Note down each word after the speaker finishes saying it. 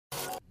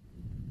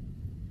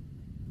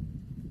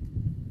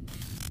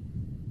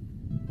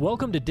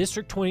Welcome to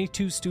District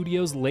 22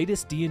 Studios'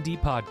 latest D&D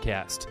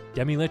podcast,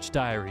 Demi-Lich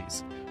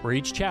Diaries, where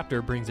each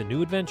chapter brings a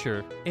new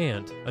adventure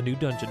and a new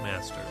dungeon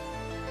master.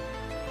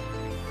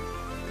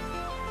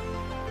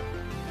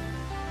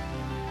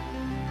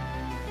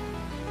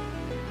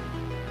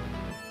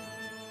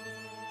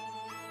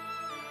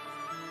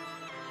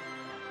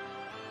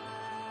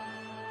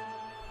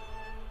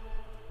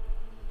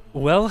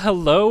 Well,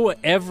 hello,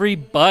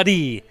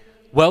 everybody.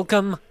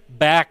 Welcome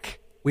back.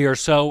 We are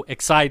so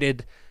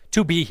excited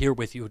to be here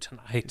with you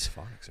tonight.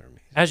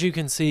 As you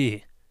can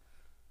see,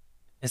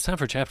 it's time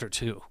for Chapter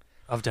 2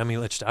 of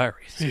Demi-Lich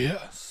Diaries.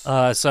 Yes.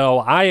 So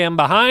I am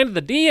behind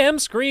the DM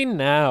screen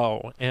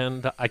now,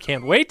 and I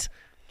can't wait.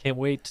 Can't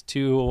wait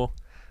to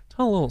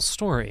tell a little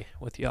story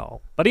with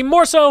y'all. But even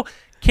more so,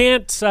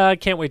 can't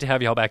wait to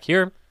have y'all back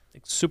here.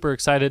 Super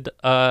excited.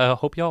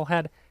 Hope y'all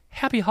had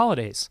happy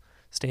holidays.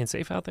 Staying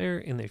safe out there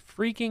in the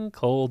freaking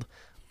cold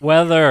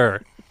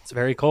weather. It's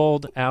very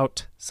cold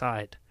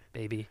outside,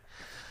 baby.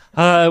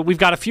 We've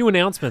got a few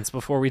announcements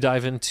before we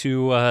dive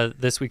into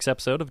this week's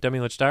episode of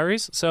Demi-Lich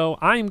Diaries. So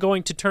I'm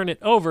going to turn it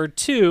over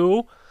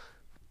to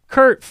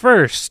Kurt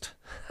first.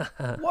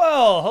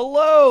 Well,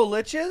 hello,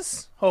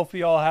 Liches. Hope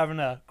you all having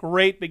a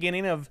great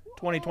beginning of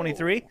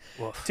 2023.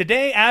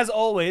 Today, as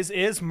always,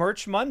 is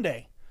Merch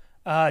Monday.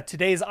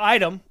 Today's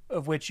item,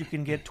 of which you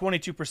can get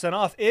 22%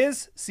 off,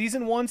 is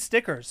Season 1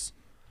 stickers.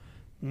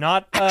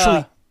 Not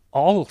Actually,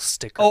 all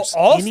stickers. Oh,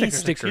 all Any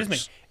stickers. Excuse me.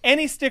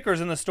 Any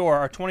stickers in the store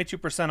are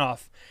 22%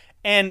 off.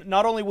 And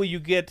not only will you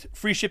get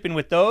free shipping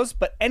with those,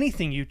 but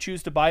anything you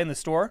choose to buy in the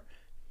store,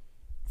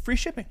 free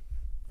shipping.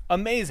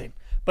 Amazing.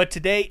 But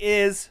today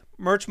is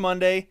Merch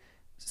Monday.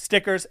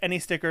 Stickers, any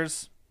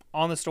stickers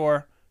on the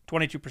store,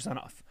 22%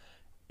 off.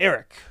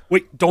 Eric.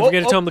 Wait, don't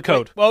forget to tell them the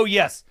code. Oh,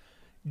 yes.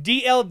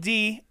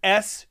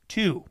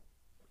 DLDS2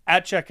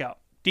 at checkout.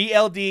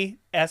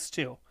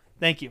 DLDS2.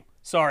 Thank you.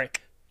 Sorry.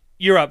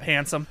 You're up,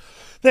 handsome.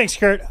 Thanks,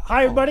 Kurt.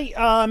 Hi, everybody.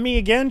 Me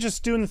again,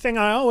 just doing the thing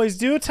I always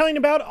do, telling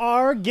about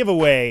our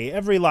giveaway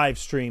every live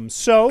stream.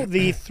 So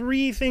the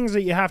three things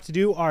that you have to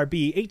do are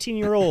be 18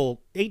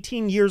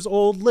 years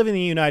old, live in the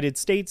United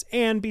States,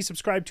 and be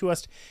subscribed to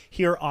us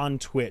here on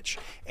Twitch.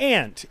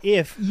 And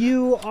if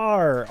you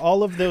are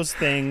all of those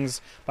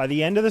things by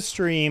the end of the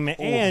stream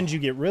and you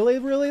get really,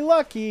 really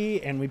lucky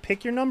and we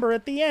pick your number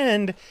at the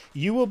end,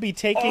 you will be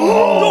taking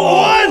home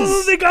The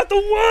ones! They got the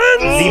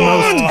ones! the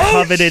most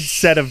coveted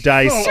set of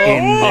dice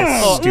in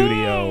this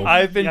studio.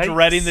 I've been Yikes.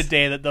 dreading the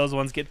day that those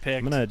ones get picked.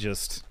 I'm gonna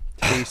just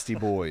Tasty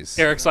boys.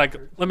 Eric's like,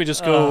 let me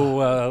just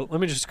go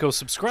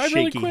subscribe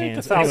really shaky quick.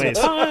 hands. 1,000 Anyways,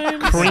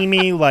 times.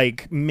 creamy,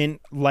 like mint,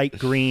 light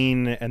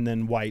green, and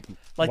then white.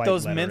 Like white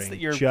those lettering. mints that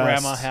your Just-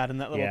 grandma had in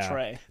that little yeah,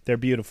 tray. They're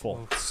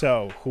beautiful.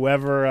 So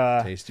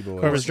whoever Tasty boys.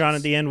 whoever's drawn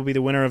at the end will be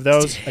the winner of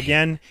those.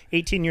 Again,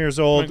 18 years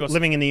old, Go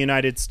living in the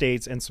United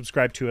States, and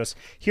subscribe to us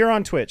here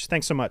on Twitch.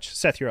 Thanks so much.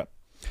 Seth, you're up.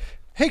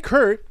 Hey,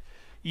 Kurt,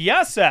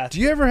 Yeah, Seth. do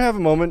you ever have a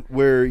moment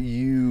where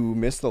you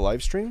miss the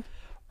live stream?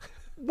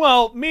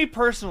 Well, me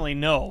personally,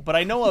 no. But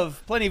I know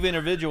of plenty of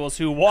individuals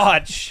who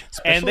watch,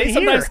 and they Especially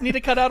sometimes here. need to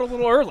cut out a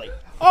little early.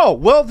 Oh,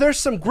 well, there's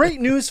some great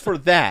news for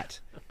that.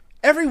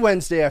 Every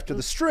Wednesday after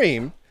the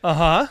stream,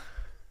 Uh-huh.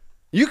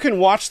 you can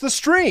watch the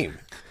stream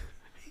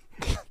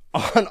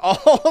on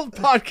all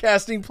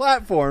podcasting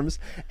platforms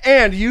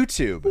and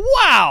YouTube.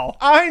 Wow.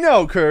 I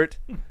know, Kurt.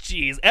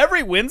 Jeez.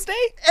 Every Wednesday?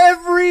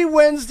 Every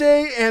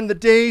Wednesday and the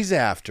days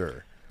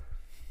after.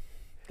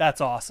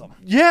 That's awesome.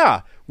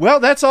 Yeah. Well,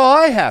 that's all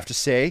I have to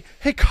say.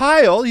 Hey,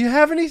 Kyle, you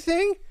have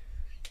anything?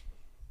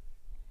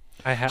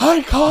 I have.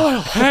 Hi, Kyle.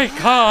 Hey,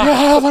 Kyle. You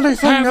have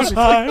anything to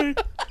say?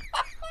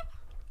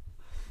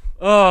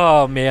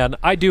 Oh, man.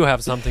 I do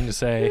have something to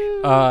say.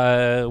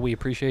 We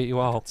appreciate you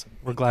all.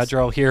 We're glad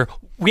you're all here.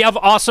 We have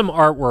awesome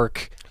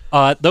artwork.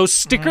 Those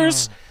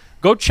stickers,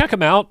 go check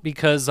them out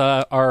because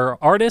our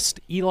artist,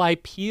 Eli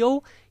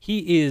Peel,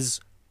 he is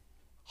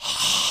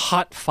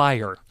hot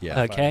fire.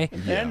 Yeah, okay?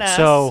 They're nice.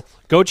 So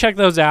go check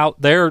those out.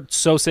 They're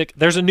so sick.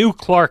 There's a new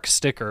Clark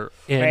sticker,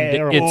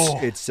 and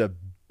It's a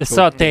it's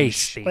so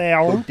tasty.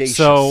 bodacious.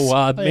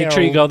 So make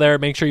sure you go there.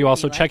 Make sure you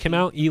also check him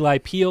out, Eli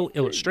Peel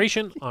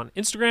Illustration on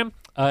Instagram.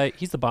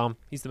 He's the bomb.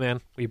 He's the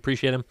man. We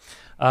appreciate him.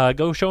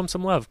 Go show him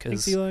some love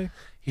because Eli.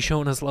 he's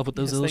showing us love with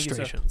those Yes, thank you,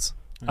 sir.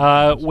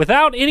 illustrations.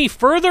 Without any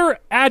further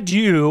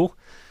ado,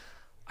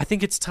 I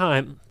think it's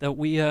time that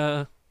we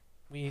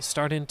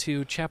start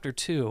into Chapter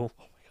 2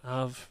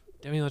 of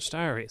Demi-Lich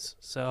Diaries.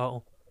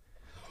 So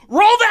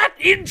roll that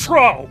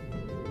intro!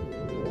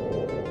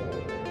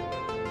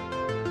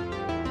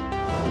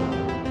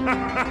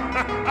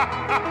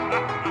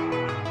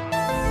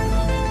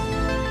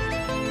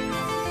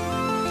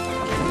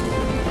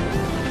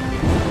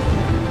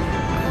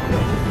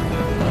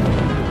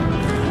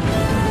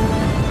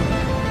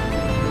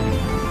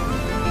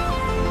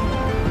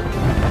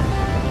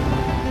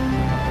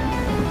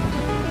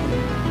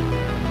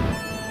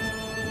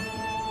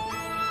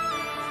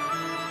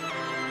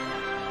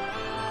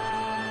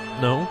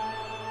 No,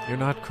 you're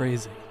not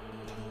crazy.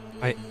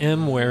 I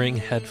am wearing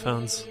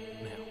headphones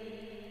now.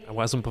 I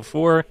wasn't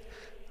before.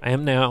 I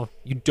am now.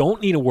 You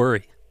don't need to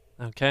worry.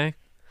 Okay?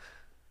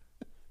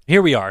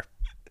 Here we are,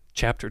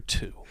 Chapter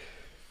 2.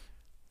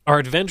 Our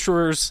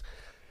adventurers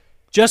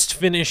just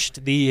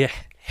finished the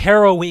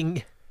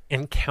harrowing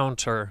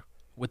encounter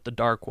with the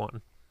Dark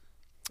One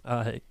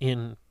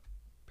in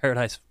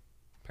Paradise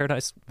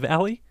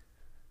Valley?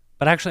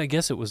 But actually, I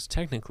guess it was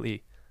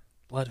technically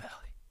Blood Valley.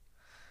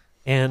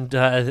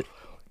 And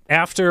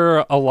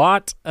after a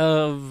lot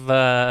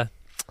of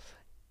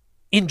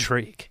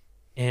intrigue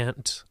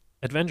and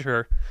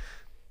adventure,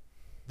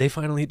 they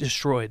finally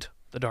destroyed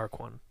the Dark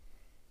One.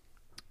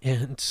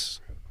 And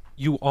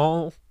you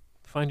all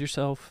find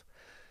yourself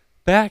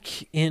back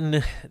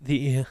in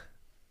the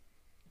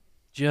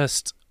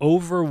just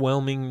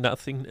overwhelming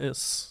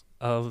nothingness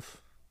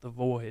of the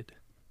void.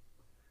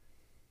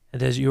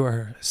 And as you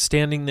are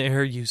standing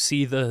there, you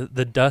see the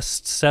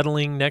dust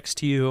settling next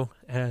to you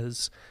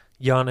as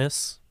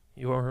Giannis,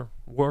 your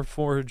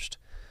warforged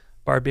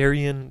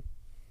barbarian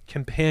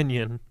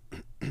companion,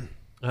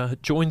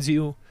 joins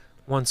you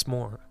once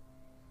more.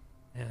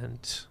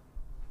 And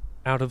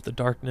out of the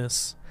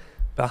darkness,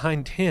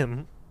 behind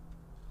him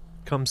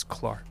comes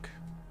Clark.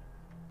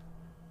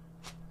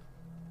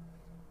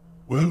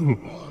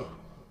 Well,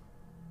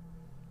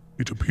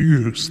 it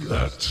appears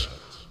that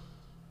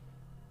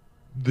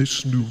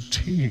this new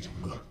team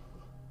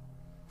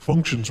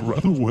functions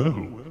rather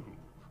well.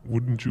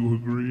 Wouldn't you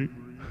agree?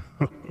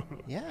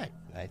 Yeah,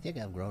 I think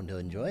I've grown to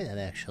enjoy that,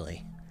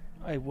 actually.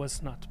 I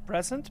was not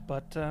present,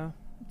 but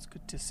it's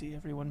good to see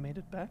everyone made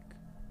it back.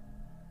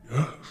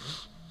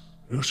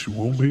 Yes, you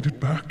all made it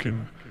back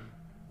in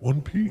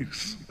one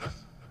piece.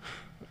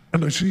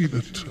 And I see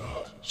that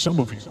some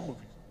of you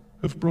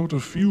have brought a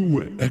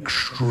few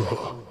extra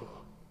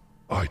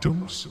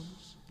items.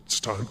 It's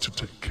time to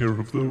take care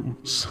of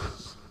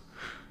those.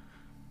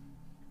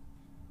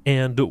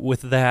 And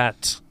with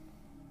that,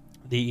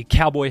 the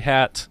cowboy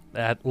hat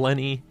that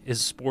Lenny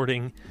is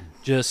sporting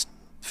just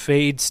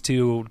fades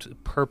to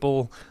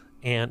purple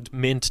and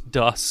mint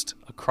dust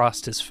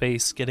across his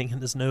face, getting in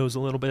his nose a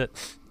little bit.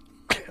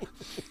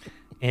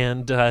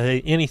 And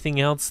anything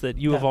else that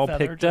you have all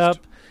picked up?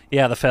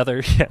 Yeah, the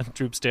feather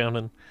droops down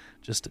and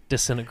just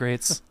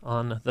disintegrates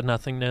on the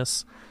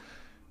nothingness.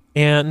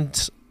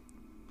 And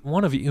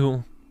one of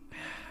you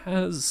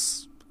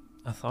has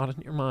a thought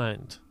in your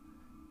mind.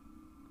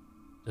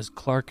 Does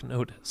Clark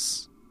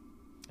notice?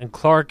 And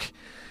Clark,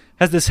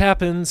 as this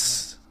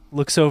happens,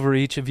 looks over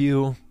each of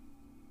you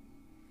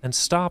and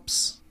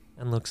stops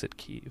and looks at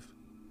Keeve.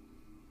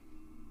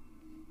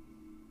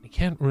 He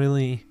can't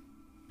really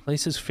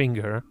place his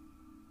finger.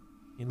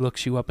 He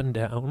looks you up and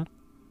down.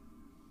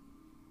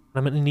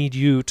 I'm going to need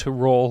you to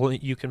roll.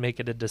 You can make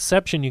it a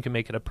deception. You can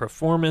make it a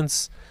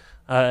performance.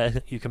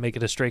 You can make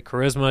it a straight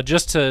charisma,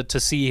 just to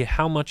see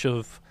how much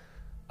of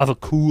a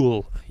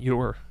cool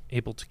you're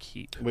able to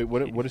keep. Wait,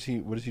 what is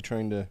he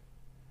trying to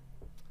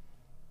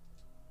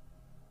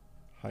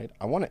hide?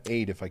 I want to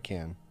aid if I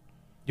can.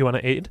 You want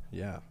to aid?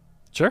 Yeah.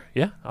 Sure.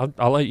 Yeah.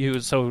 I'll let you.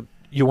 So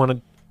you want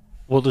to?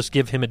 We'll just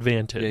give him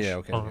advantage. Yeah.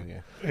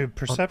 Okay.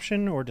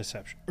 Perception or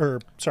deception?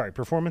 Or, sorry,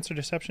 performance or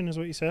deception is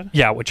what you said?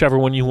 Yeah, whichever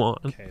one you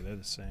want. Okay, they're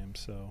the same,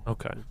 so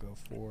Okay. we'll go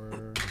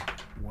for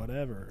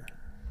whatever.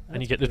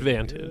 And you That's get pretty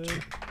advantage.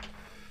 good.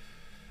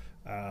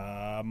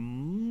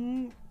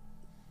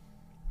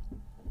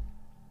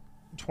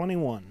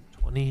 21.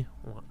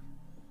 21.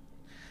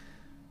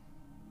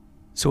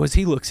 So as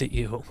he looks at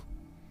you,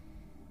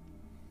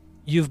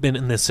 you've been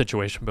in this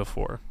situation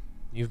before.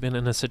 You've been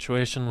in a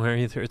situation where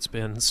either it's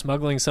been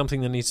smuggling something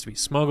that needs to be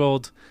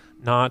smuggled,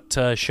 not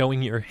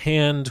showing your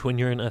hand when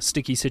you're in a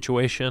sticky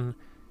situation,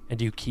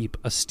 and you keep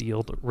a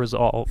steeled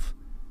resolve.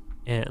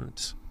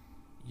 And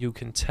you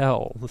can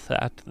tell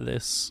that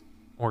this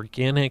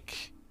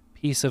organic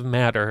piece of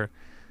matter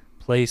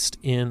placed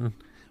in...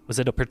 Was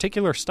it a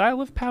particular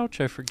style of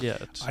pouch? I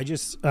forget. I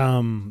just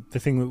the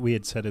thing that we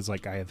had said is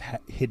like I have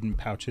hidden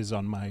pouches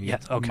on my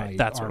my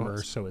that's what it armor,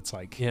 was. so it's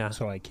like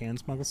so I can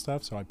smuggle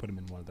stuff. So I put them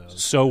in one of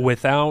those. So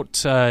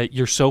without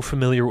you're so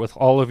familiar with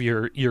all of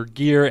your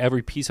gear,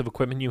 every piece of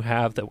equipment you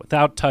have, that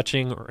without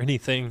touching or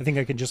anything, I think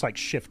I can just like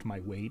shift my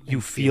weight. You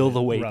and feel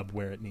the weight. rub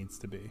where it needs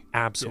to be.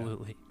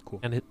 absolutely Cool.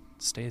 and it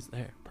stays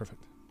there.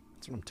 Perfect.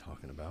 That's what I'm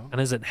talking about.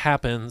 And as it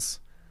happens,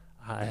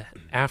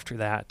 after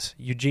that,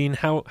 Eugene,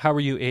 how are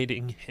you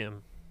aiding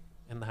him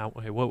in that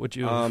way? What would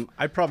you?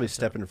 I'd probably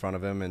step in front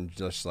of him and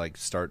just like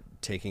start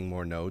taking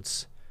more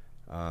notes.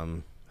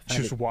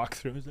 Just walk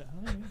through. Is that,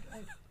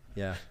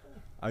 Yeah,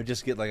 I would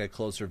just get like a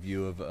closer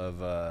view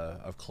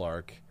of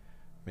Clark.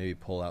 Maybe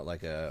pull out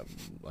like a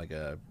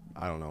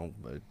I don't know,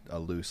 a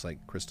loose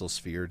like crystal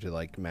sphere to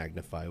like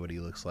magnify what he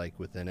looks like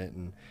within it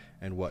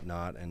and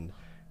whatnot,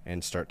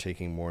 and start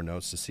taking more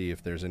notes to see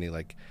if there's any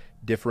like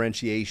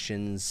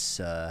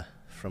differentiations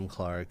from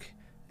Clark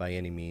by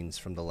any means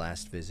from the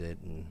last visit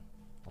and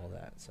all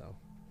that.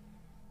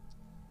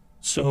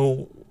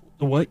 So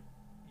what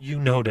you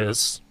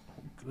notice?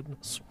 Oh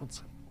goodness,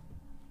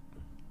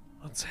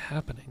 what's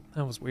happening?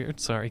 That was weird.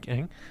 Sorry,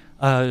 gang.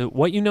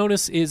 What you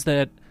notice is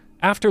that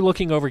after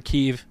looking over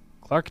Keeve,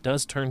 Clark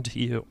does turn to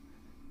you,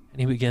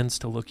 and he begins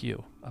to look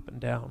you up and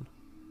down.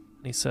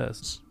 And he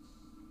says,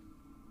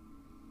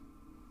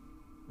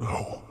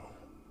 Now,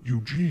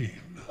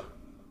 Eugene,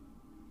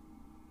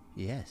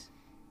 Yes.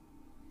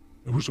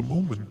 there was a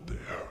moment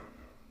there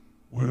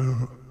where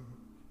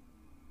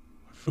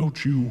I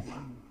felt you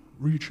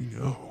reaching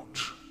out,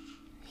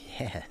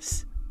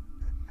 Yes.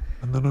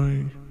 and then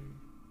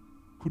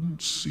I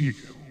couldn't see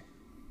you.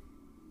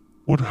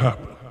 What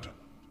happened?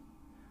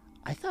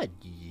 I thought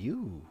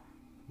you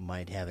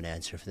might have an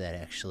answer for that,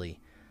 actually.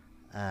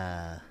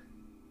 It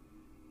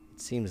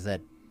seems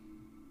that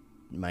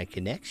my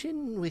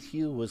connection with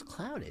you was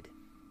clouded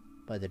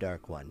by the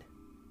Dark One.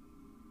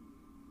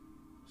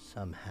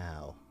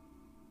 Somehow.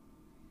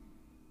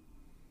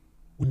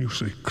 When you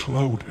say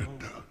clouded,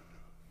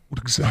 what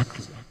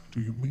exactly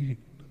do you mean?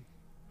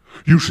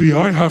 You see,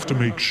 I have to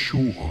make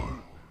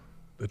sure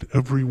that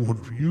every one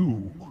of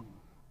you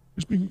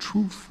is being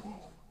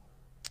truthful.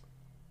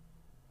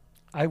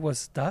 I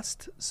was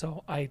dust,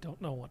 so I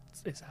don't know what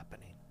is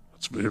happening.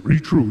 That's very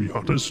true,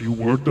 Giannis. You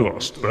were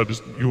dust.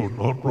 You're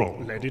not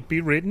wrong. Let it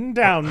be written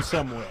down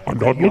somewhere. I'm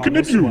not looking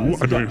at Giannis you.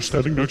 was I know you're dust.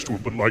 standing next to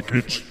him,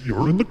 but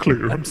you're in the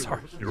clear. I'm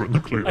sorry. You're in the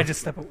clear. I just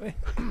step away.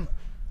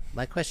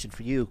 My question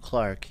for you,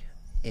 Clark,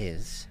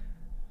 is...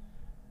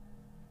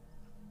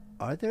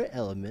 Are there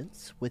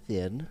elements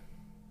within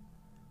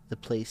the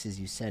places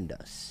you send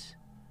us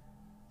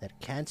that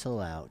cancel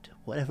out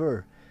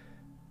whatever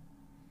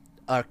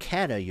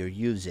arcana you're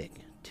using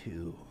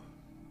to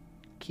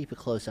keep a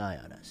close eye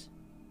on us?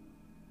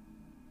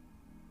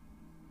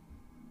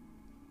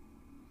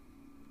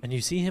 and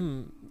you see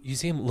him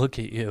look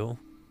at you.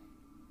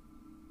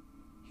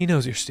 He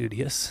knows you're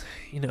studious.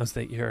 He knows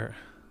that you're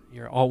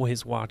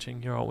always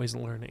watching, you're always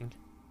learning.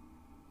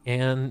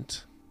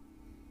 And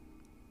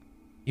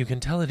you can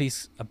tell that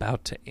he's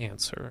about to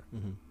answer.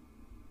 Mm-hmm.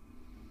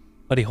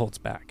 But he holds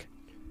back.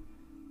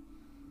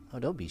 Oh,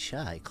 don't be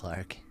shy,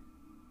 Clark.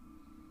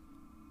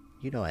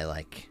 You know I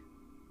like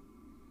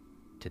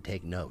to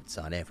take notes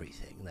on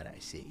everything that I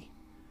see.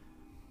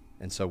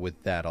 And so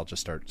with that, I'll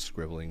just start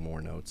scribbling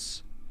more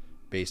notes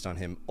based on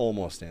him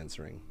almost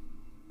answering.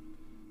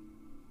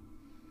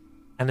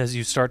 And as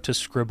you start to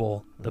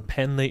scribble, the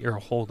pen that you're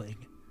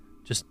holding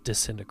just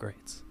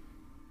disintegrates.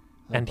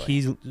 Oh, and boy.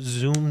 he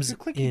zooms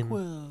in.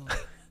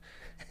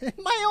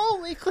 My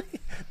only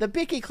the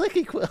Bicky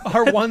Clicky Quill.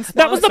 Our one sponsor.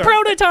 That was the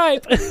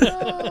prototype!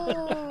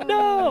 Oh.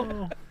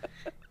 No!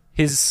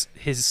 His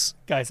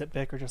Guys at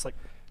Bick are just like,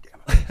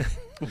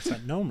 It's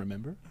that gnome,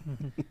 remember?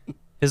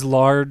 his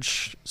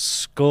large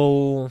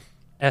skull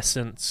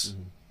essence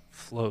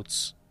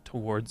floats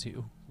towards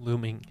you,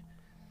 looming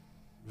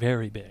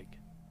very big.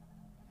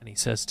 And he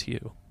says to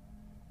you,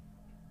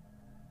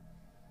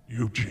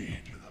 Eugene,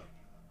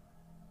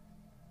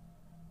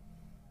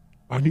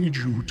 I need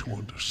you to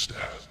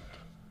understand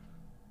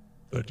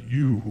that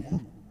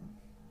you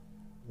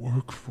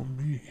work for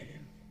me.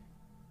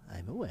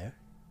 I'm aware.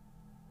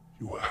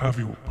 You have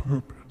your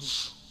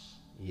purpose.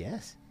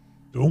 Yes.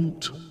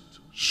 Don't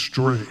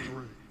stray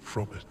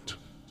from it.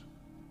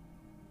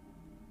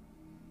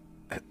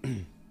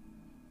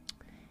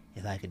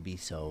 If I could be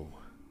so...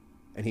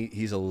 And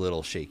he's a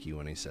little shaky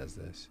when he says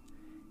this.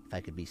 If I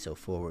could be so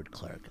forward,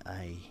 Clark,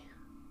 I...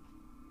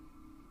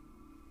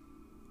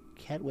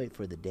 can't wait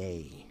for the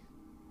day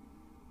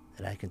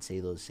that I can say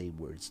those same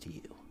words to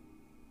you.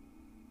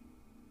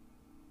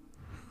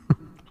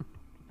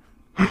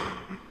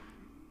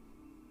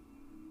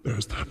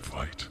 There's that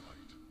fight.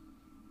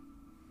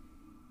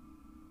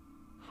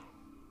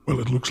 Well,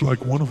 it looks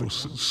like one of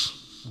us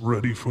is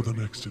ready for the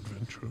next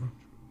adventure.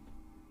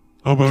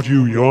 How about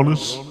you,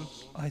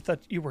 Giannis? I thought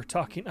you were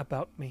talking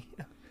about me.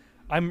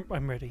 I'm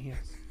ready,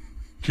 yes.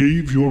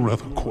 Keeve, you're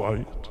rather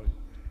quiet.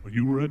 Are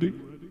you ready?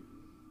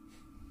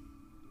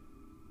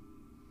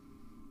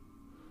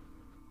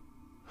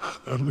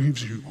 That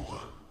leaves you,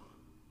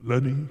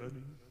 Lenny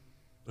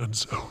and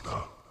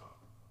Zelda.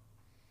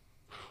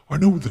 I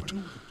know that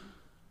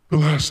the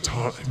last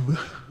time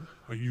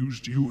I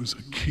used you as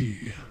a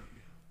key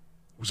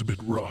was a bit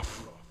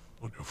rough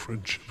on your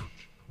friendship,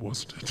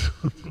 wasn't it?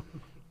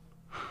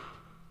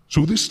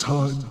 So this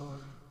time,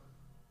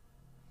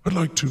 I'd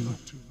like to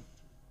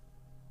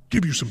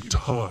give you some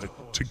time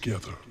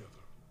together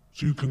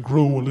so you can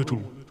grow a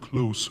little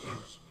closer.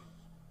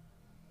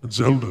 And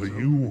Zelda,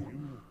 you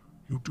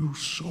do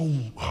so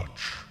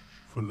much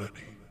for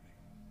Lenny.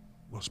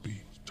 Must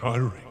be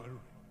tiring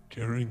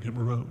carrying him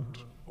around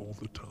all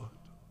the time.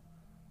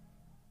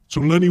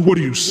 So Lenny, what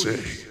do you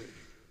say?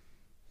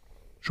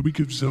 Should we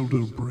give Zelda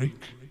a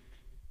break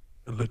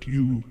and let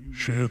you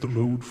share the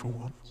load for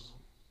once?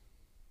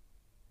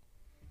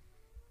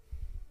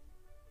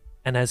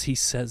 and as he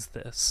says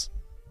this,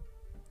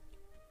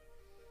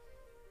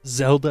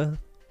 Zelda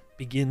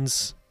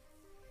begins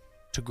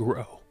to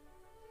grow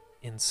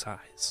in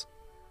size.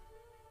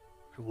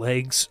 Her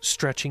legs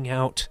stretching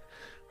out,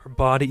 her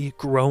body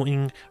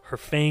growing, her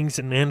fangs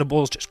and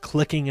mandibles just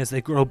clicking as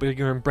they grow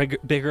bigger and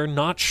bigger,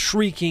 not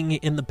shrieking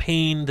in the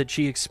pain that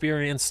she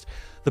experienced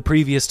the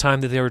previous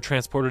time that they were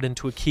transported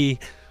into a key,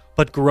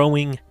 but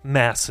growing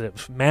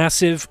massive.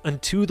 Massive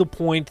unto the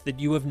point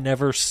that you have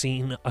never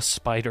seen a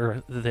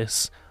spider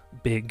this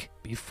big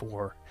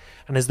before.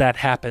 And as that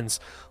happens,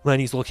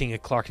 Lenny's looking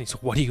at Clark and he's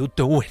like, "What are you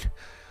doing?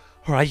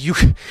 All right, you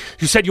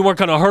said you weren't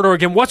going to hurt her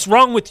again. What's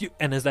wrong with you?"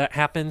 And as that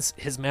happens,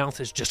 his mouth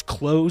is just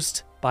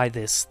closed by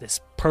this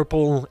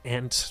purple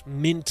and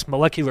mint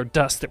molecular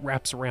dust that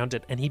wraps around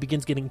it, and he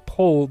begins getting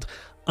pulled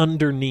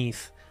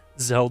underneath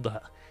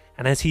Zelda.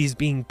 And as he's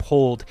being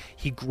pulled,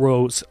 he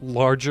grows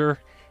larger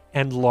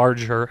and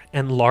larger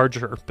and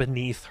larger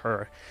beneath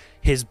her.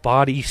 His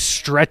body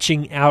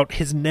stretching out,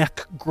 his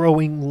neck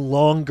growing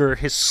longer,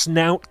 his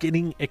snout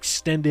getting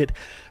extended,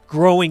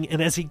 growing.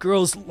 And as he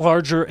grows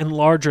larger and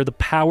larger, the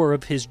power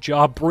of his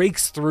jaw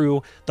breaks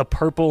through the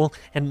purple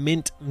and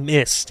mint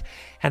mist.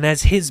 And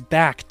as his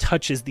back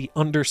touches the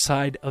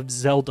underside of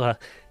Zelda,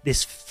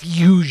 this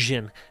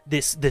fusion,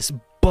 this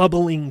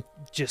bubbling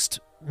just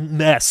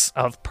mess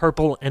of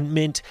purple and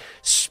mint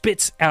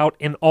spits out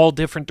in all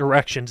different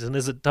directions. And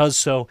as it does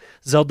so,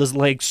 Zelda's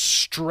legs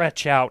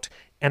stretch out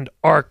and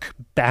arc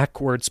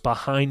backwards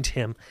behind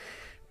him,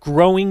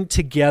 growing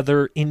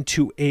together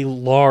into a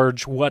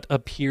large, what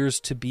appears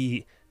to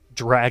be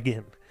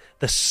dragon.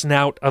 The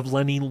snout of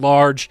Lenny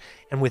large,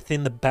 and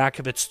within the back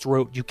of its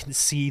throat, you can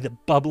see the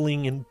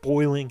bubbling and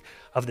boiling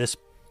of this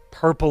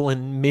purple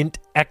and mint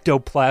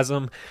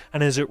ectoplasm.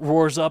 And as it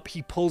roars up,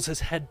 he pulls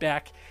his head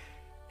back,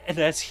 and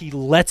as he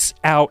lets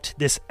out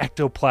this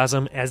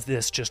ectoplasm as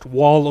this just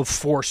wall of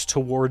force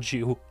towards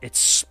you, it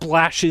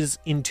splashes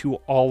into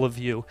all of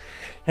you.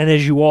 And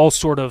as you all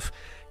sort of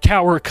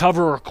cower,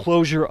 cover, or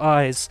close your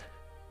eyes,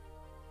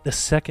 the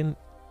second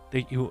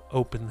that you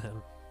open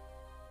them,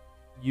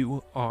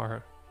 you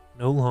are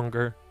no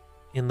longer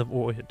in the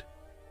void.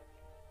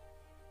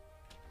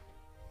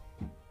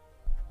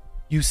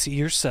 You see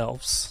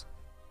yourselves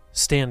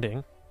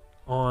standing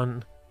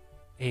on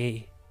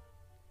a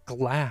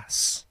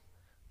glass,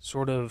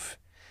 sort of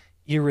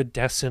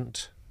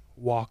iridescent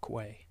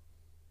walkway.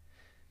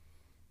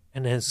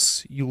 And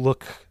as you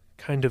look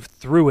kind of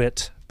through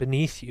it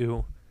beneath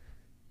you,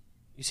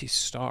 you see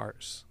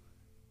stars.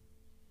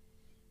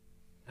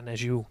 And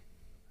as you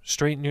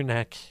straighten your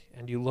neck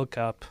and you look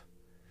up,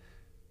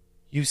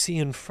 you see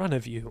in front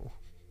of you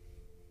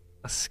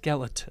a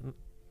skeleton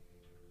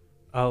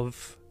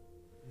of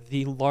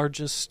the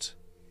largest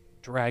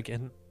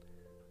dragon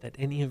that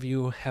any of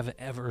you have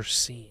ever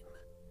seen.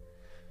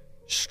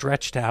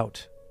 Stretched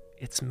out,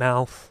 its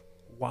mouth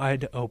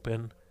wide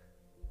open,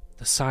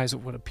 the size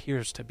of what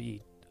appears to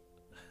be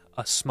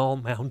a small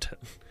mountain.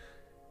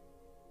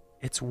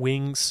 Its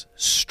wings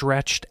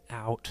stretched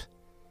out,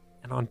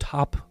 and on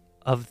top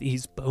of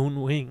these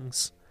bone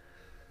wings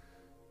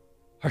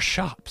are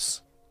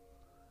shops,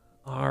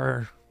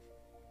 are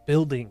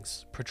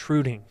buildings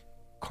protruding,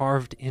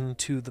 carved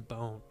into the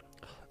bone.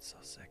 Oh, that's so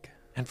sick.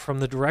 And from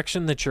the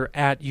direction that you're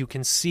at, you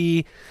can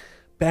see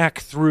back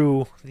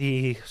through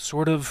the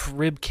sort of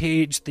rib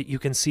cage that you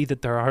can see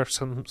that there are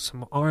some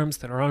arms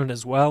that are on it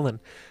as well, and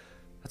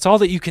that's all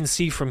that you can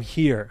see from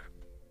here.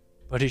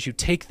 But as you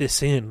take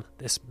this in,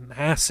 this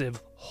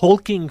massive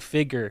hulking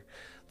figure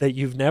that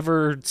you've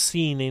never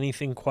seen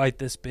anything quite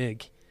this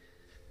big,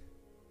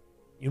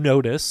 you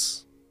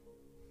notice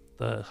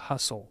the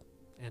hustle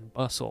and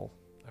bustle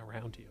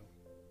around you.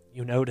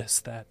 You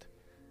notice that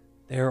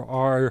there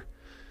are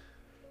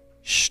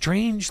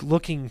strange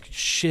looking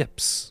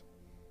ships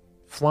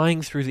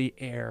flying through the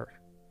air,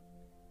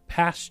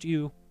 past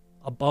you,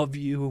 above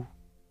you,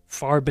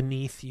 far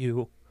beneath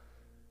you,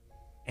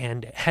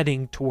 and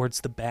heading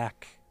towards the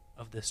back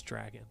of this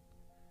dragon.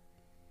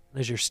 And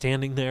as you're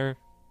standing there,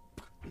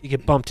 you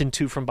get bumped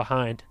into from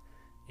behind,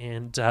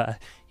 and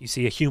you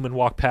see a human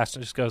walk past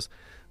and just goes,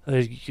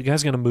 "You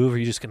guys going to move, or are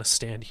you just going to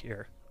stand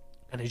here?"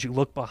 And as you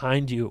look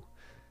behind you,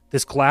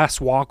 this glass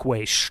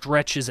walkway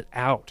stretches it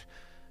out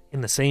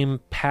in the same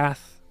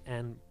path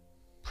and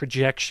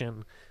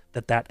projection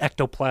that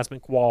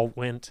ectoplasmic wall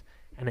went,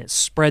 and it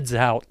spreads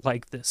out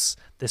like this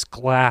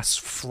glass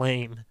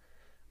flame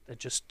that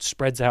just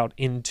spreads out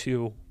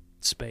into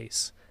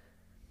space.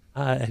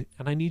 And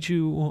I need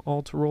you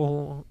all to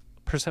roll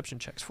perception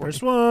checks for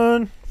First me.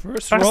 one.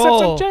 First Perception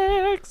roll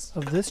checks!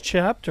 of this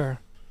chapter.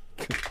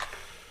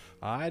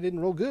 I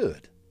didn't roll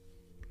good.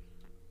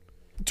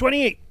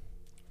 28.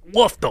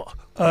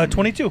 Woofda!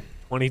 22.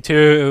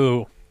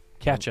 22.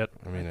 Catch it.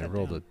 I mean, I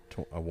rolled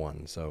a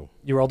 1, so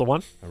You rolled a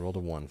 1? I rolled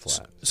a 1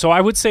 flat. So I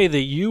would say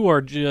that you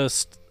are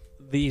just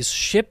these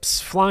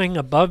ships flying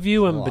above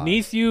you and lot.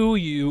 beneath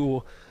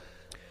you.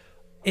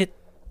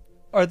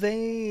 Are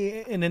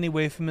they in any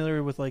way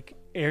familiar with like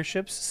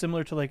airships,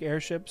 similar to like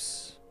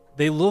airships?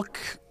 They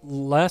look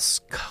less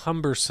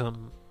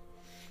cumbersome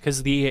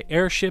because the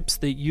airships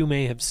that you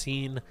may have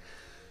seen,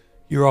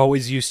 you're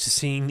always used to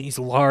seeing these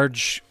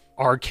large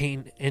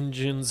arcane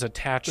engines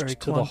attached Very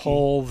to the clunky,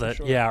 hull for that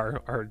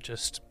sure. are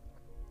just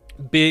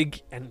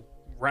big and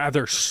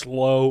rather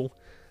slow.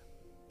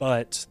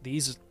 But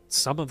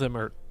some of them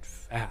are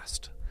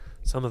fast,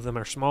 some of them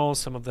are small,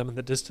 some of them in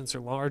the distance are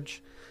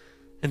large.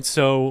 And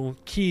so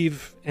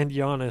Kiev and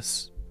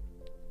Giannis,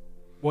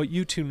 what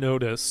you two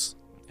notice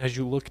as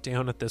you look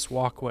down at this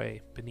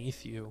walkway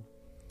beneath you,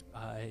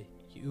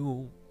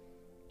 you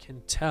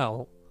can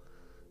tell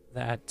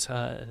that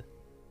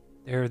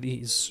there are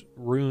these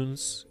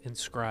runes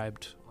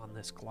inscribed on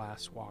this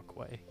glass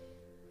walkway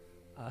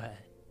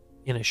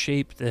in a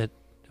shape that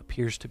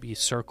appears to be a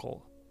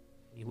circle.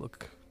 You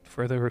look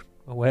further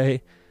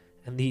away,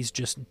 and these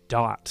just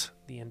dot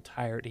the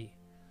entirety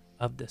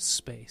of this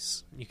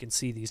space. You can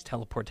see these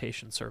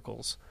teleportation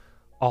circles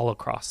all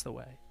across the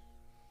way.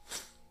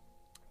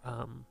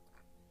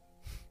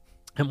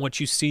 And what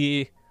you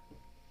see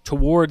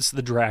towards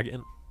the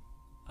dragon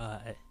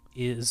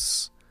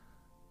is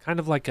kind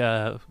of like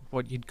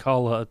what you'd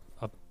call a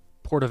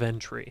port of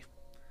entry.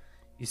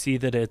 You see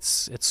that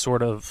it's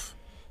sort of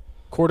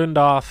cordoned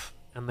off,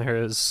 and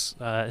there's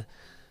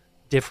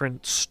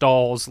different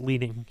stalls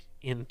leading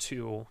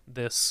into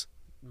this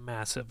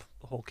massive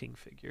hulking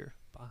figure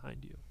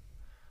behind you.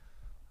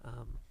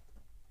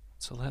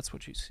 So that's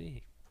what you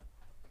see.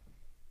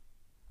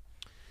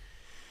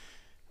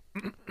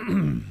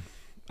 I'm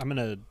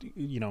gonna,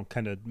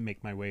 kind of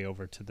make my way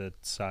over to the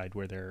side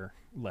where there are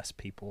less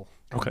people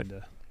coming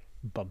to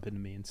bump into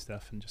me and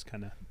stuff, and just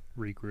kind of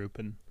regroup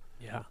and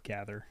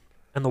gather.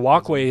 And the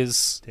walkway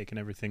is taking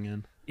everything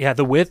in. Yeah,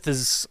 the width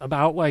is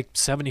about like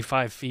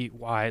 75 feet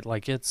wide.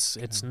 Like it's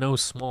no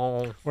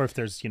small. Or if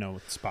there's a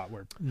spot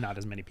where not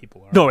as many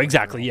people are. No,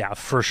 exactly. Yeah,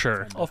 for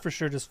sure. I'll for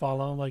sure just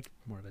follow, like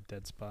More of a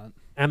dead spot.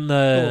 And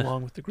go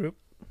along with the group.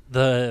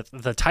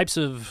 the types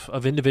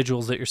of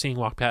individuals that you're seeing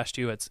walk past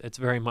you, it's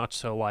very much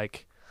so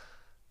like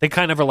they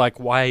kind of are like,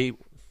 why?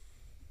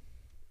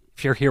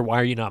 If you're here, why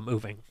are you not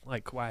moving?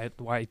 Like why?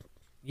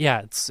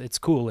 Yeah, it's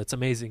cool, it's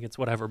amazing, it's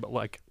whatever. But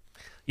like,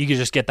 you can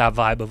just get that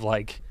vibe of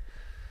like,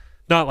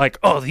 not like,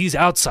 oh, these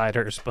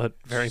outsiders, but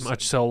very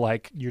much so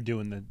like, you're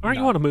doing the. Aren't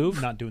you want to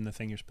move? Not doing the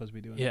thing you're supposed to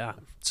be doing. Yeah.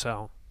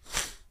 So,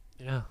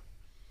 yeah.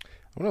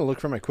 I'm gonna look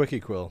for my quickie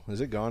quill.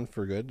 Is it gone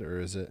for good, or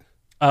is it?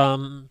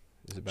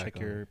 Is it back Check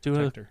on? your Do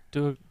protector.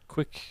 a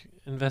quick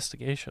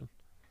investigation.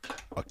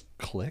 A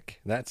click?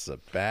 That's a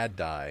bad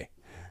die.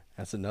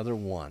 That's another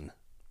one.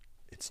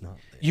 It's not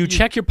there. You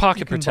check your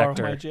pocket You can borrow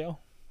protector. my jail.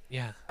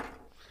 Yeah.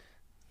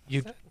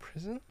 Is that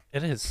prison?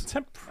 It is. It's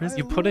a prison.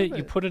 You put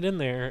it in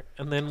there,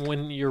 and then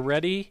when you're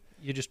ready,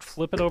 you just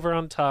flip it over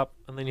on top,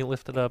 and then you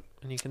lift it up,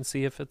 and you can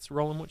see if it's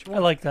rolling what you I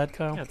want. like that,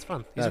 Kyle. Yeah, it's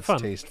fun. These That's are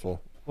fun.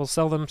 tasteful. We'll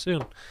sell them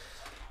soon.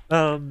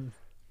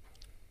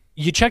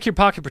 You check your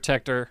pocket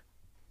protector.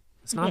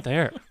 It's not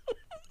there.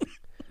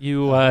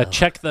 You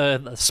check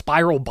the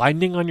spiral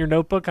binding on your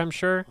notebook, I'm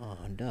sure. Oh,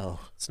 no.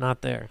 It's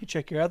not there. You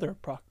check your other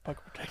pocket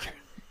protector.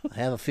 I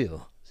have a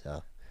few,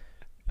 so.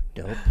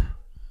 Nope.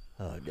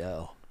 Oh,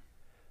 no.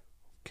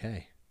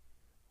 Okay.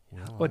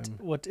 Well,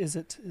 What is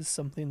it? Is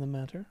something the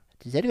matter?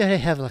 Does anybody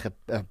have like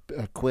a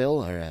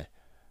quill or a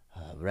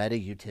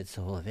writing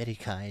utensil of any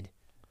kind?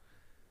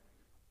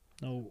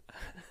 No.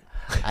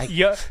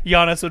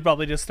 Giannis would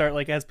probably just start,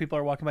 like, as people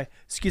are walking by,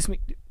 excuse me,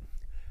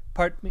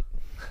 pardon me.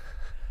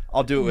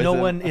 I'll do it with No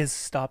him. one is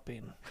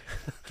stopping.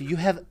 Do you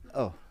have...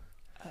 Oh.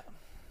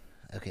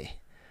 Okay.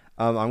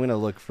 I'm gonna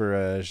look for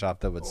a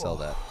shop that would sell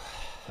that.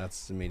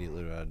 That's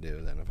immediately what I'd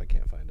do then if I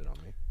can't find it on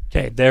me.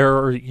 Okay,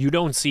 you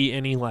don't see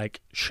any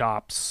like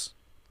shops.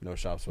 No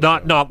shops.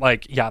 Not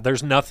like, yeah,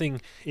 there's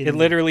nothing. It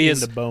literally in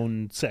is the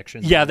bone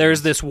section. Yeah,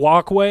 there's this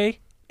walkway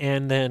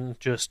and then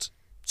just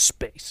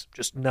space,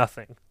 just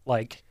nothing.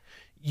 Like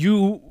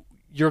you're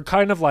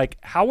kind of like,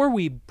 how are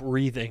we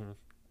breathing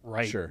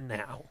right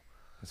now?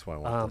 That's what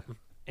I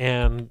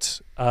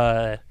want.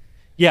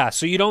 Yeah,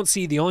 so you don't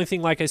see, the only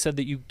thing, like I said,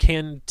 that you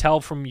can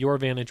tell from your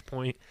vantage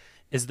point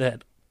is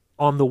that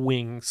on the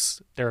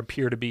wings there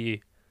appear to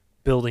be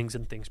buildings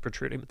and things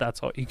protruding, but that's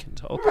all you can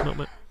tell at the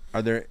moment.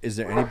 Is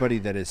there anybody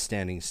that is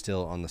standing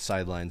still on the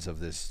sidelines of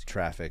this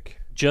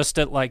traffic? Just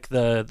at like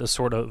the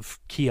sort of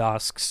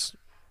kiosks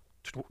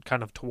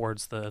kind of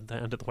towards the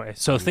end of the way.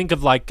 So think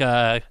of like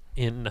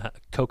in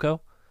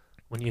Coco,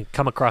 when you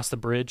come across the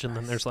bridge and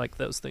then there's like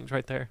those things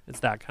right there.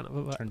 It's that kind of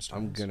a vibe.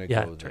 I'm gonna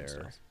Yeah, go there.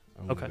 turnstiles.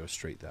 I'm gonna go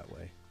straight that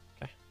way.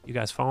 Okay. You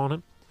guys following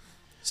him?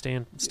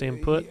 Staying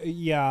put?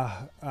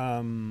 Yeah.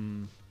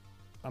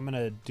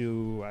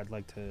 I'd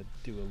like to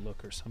do a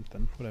look or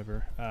something,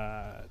 whatever.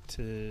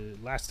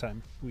 Last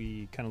time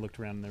we kind of looked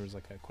around and there was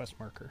like a quest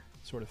marker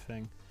sort of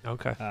thing.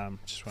 Okay.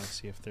 Just want to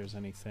see if there's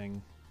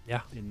anything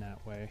in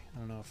that way. I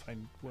don't know if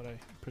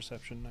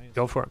perception.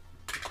 Go for it.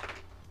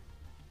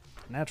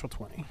 Natural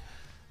 20.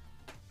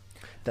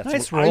 That's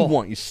Nice what roll. I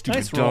want, you stupid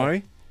Nice roll.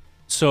 die.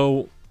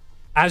 So,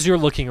 as you're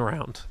looking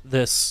around,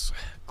 this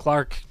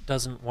Clark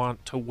doesn't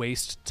want to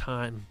waste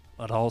time,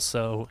 but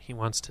also he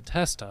wants to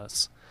test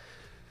us.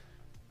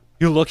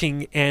 You're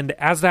looking, and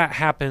as that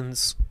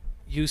happens,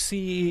 you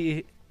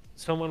see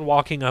someone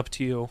walking up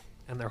to you,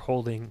 and they're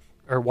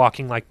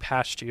walking like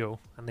past you,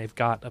 and they've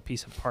got a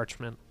piece of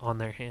parchment on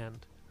their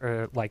hand,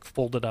 or like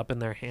folded up in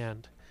their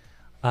hand.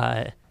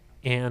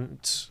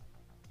 And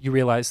you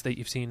realize that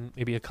you've seen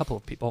maybe a couple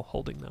of people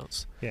holding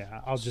those.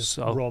 Yeah, I'll just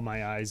roll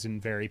my eyes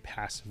and very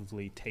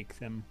passively take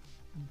them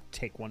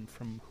take one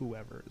from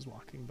whoever is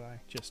walking by.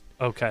 Just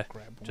Okay.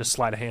 grab one. Just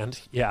slide a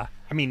hand. Yeah.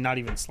 I mean, not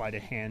even slide a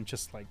hand.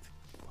 Just like.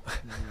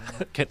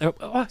 Okay.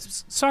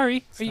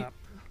 Sorry. Are you, Stop.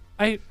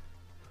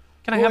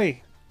 can I have?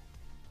 Boy,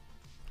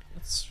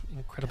 That's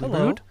incredibly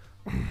Hello. rude.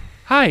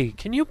 Hi.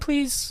 Can you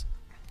please?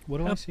 what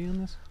do I see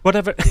on this?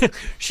 Whatever.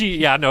 She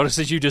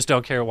notices you just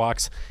don't care.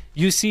 Walks.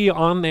 You see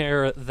on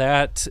there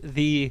that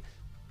the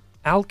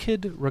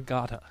Alkid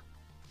Regatta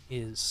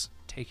is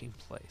taking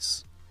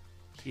place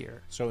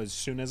here. So as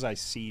soon as I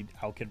see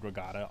Alkid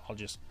Regatta, I'll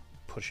just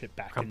push it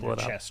back Crumple in it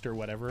their up. chest or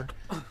whatever,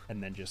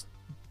 and then just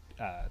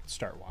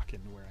start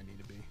walking to where I need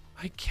to be.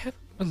 I can't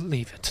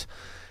believe it.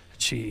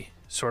 She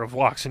sort of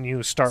walks and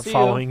you start See ya.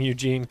 following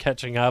Eugene,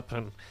 catching up,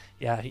 and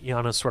yeah,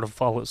 Yana sort of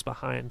follows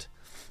behind.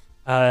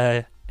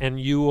 And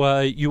you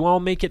all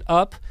make it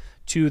up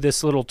to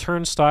this little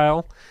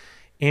turnstile,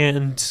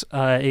 and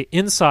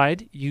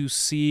inside you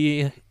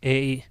see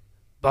a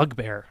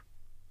bugbear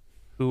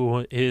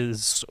who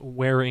is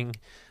wearing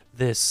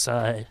this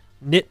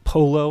knit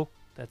polo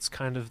that's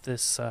kind of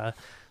this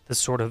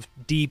sort of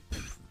deep,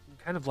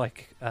 kind of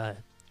like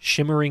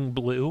shimmering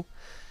blue,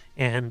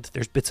 and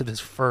there's bits of his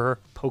fur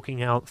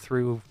poking out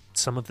through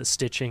some of the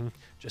stitching,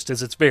 just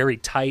as it's very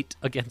tight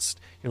against.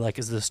 You're like,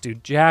 is this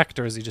dude jacked,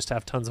 or does he just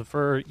have tons of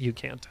fur? You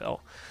can't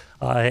tell.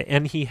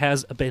 And he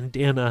has a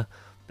bandana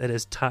that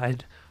is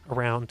tied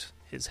around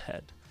his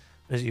head.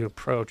 As you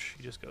approach,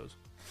 he just goes,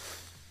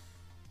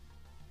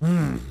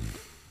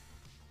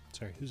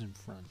 Sorry, who's in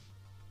front?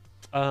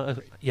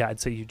 yeah, I'd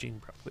say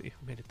Eugene probably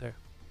made it there.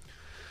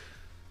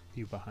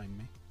 You behind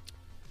me?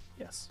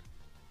 Yes.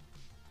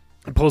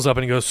 He pulls up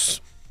and he goes,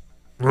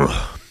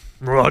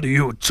 Are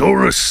you a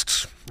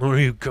tourist or are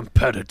you a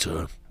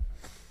competitor?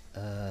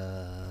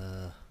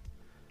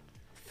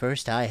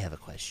 First, I have a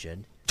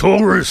question.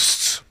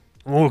 Tourist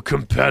or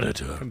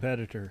competitor?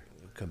 Competitor.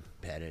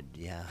 Competitor,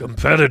 yeah.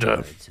 Competitor.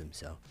 I assume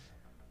so.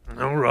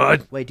 All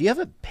right. Wait, do you have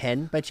a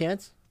pen by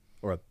chance?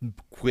 Or a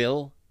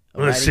quill? A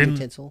writing Listen,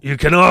 utensil? you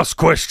can ask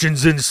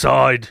questions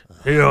inside.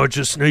 Here, I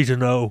just need to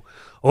know.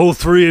 All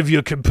three of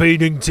you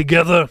competing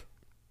together?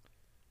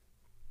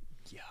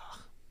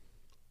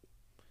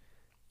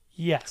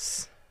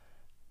 Yes.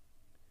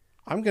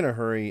 I'm gonna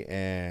hurry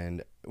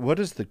and what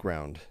is the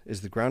ground?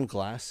 Is the ground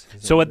glass?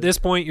 Is that So what at it this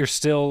point, you're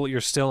still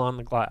on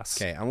the glass.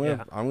 is? Okay, I'm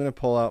gonna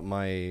pull out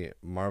my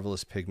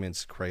Marvelous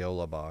Pigments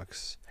Crayola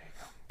box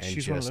and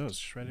She's one of just those.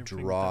 Just write everything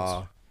with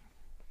draw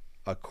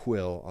a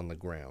quill on the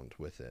ground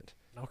with it.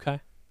 Okay.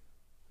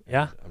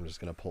 Yeah. I'm just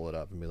gonna pull it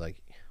up and be like,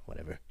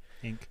 whatever.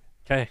 those. Ink.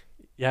 Okay.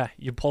 Yeah.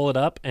 You pull it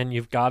up and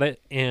you've got it,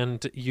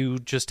 and you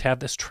just have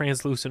this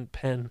translucent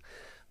pen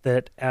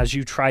that, as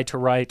you try to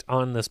write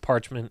on this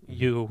parchment,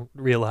 you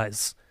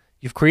realize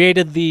you've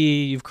created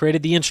the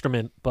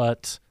instrument,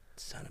 but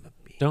Son of a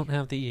bee. don't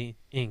have the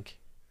ink.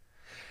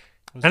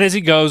 And as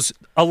he goes,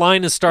 a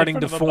line is starting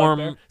In to front of a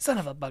bugbear. form. Son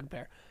of a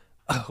bugbear.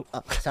 Oh,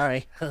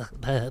 sorry.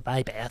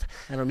 My bad.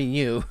 I don't mean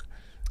you.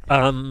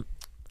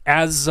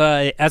 As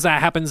that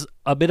happens,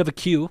 a bit of a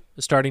queue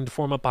is starting to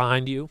form up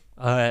behind you,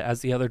 as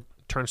the other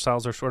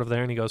turnstiles are sort of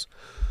there, and he goes,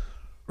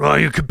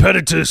 Right, you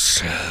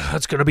competitors.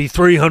 That's going to be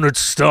 300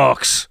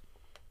 stocks.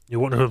 You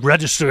want to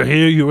register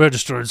here, you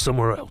register it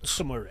somewhere else.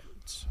 Somewhere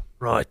else.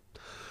 Right.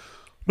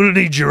 I'm going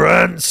to need your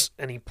hands.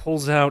 and he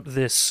pulls out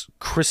this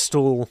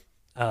crystal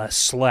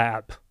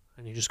slab,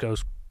 and he just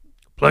goes,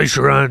 Place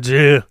your hands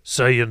here.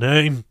 Say your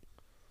name.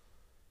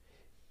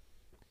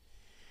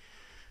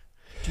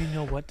 Do you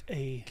know what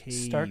a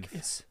Stark Cave.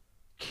 is?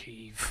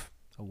 Cave.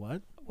 A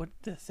what? What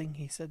the thing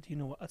he said? Do you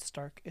know what a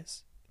Stark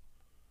is?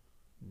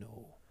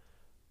 No.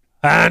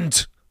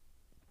 And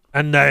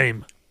a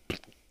name.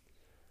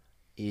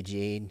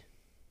 Eugene.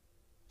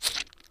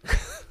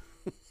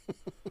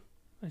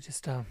 I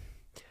just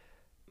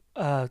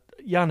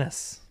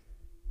Giannis.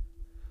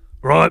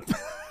 Right.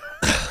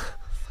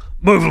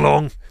 Move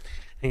along.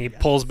 And he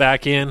pulls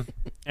back in,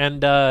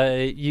 and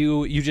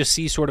you just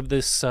see sort of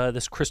this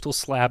this crystal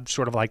slab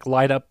sort of like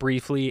light up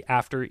briefly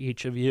after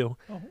each of you,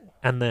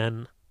 and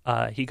then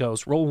he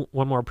goes, roll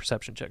one more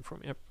perception check for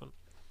me, everyone.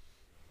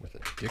 With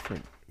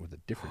a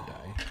different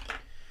die.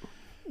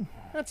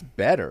 That's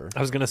better.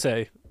 I was gonna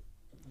say,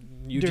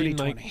 Eugene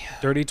Dirty might- 20.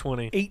 Dirty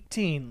 20.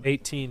 18.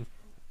 18.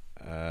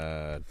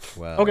 12.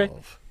 Okay.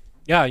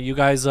 Yeah, you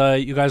guys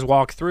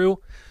walk through,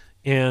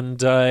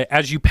 and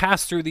as you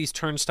pass through these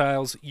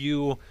turnstiles,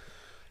 you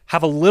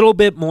have a little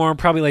bit more,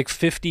 probably like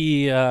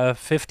 50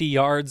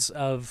 yards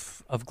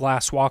of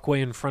glass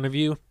walkway in front of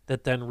you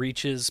that then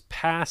reaches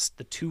past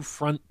the two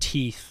front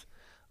teeth.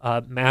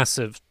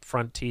 Massive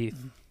front teeth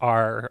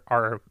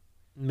are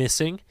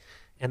missing,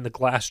 and the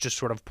glass just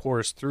sort of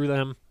pours through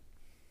them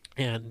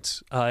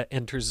and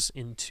enters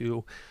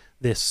into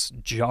this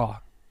jaw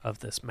of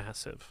this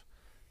massive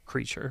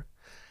creature.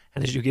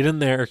 And as you get in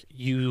there,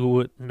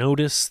 you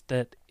notice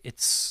that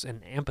it's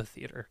an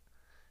amphitheater.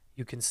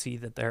 You can see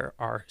that there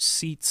are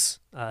seats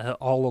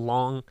all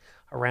along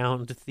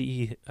around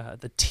the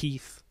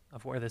teeth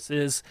of where this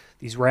is.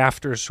 These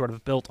rafters sort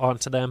of built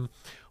onto them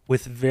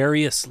with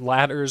various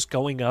ladders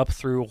going up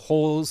through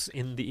holes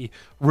in the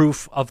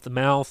roof of the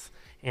mouth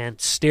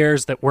and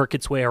stairs that work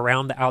its way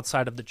around the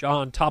outside of the jaw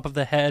on top of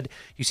the head.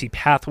 You see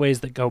pathways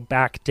that go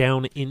back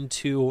down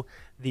into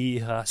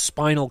the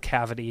spinal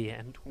cavity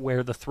and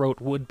where the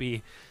throat would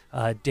be,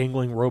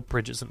 dangling rope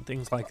bridges and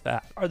things like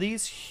that. Are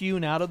these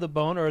hewn out of the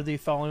bone, or are they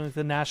following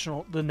the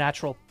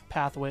natural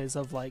pathways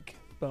of like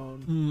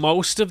bone?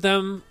 Most of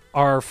them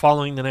are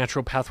following the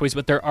natural pathways,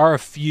 but there are a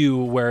few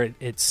where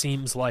it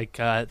seems like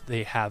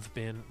they have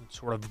been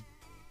sort of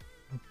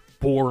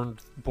born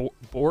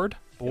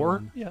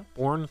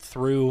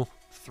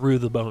through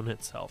the bone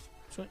itself.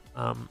 Sweet.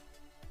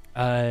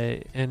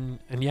 And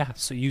yeah,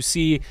 so you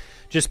see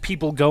just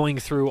people going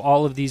through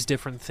all of these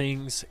different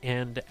things,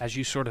 and as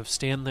you sort of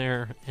stand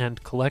there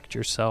and collect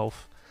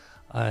yourself,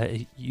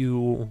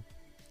 you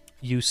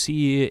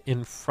see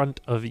in front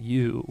of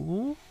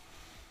you.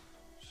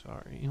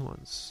 Sorry, 1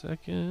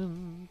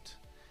 second.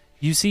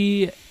 You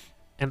see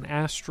an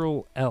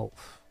astral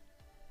elf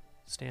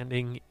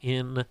standing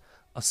in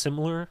a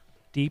similar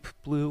deep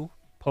blue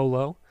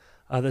polo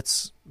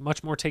that's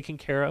much more taken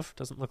care of.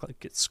 Doesn't look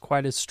like it's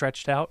quite as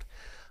stretched out.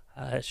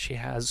 She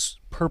has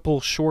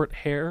purple short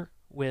hair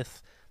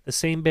with the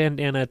same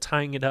bandana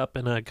tying it up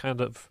in a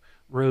kind of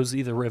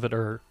Rosie the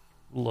Riveter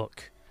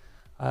look.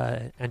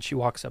 And she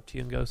walks up to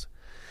you and goes,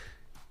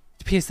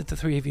 "It appears that the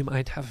three of you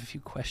might have a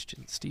few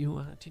questions. Do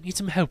you need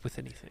some help with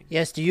anything?"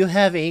 Yes, do you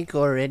have ink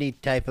or any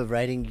type of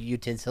writing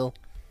utensil?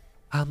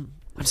 I'm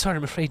sorry,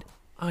 I'm afraid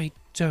I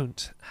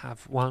don't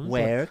have one.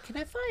 Where can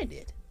I find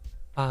it?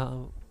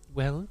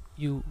 Well,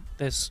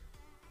 there's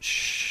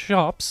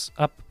shops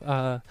up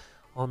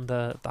on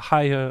the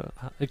higher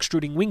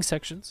extruding wing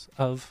sections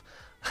of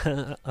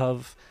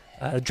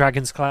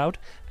Dragon's Cloud,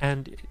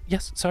 and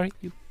yes, sorry,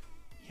 you.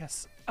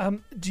 Yes.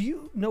 Do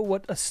you know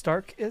what a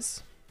Stark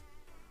is?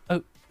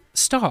 Oh,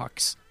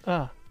 Starks.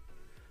 Ah.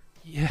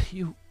 Yeah,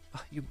 you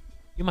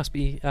must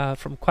be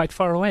from quite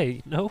far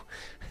away, no?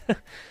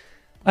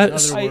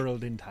 Another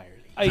world entirely.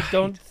 I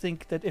don't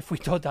think that if we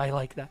told I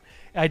like that.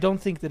 I don't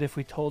think that if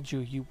we told you,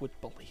 you would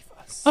believe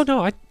us. Oh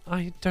no,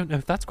 I don't know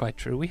if that's quite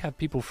true. We have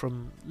people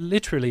from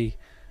literally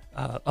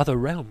other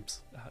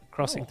realms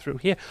crossing through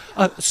here.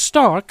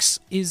 Starks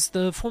is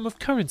the form of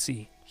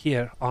currency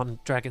here on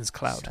Dragon's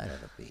Cloud. Son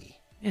of a bee.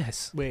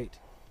 Yes. Wait.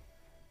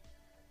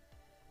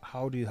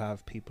 How do you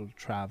have people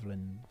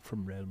traveling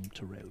from realm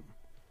to realm?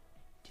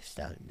 Just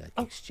like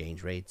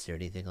exchange rates or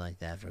anything like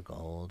that for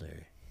gold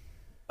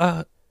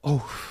or...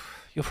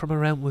 You're from a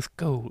realm with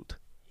gold.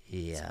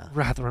 Yeah. It's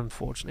rather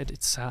unfortunate.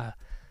 It's kind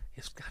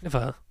of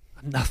a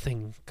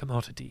nothing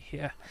commodity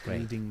here.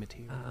 Building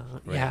material.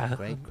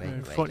 Great.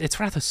 It's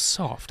rather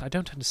soft. I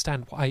don't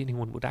understand why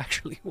anyone would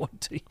actually want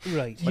to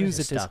Right. What use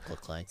does it the as stock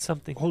look like?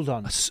 something. Hold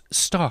on.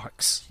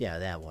 Starks. Yeah,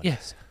 that one.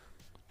 Yes.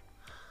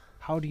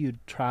 How do you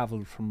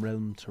travel from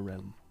realm to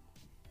realm?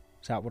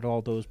 Is that what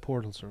all those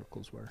portal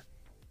circles were?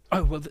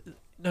 Oh well,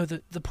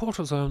 the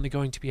portals are only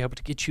going to be able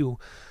to get you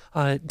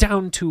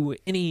down to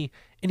any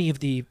of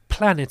the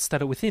planets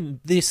that are within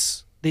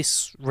this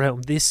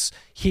realm, this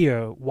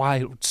here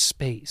wild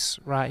space,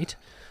 right?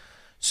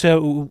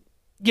 So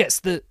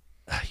yes,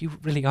 you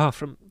really are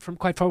from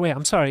quite far away.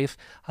 I'm sorry if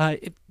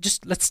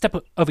just let's step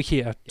over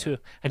here to,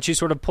 and she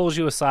sort of pulls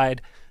you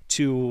aside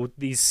to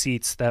these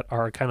seats that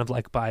are kind of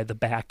like by the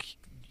back,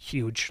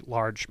 huge,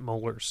 large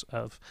molars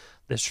of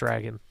this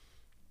dragon.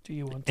 Do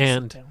you want to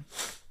And- sit down?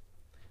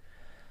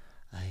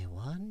 I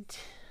want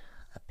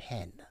a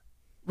pen.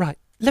 Right.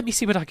 Let me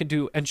see what I can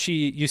do. And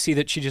you see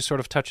that she just sort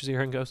of touches your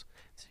hair and goes,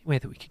 "Is there any way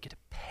that we could get a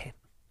pen?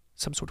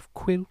 Some sort of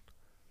quill?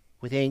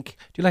 With ink.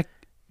 Do you like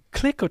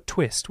click or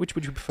twist? Which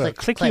would you prefer?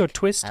 Click, Clicky or click.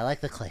 twist? I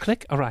like the click.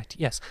 Click? All right,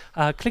 yes.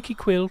 Clicky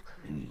quill.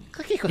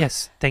 Clicky click.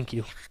 Yes, thank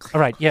you.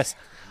 All right, yes.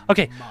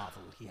 Okay,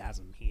 Marvel, he has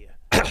them here.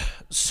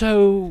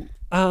 so,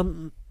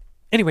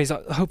 anyways,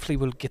 hopefully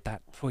we'll get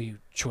that for you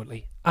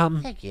shortly.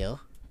 Thank you.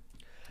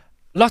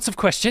 Lots of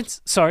questions.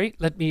 Sorry,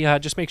 let me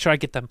just make sure I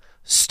get them.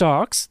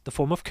 Starks, the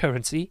form of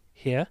currency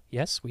here.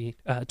 Yes, we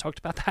talked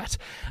about that.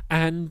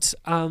 And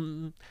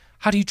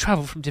how do you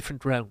travel from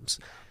different realms?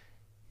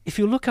 If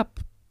you look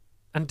up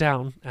and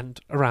down and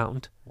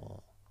around,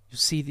 Whoa. you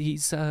see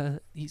these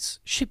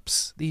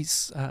ships,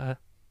 these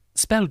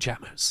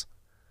spelljammers.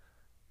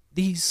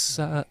 These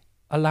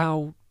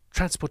allow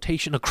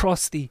transportation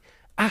across the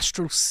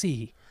astral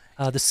sea,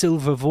 the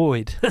silver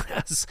void,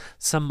 as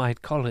some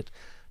might call it,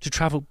 to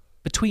travel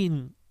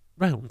between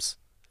realms.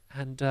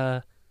 And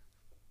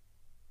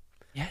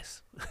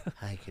yes,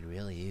 I could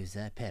really use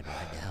that pen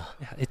right now.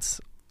 yeah,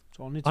 it's It's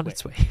on its on way.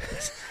 its way.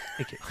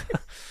 Thank you.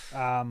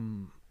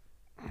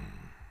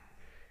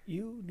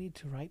 You need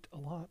to write a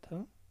lot,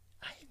 huh?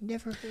 I've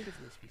never heard of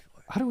this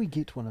before. How do we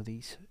get one of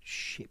these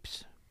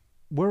ships?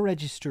 We're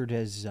registered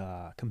as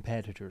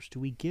competitors. Do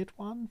we get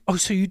one? Oh,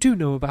 so you do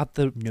know about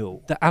the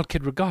No.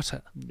 Alkid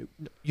Regatta? No,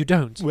 you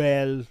don't.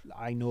 Well,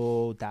 I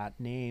know that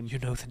name. You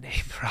know the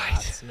name, right?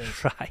 That's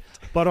it. Right.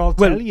 But I'll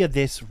Well- tell you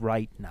this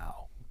right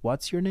now.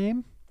 What's your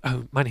name?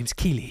 Oh, my name's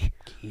Keely.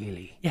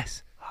 Keely.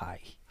 Yes.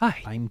 Hi.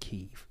 Hi. I'm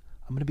Keeve.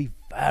 I'm going to be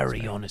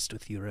very honest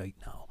with you right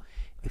now.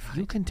 If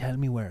you can tell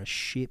me where a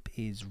ship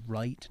is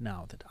right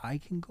now that I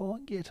can go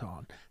and get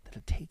on,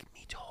 that'll take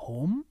me to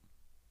home,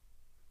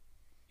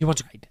 You want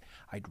to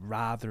I'd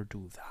rather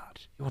do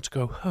that. you want to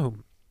go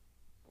home?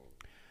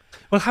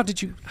 Well, how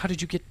did you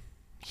get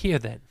here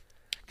then?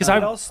 Because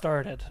It all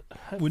started.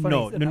 Well, Funny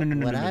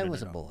no. When I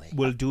was a boy.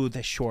 We'll do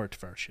the short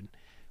version.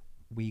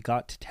 We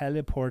got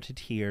teleported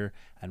here,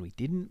 and we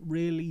didn't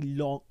really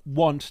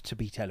want to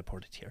be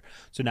teleported here.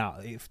 So now,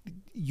 if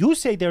you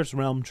say there's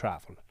realm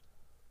travel,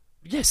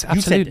 yes, You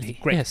said absolutely.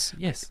 this. Great.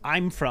 Yes.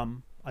 I'm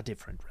from a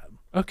different realm.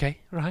 Okay,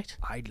 right.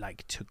 I'd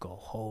like to go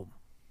home.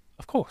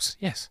 Of course,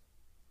 yes.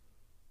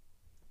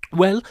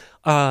 Well,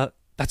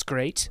 that's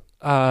great.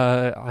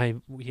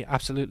 We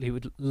absolutely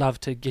would love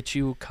to get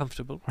you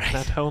comfortable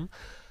at home.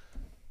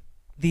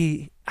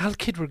 The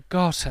Alkid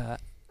Regatta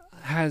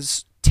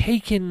has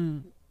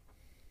taken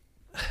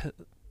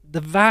the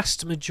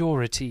vast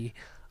majority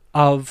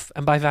of,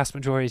 and by vast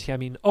majority I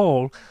mean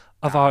all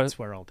of That's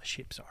where all the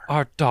ships are.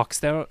 our docks.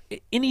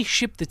 Any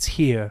ship that's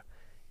here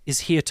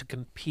is here to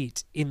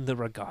compete in the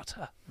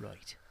regatta.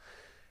 Right.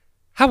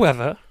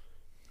 However,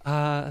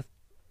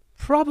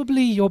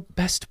 probably your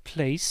best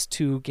place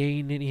to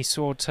gain any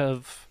sort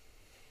of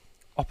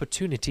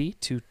opportunity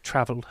to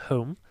travel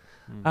home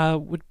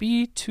would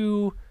be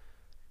to...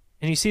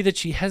 And you see that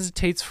she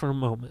hesitates for a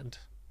moment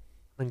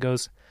and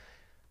goes,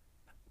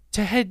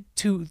 to head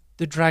to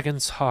the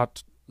Dragon's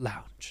Heart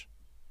Lounge.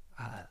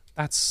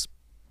 That's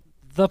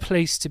the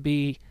place to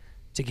be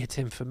to get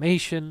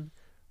information,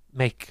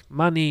 make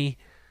money,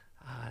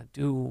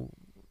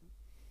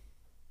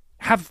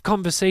 have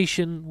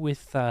conversation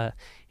with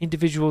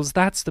individuals.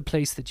 That's the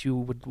place that you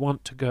would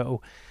want to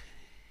go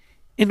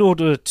in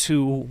order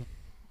to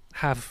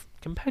have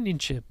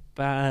companionship.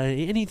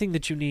 Anything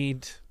that you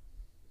need,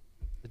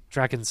 the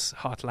Dragon's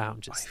Heart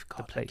Lounge is I've the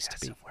got place a to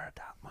guess be. of where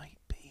that might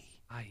be.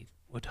 I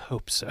would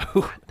hope so.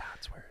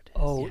 That's where it is.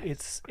 Oh,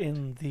 it's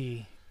in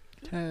the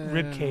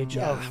ribcage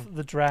of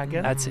the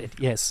dragon. That's it,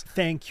 yes.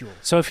 Thank you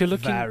So if you're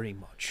looking... very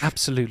much.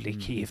 Absolutely,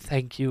 Keith.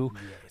 Thank you.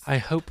 I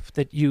hope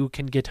that you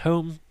can get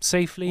home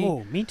safely.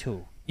 Oh, me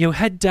too. You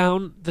head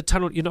down the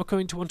tunnel. You're not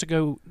going to want to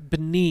go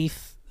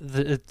beneath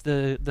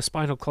the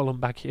spinal column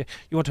back here.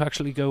 You want to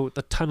actually go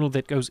the tunnel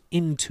that goes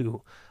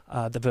into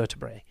the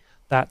vertebrae.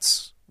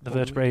 That's the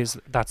vertebrae.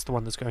 That's the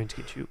one that's going to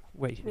get you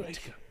where you need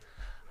to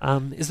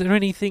go. Is there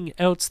anything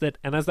else that?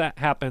 And as that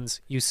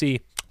happens, you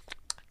see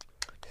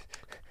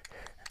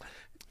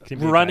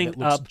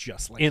running up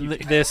just like in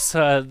this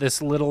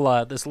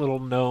little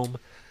gnome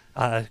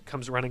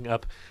comes running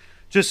up,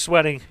 just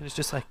sweating. And it's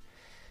just like,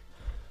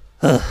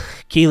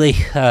 Keely,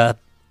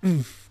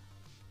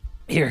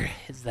 here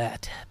is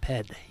that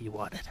pen you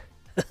wanted.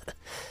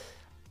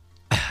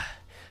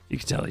 you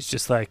can tell he's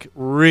just like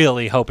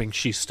really hoping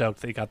she's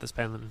stoked that he got this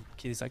pen. And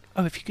Keely's like,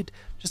 oh, if you could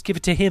just give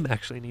it to him,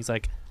 actually. And he's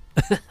like,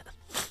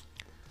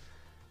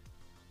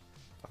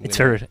 it's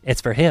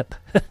for him.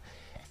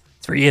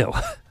 It's for you.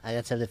 I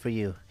got something for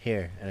you.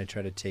 Here. And I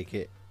try to take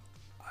it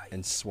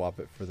and swap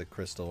it for the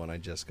crystal one I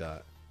just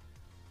got.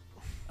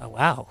 Oh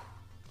wow,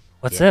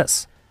 what's Yeah.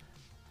 this?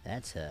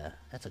 That's a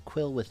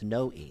quill with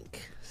no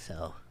ink.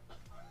 So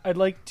I'd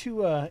like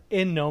to,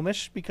 in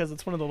Gnomish, because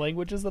it's one of the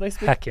languages that I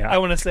speak, Heck yeah. I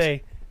want to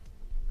say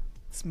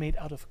it's made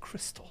out of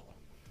crystal.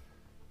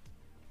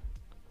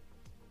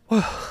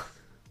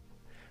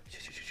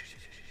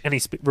 And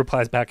he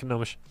replies back in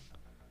Gnomish.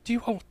 Do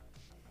you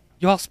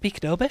all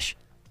speak Gnomish?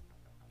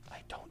 I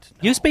don't know.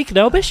 You speak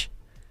Gnomish?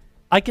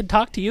 I can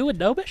talk to you in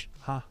Gnomish?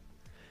 Huh.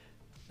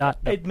 Not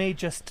It may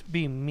just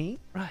be me,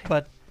 right.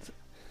 but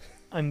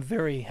I'm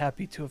very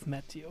happy to have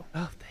met you.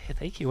 Oh,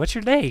 thank you. What's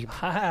your name?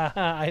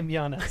 I'm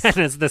Giannis. And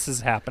as this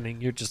is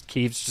happening, you're just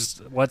Keith's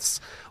just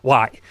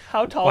why?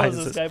 How tall Why is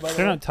is this this- guy, by the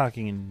They're way? not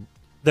talking in.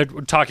 They're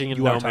talking in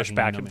You are Gnomish talking in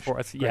back and Gnomish.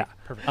 forth. Great. Yeah.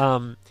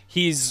 Perfect.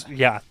 He's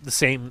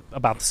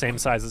about the same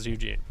size as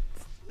Eugene.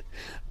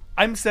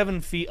 I'm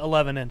 7 feet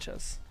 11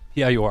 inches.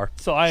 Yeah, you are.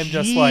 So I am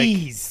just like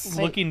Jeez.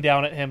 looking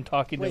down at him,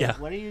 talking to wait, him.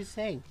 what are you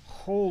saying?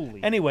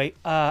 Holy. Anyway,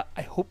 I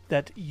hope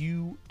that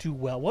you do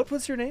well. What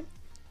was your name?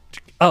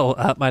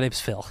 Oh, my name's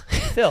Phil.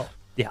 Phil.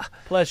 Yeah.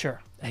 Pleasure.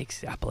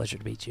 Thanks. Yeah, pleasure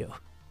to meet you.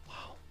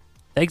 Wow.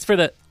 Thanks for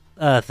the.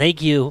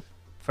 Thank you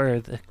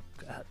for the.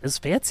 This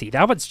fancy.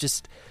 That was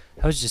just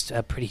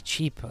a pretty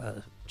cheap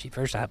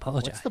version. I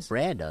apologize. What's the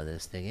brand on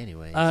this thing,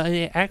 anyways?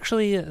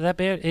 Actually,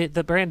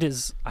 the brand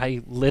is.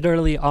 I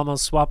literally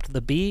almost swapped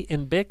the B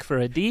in Bic for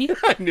a D.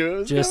 I knew it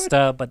was Just,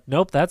 but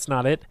nope, that's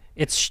not it.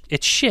 It's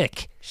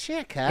Chic.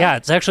 Chic, huh? Yeah,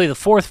 it's actually the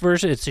 4th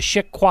version. It's a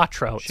Chic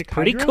Quattro. It's Chic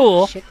pretty Hydro?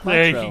 cool. Chic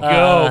There you Quattro.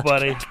 go,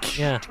 buddy.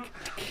 Yeah.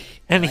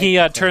 And he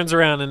turns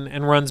around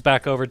and runs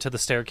back over to the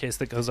staircase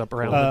that goes up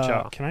around the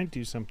jaw. Can I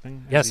do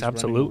something? as Yes, he's running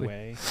absolutely.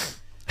 away?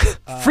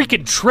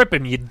 Freaking trip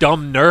him, you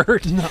dumb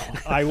nerd. No,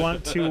 I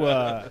want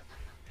to.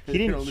 He There'd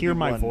didn't only hear be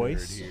my one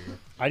voice. nerd here.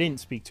 I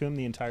didn't speak to him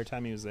the entire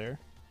time he was there,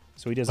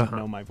 so he doesn't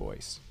know my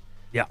voice.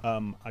 Yeah.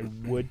 I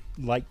would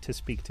like to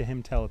speak to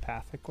him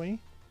telepathically,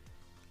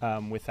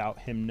 without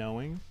him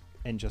knowing.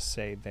 and just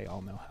say they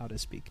all know how to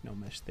speak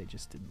Gnomish. They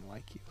just didn't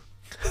like you.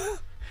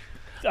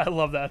 I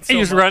love that. So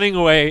He's much. running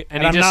away, and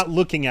And he I'm just not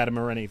looking at him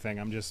or anything.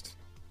 I'm just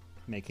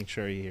making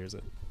sure he hears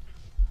it.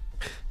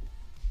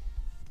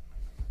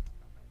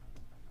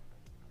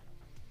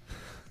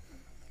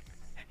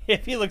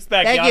 If he looks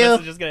back, Thank Giannis you.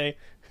 is just gonna.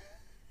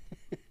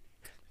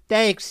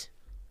 Thanks.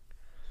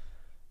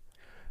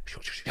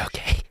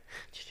 okay.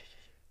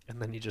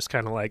 And then he just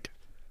kind of like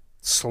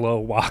slow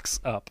walks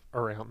up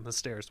around the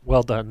stairs.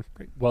 Well done.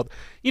 Well,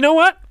 you know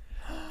what?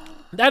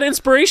 That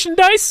inspiration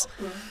dice,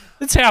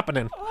 it's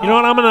happening. You know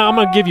what? I'm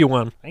gonna give you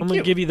one. I'm gonna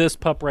you. give you this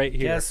pup right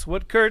here. Guess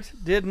what Kurt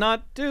did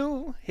not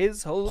do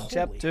his whole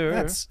chapter.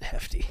 That's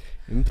hefty.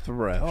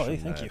 Impression. Oh, hey,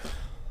 thank you.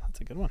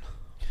 That's a good one.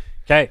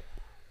 Okay.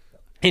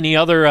 Any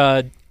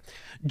other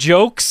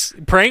jokes,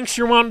 pranks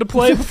you wanted to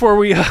play before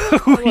we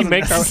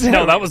make our?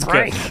 No, that was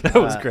great. That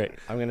was great.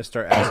 I'm gonna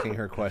start asking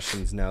her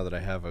questions now that I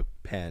have a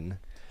pen,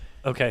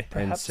 Okay.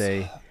 and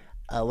say,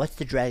 What's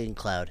the dragon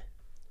cloud?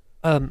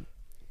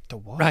 The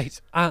what? Right.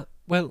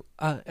 Well,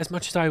 as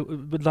much as I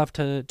would love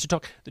to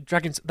talk, the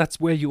dragons. That's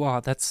where you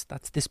are. That's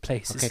this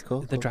place. Okay, is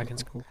cool. The cool,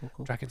 dragons. Cool, cool,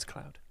 cool. Dragons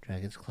Cloud.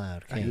 Dragon's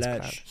cloud. Okay. Dragon's Let's-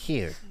 Cloud.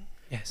 Here.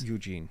 Yes.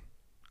 Eugene,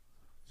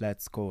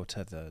 let's go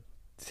to the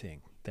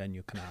thing. Then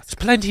you can ask.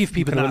 There's plenty of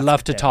people can that would ask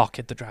love to them. talk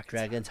at the dragons.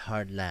 Dragon's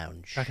Hard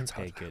Lounge. Dragons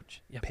Pay Hard good.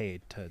 Lounge. Yep.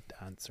 Paid to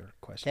answer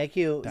questions. Thank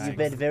you. Thanks. You've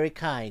been very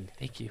kind.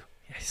 Thank you.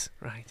 Yes.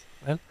 Right.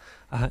 Well,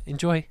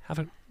 enjoy. Have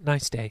a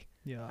nice day.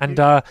 Yeah.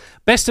 And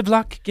best of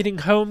luck getting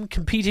home,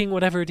 competing,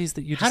 whatever it is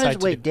that you How decide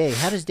does to do.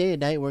 How does day and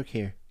night work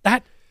here?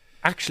 That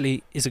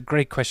actually is a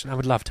great question. I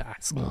would love to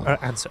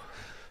answer.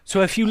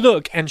 So if you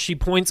look, and she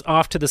points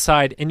off to the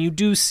side, and you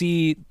do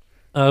see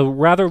a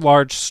rather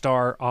large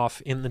star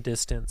off in the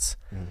distance,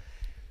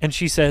 and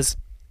she says,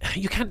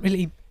 "You can't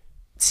really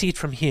see it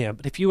from here,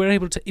 but if you were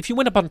able to, if you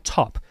went up on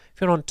top, if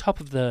you're on top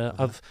of the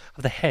of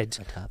the head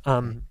On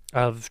top,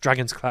 of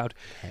Dragon's Cloud,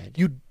 Head.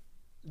 you'd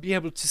be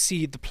able to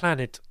see the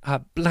planet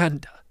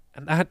Blanda,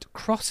 and that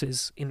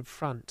crosses in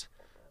front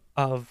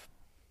of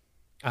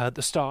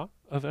the star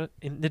over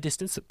in the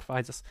distance that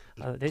provides us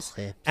this.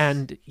 Eclipse.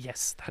 And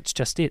yes, that's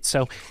just it.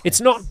 So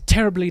it's not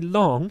terribly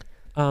long.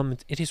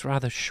 It is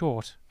rather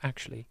short,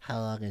 actually. How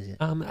long is it?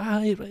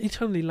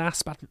 It only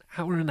lasts about an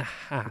hour and a Would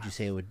you half.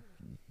 say it would?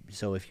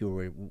 So if you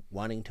were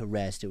wanting to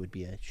rest, it would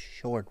be a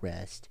short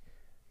rest,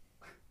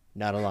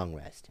 not a long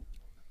rest.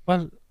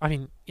 Well, I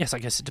mean, yes, I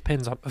guess it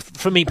depends on.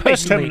 For me Base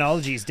personally,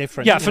 terminology is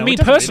different. yeah, you for know, me it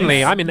doesn't personally,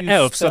 really- I'm an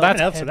elf, so spell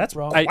that's elf, so that's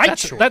wrong. quite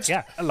that's short. that's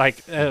yeah.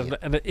 like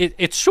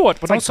it's short,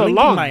 but It's like also blinking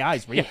long. my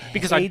eyes. Yeah,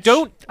 because I H-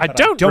 don't but I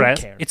don't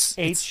rest. care. It's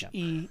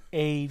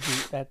HEAD.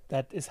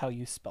 That is how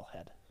you spell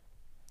head.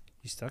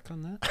 You stuck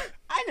on that?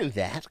 I knew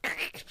that.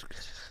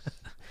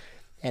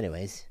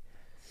 Anyways,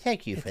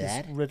 thank you It for is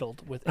that.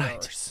 riddled with Right.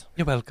 errors.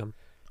 You're welcome.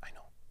 I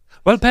know.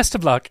 Well, best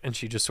of luck. And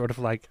she just sort of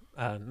like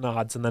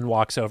nods and then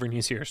walks over, and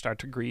you see her start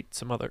to greet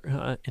some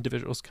other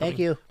individuals coming Thank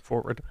you.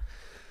 forward.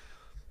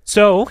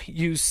 So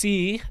you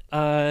see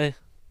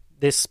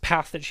this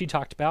path that she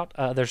talked about.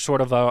 There's sort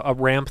of a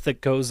ramp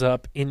that goes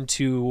up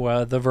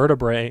into the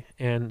vertebrae,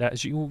 and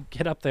as you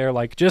get up there,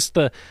 like just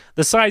the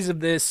size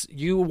of this,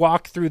 you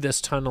walk through this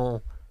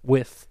tunnel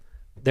with.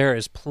 There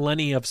is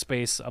plenty of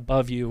space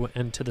above you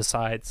and to the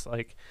sides.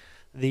 Like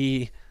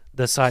the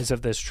size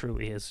of this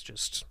truly is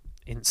just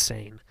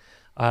insane.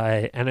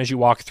 And as you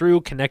walk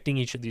through, connecting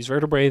each of these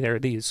vertebrae, there are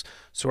these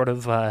sort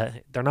of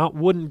they're not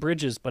wooden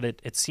bridges, but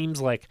it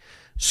seems like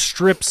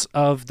strips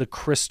of the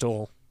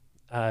crystal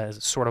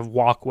sort of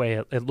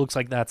walkway. It looks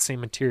like that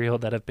same material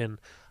that have been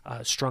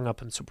strung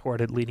up and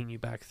supported, leading you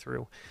back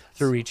through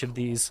each of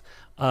these.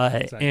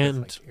 Is that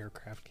And like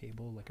aircraft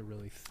cable, like a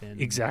really thin.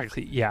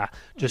 exactly, yeah,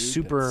 just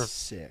super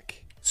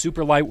sick.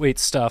 super lightweight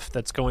stuff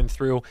that's going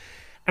through.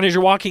 And as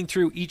you're walking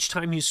through, each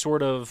time you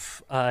sort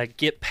of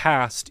get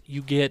past,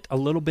 you get a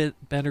little bit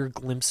better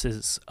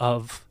glimpses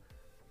of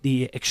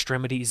the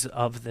extremities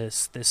of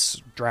this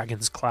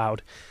dragon's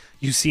cloud.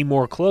 You see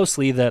more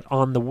closely that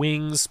on the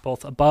wings,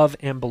 both above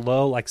and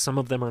below, like some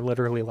of them are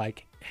literally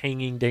like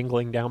hanging,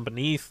 dangling down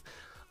beneath,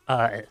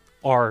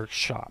 are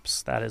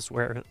shops. That is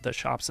where the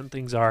shops and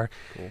things are.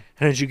 Cool.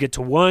 And as you get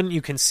to one,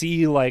 you can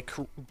see like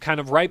kind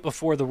of right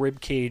before the rib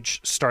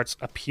cage starts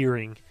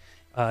appearing,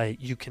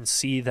 you can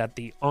see that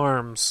the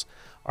arms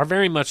are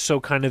very much so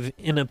kind of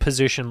in a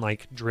position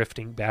like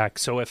drifting back.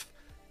 So if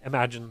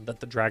imagine that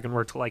the dragon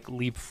were to like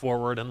leap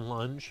forward and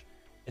lunge,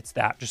 it's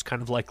that just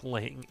kind of like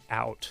laying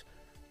out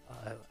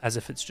as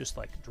if it's just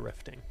like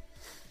drifting.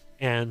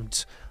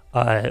 And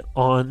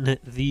on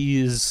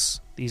these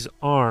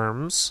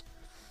arms,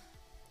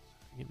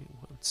 give me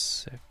 1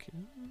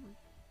 second.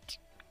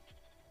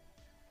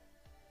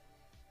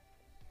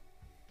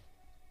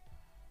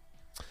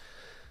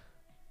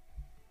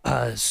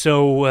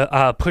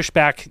 Push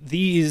back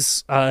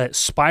these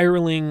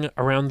spiraling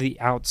around the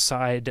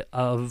outside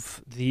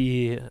of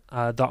the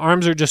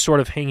arms are just sort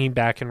of hanging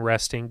back and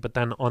resting, but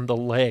then on the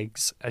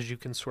legs, as you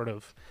can sort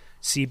of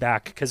see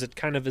back, because it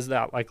kind of is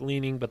that like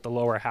leaning, but the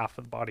lower half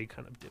of the body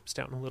kind of dips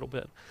down a little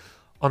bit.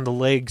 On the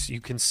legs,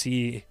 you can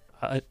see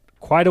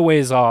quite a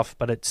ways off,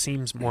 but it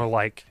seems more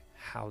like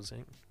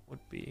housing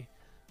would be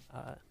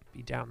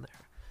down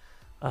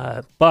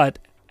there. But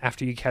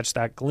after you catch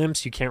that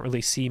glimpse, you can't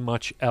really see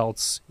much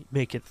else. You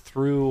make it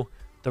through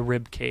the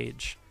rib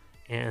cage,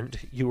 and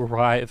you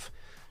arrive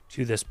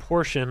to this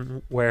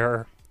portion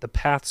where the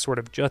path sort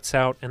of juts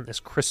out, and this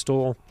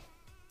crystal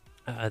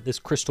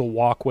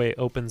walkway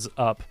opens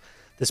up.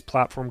 This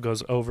platform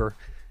goes over,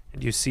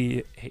 and you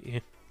see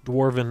a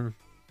dwarven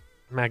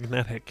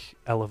magnetic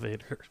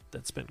elevator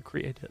that's been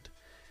created.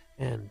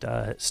 And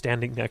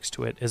standing next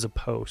to it is a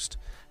post,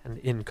 and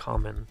in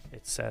common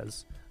it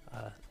says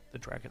the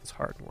Dragon's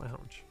Heart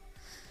Lounge.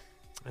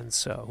 And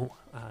so,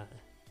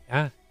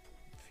 if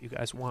you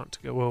guys want to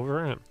go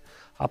over and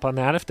hop on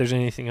that, if there's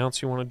anything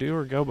else you want to do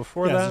or go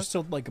before Is that. there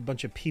still like a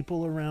bunch of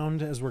people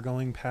around as we're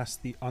going past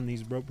on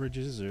these rope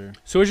bridges, or?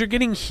 So as you're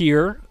getting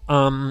here,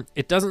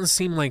 it doesn't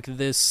seem like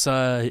this.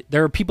 There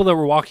are people that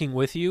were walking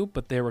with you,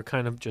 but they were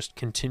kind of just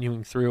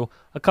continuing through.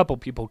 A couple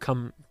people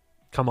come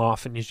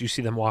off, and as you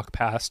see them walk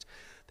past,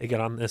 they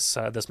get on this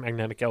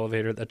magnetic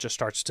elevator that just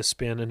starts to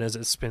spin, and as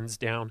it spins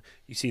down,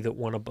 you see that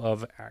one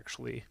above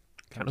actually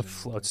kind of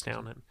floats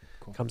down and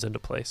comes into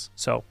place.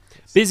 So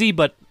busy,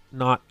 but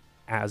not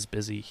as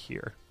busy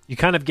here. You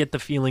kind of get the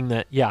feeling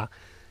that,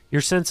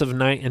 your sense of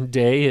night and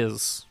day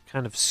is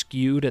kind of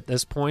skewed at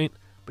this point,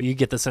 but you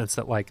get the sense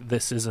that like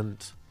this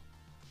isn't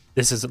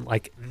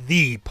like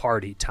the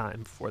party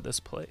time for this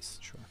place.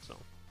 Sure. So,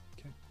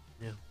 Okay.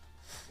 yeah.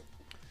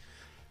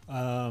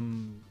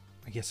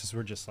 I guess as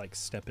we're just like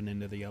stepping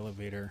into the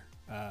elevator,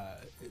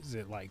 is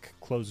it like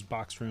closed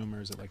box room,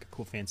 or is it like a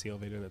cool fancy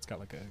elevator that's got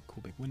like a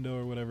cool big window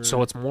or whatever?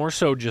 So it's more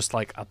so just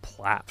like a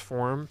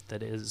platform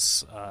that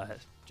is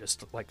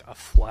just like a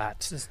flat,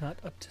 This is not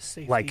up to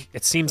safety. like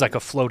it seems like a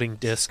floating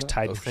disc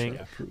type OSHA thing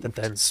approved. that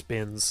then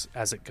spins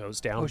as it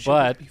goes down. OSHA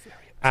But would be very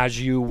upset. as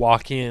you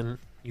walk in,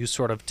 you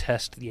sort of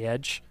test the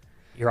edge.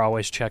 You're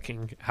always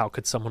checking, how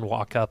could someone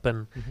walk up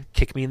and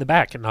kick me in the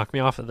back and knock me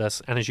off of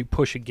this? And as you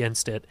push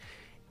against it,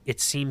 it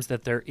seems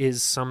that there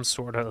is some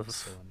sort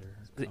of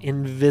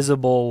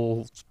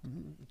invisible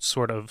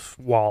sort of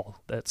wall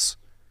that's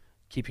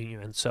keeping you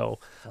in. So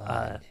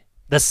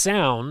the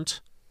sound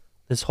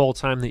this whole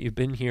time that you've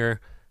been here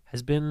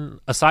has been,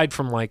 aside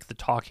from like the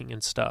talking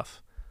and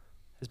stuff,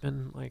 has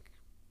been like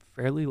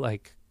fairly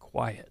like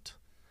quiet.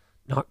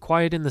 Not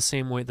quiet in the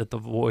same way that the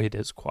void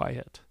is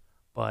quiet,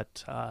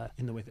 but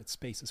in the way that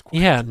space is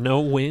quiet. yeah, no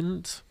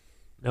wind,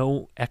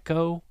 no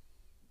echo,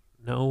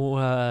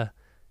 no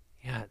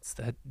it's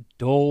that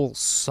dull,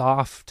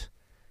 soft.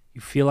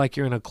 You feel like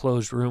you're in a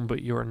closed room,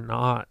 but you're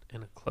not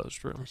in a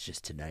closed room. It's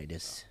just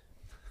tinnitus.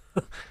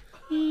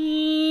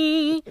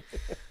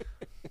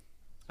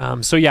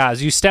 So yeah,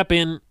 as you step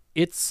in,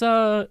 it's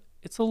a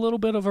little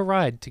bit of a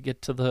ride to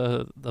get to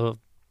the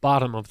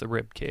bottom of the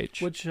rib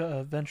cage. Which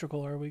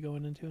ventricle are we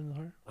going into in the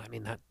heart? I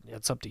mean,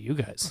 it's up to you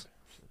guys.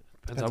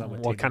 Depends on on what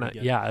what kind table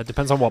of we get. it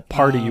depends on what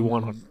party you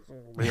want to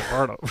be a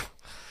part of.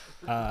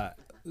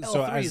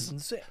 So L3 as, is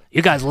insane.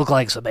 You guys look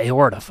like some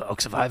aorta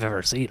folks if I've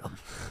ever seen them.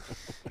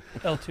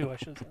 L2, I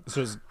should say.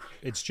 so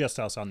it's just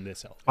us on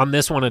this elevator. On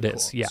this one, it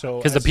is, Cool. yeah. So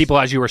Because the as- people,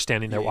 as you were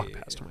standing there, Yeah, walk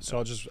yeah, past yeah. them.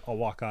 So I'll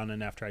walk on,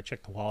 and after I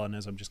check the wall, and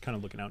as I'm just kind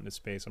of looking out into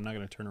space, I'm not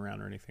going to turn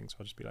around or anything. So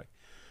I'll just be like,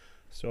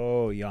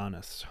 "So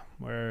Giannis,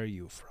 where are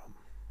you from?"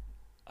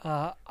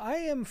 I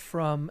am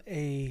from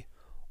a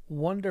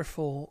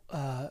wonderful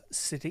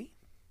city.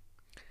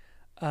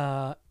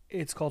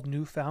 It's called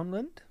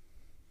Newfoundland.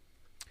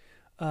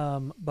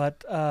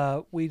 But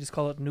we just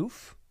call it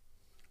Noof.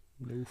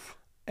 Noof.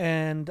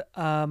 And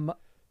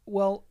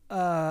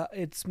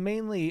it's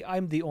mainly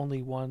I'm the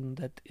only one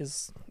that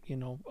is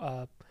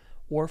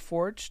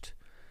warforged.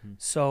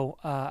 So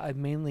I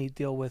mainly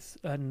deal with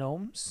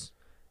gnomes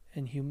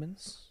and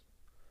humans.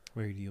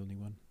 Where are you the only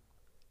one?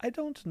 I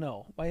don't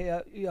know.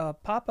 My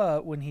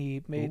Papa, when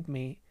he made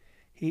me,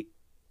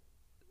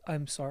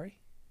 I'm sorry.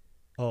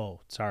 Oh,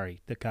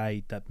 sorry, the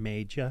guy that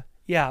made you.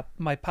 Yeah,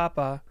 my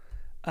Papa.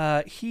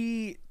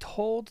 He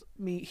told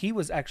me he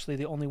was actually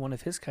the only one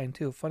of his kind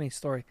too. Funny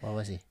story. What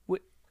was he?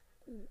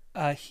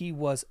 He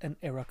was an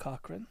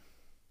Aarakocran.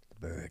 The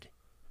bird.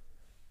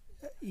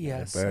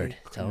 Yes. The bird.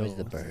 I- It's always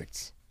the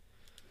birds.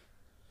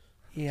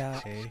 Yeah.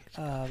 Okay.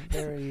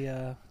 Very.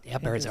 Yeah, birds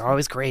interesting. are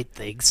always great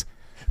things.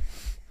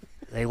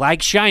 They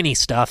like shiny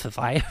stuff.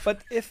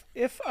 But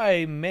if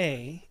I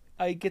may,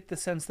 I get the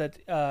sense that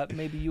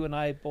maybe you and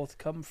I both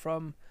come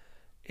from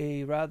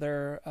a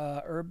rather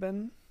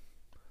urban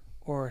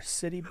or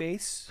city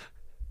base.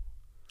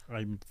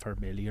 I'm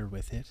familiar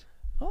with it.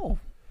 Oh,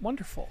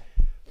 wonderful.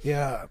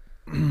 Yeah.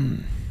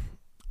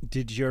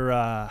 Did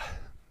your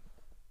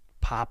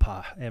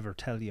Papa ever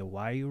tell you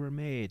why you were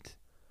made?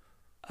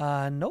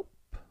 Nope.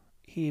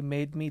 He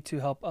made me to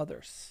help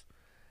others.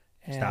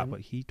 Is that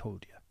what he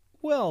told you?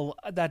 Well,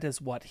 that is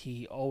what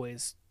he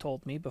always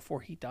told me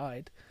before he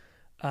died.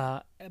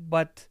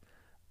 But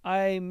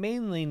I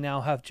mainly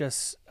now have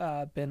just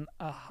been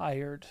a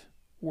hired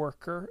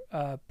worker,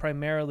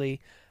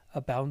 primarily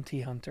a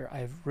bounty hunter.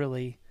 I've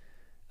really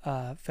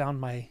found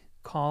my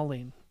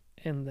calling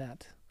in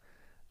that.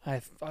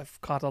 I've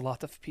caught a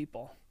lot of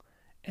people,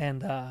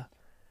 and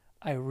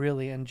I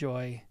really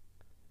enjoy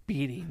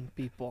beating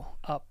people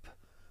up.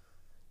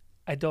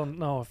 I don't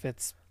know if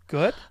it's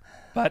good,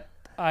 but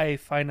I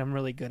find I'm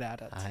really good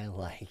at it. I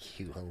like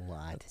you a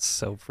lot.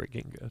 So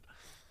freaking good.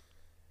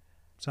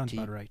 Sounds Do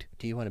you- about right.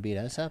 Do you want to beat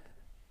us up?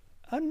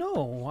 No,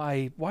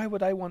 why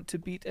would I want to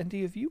beat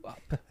any of you up?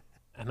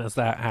 And as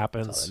that That's all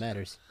happens, that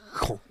matters.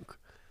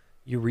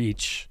 you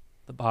reach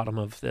the bottom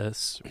of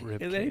this Is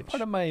rib any cage.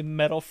 part of my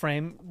metal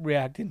frame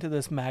reacting to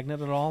this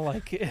magnet at all?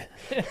 Like,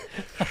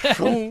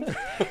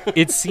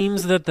 It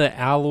seems that the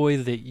alloy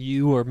that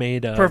you are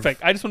made of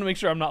perfect. I just want to make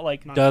sure I'm not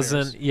like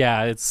doesn't.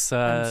 Yeah, it's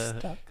I'm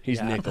stuck. He's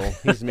Yeah. nickel.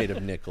 He's made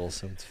of nickel,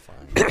 so it's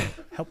fine.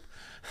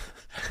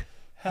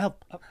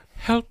 Help!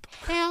 help.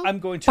 I'm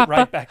going to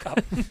right back up.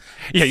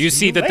 Yeah, you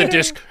see that the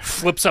disc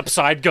flips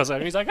upside, goes out,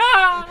 and he's like,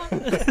 ah!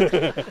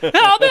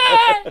 Help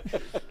me!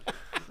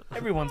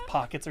 Everyone's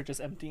pockets are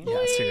just emptying.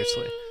 Yeah,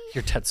 seriously.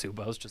 Your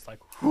Tetsubo's just like,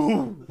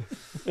 whoo.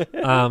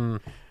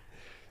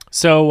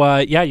 So,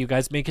 you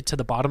guys make it to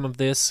the bottom of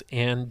this,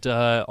 and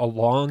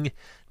along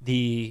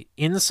the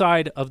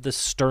inside of the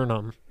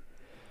sternum,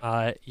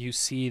 you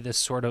see this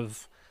sort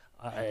of,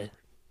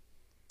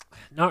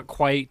 not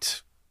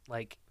quite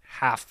like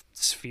half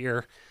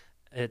sphere.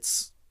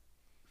 It's,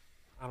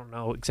 I don't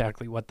know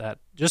exactly what that,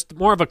 just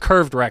more of a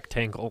curved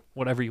rectangle,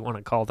 whatever you want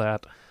to call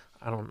that.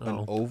 I don't know.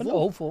 An oval? An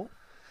oval.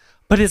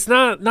 But it's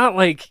not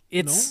like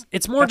it's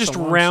more That's just a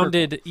long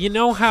rounded. You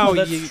know how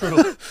That's you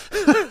true.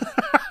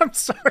 I'm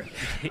sorry.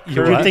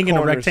 You're You're right. thinking a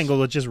Corners. rectangle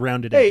with just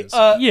rounded Hey, edges.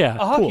 Yeah,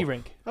 a hockey cool.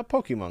 rink. A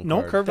Pokemon No,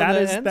 card. curve that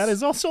on is the ends? that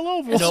is also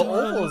oval. No,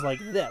 oval is like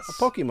this. A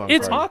Pokemon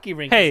It's card. Hockey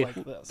rink Hey, is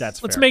like this.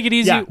 That's let's fair. make it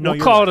easy. Yeah, no, we'll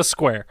you're call right. it a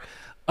square.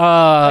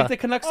 like the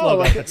Canucks Oh, logo.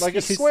 like a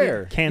It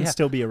square. can Yeah.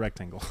 still be a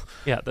rectangle.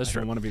 Yeah, that's I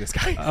don't true. want to be this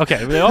guy.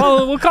 Okay,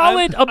 we'll call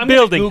it a I'm gonna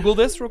building. Google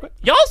this real quick.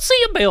 Y'all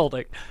see a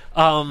building.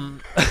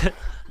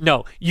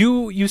 No,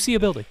 you see a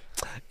building,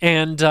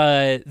 and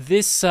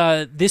this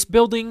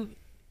building.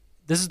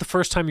 This is the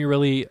first time you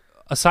really,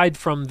 aside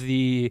from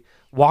the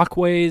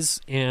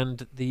walkways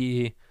and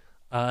the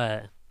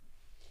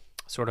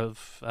sort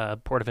of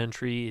port of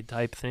entry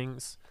type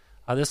things.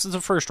 This is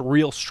the first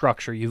real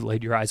structure you've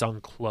laid your eyes on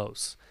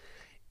close,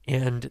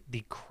 and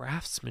the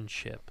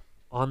craftsmanship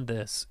on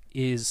this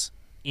is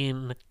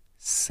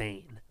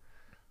insane.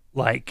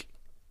 Like,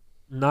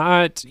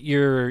 not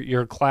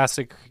your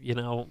classic,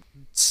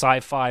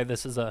 sci-fi.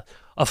 This is a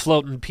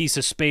floating piece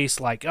of space.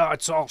 Like, oh,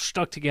 it's all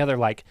stuck together.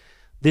 Like,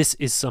 this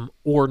is some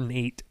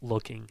ornate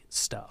looking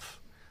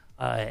stuff.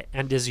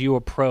 And as you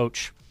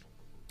approach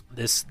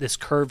this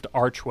curved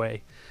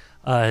archway,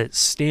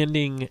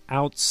 standing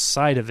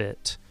outside of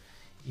it,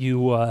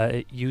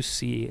 you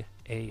see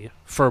a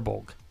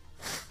furbolg.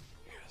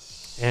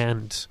 Yes.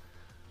 And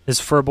this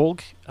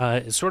furbolg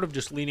is sort of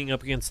just leaning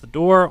up against the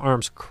door,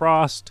 arms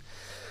crossed.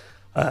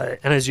 And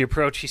as you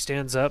approach, he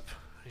stands up.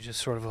 He's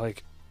just sort of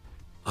like,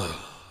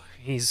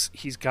 he's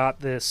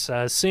got this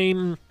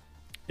same.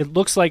 It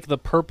looks like the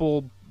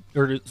purple,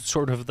 or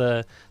sort of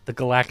the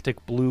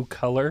galactic blue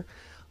color,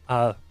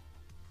 but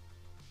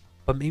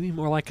maybe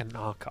more like a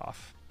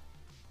knockoff.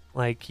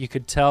 Like, you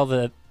could tell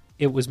that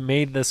it was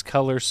made this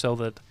color so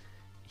that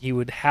he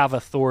would have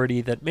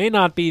authority that may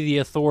not be the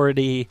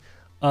authority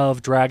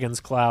of Dragon's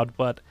Cloud,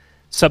 but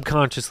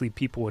subconsciously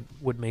people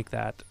would make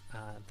that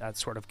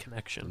sort of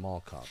connection.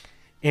 Mall cop.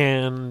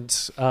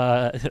 And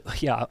a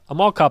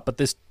mall cop, but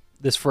this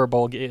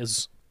furbolg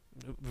is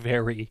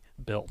very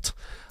built.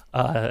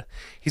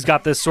 He's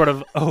got this sort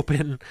of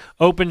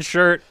open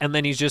shirt, and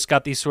then he's just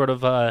got these sort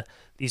of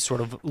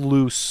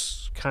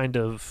loose kind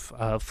of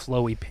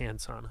flowy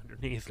pants on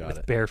underneath Got with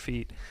it. bare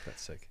feet.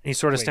 That's sick. And he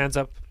sort of Wait. stands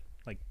up,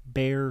 Like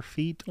bare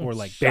feet or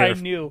like I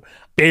knew.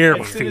 bare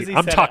As soon as feet. he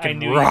I'm said it, talking I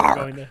knew he was raw,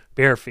 going to-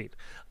 bare feet.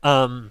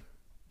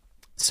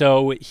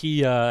 So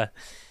he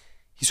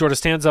sort of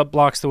stands up,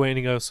 blocks the way, and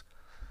he goes,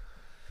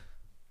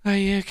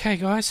 "Hey, okay,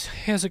 guys,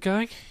 how's it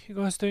going? You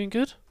guys doing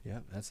good? Yeah,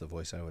 that's the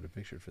voice I would have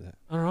pictured for that.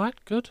 All right,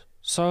 good.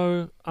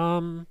 So,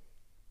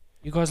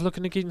 you guys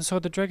looking to get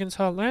inside the Dragon's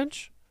Heart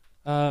Lounge?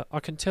 I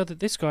can tell that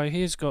this guy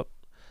here's got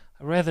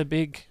a rather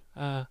big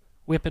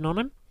weapon on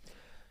him.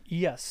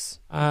 Yes.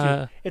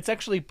 Uh, it's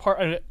actually part.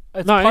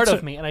 It's no, part it's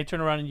of me, and I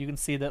turn around and you can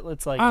see that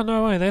it's like Oh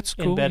no way, that's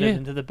cool. embedded Yeah,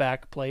 into the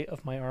back plate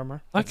of my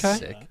armor. okay.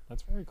 Sick.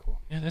 That's very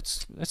cool. Yeah,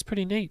 that's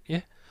pretty neat.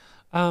 Yeah.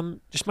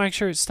 Just make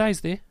sure it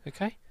stays there.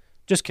 Okay.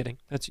 Just kidding.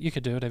 That's you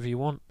could do whatever you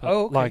want. But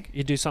Oh, okay. like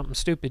you do something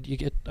stupid, you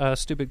get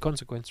stupid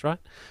consequence, right?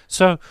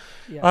 So,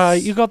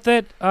 Yes. you got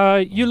that.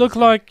 You look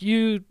like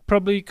you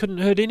probably couldn't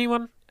hurt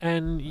anyone,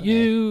 and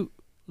you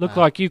look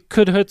like you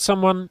could hurt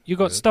someone. You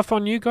got Good. stuff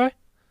on you, guy?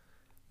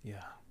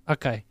 Yeah.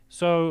 Okay.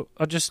 So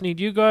I just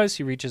need you guys.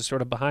 He reaches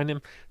sort of behind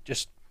him,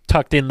 just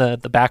tucked in the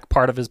back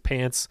part of his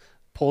pants,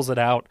 pulls it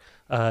out.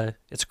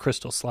 It's a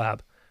crystal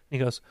slab. He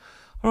goes,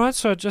 "All right.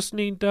 So I just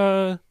need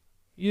you."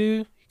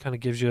 He kind of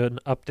gives you an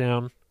up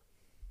down.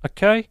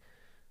 Okay.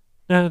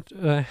 Now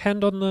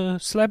hand on the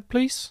slab,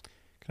 please.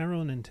 Can I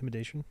roll an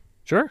intimidation?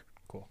 Sure.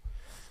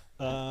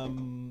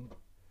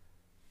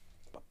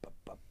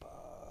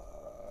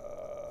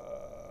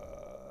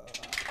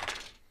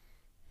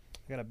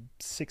 got a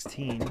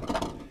 16.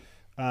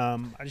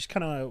 I just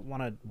kind of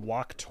want to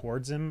walk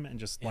towards him and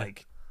just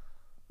like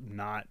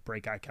not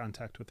break eye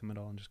contact with him at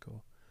all and just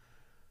go,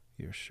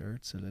 your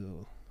shirt's a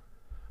little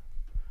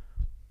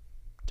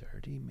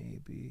dirty,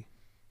 maybe.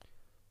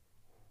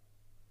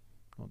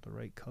 Not the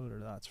right color,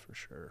 that's for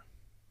sure.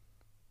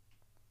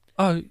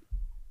 Oh,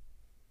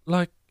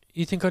 like,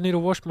 you think I need to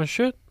wash my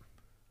shirt?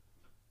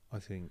 I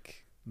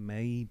think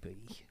maybe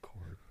you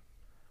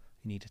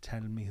need to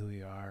tell me who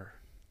you are.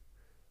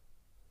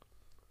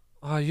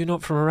 Oh, you're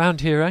not from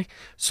around here, eh?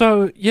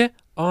 So, yeah,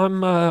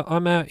 I'm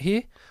out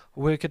here. I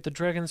work at the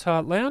Dragon's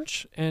Heart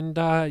Lounge, and,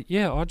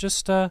 yeah, I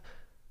just,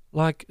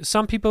 like,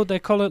 some people, they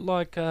call it,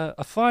 like,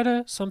 a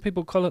fighter. Some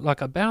people call it,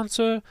 like, a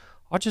bouncer.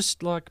 I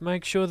just, like,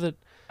 make sure that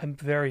I'm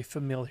very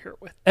familiar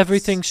with this.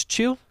 everything's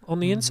chill on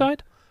the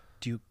inside.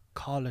 Do you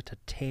call it a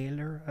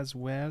tailor as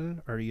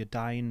well, or are you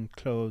dyeing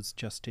clothes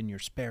just in your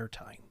spare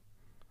time?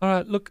 All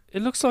right, look,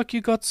 it looks like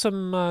you got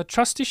some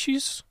trust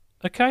issues,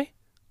 okay?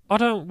 I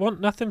don't want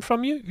nothing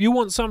from you. If you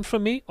want something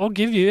from me, I'll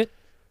give you it,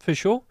 for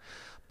sure.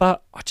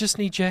 But I just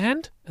need your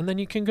hand, and then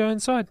you can go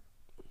inside.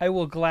 I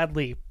will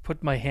gladly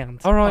put my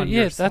hands All right, on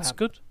yeah, your that's slab.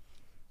 good.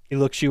 He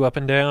looks you up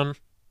and down.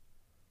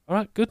 All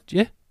right, good,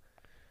 yeah.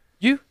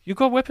 You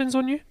got weapons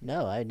on you?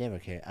 No, I never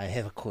care. I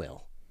have a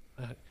quill.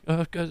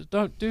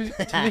 Don't do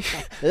it to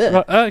me.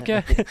 Right,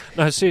 okay.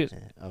 No, serious.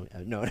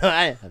 No,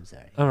 I'm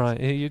sorry. All right,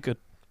 yeah, you're good.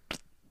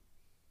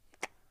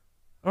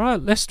 All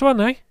right, last one,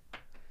 eh?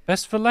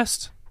 Best for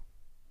last.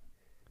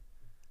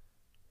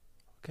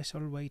 Guess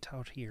I'll wait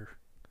out here.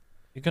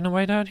 You're gonna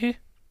wait out here?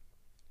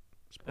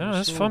 Oh,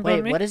 that's fine by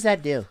Wait, me. what does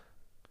that do?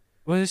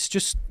 Well, it's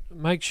just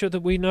make sure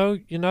that we know,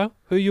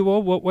 who you are,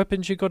 what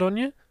weapons you got on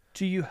you.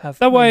 Do you have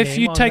That my way, if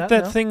name you on take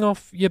that now? thing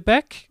off your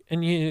back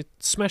and you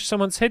smash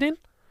someone's head in,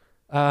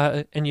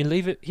 and you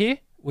leave it here,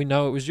 we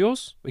know it was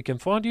yours. We can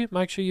find you.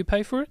 Make sure you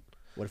pay for it.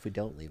 What if we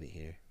don't leave it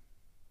here?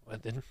 Well,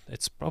 then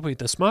it's probably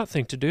the smart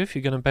thing to do if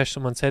you're going to bash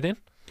someone's head in.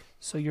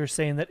 So you're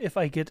saying that if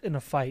I get in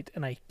a fight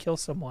and I kill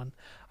someone,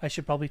 I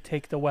should probably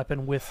take the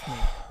weapon with me.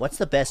 What's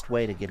the best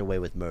way to get away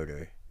with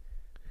murder?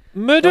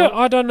 Murder,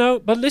 I don't know.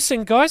 But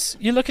listen, guys,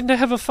 you're looking to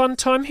have a fun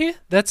time here?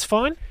 That's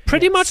fine.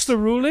 Pretty Yes. much the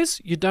rule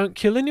is you don't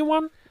kill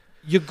anyone,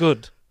 you're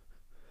good.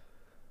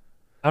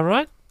 All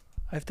right?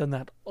 I've done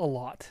that a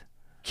lot.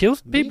 Kill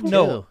Me people? too.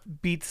 No,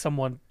 beat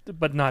someone,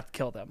 but not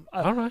kill them.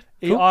 All right.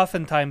 Cool.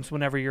 Oftentimes,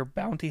 whenever you're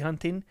bounty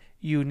hunting,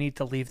 you need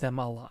to leave them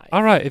alive.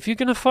 All right, if you're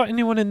going to fight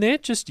anyone in there,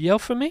 just yell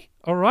for me.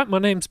 All right, my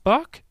name's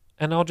Bark,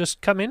 and I'll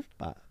just come in.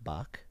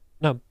 Bach?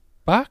 No,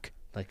 Bark?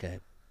 Like a...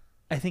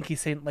 I think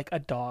he's saying like a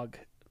dog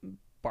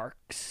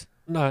barks.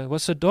 No,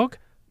 what's a dog?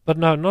 But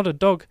no, not a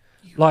dog.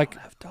 You Like,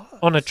 don't have dogs.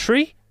 on a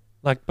tree?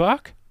 Like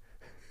Bark?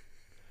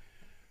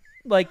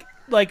 like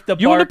the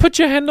You want to bark put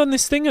your hand on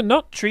this thing and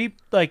not? tree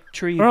All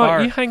right,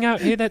 bark. you hang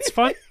out here, that's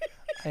fine.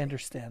 I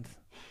understand.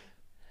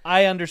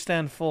 I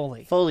understand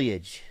fully.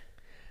 Foliage.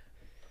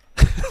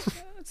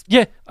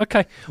 Yeah,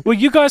 okay. Well,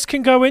 you guys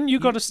can go in. You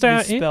got to stay You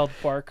out here. spelled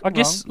bark I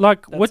guess, wrong.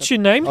 like, That's what's a-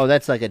 your name? Oh,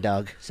 that's like a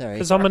dog. Sorry.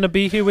 Because I'm going to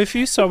be here with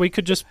you, so we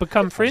could just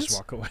become I'll just friends.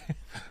 walk away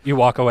You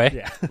walk away?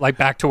 Yeah. Like,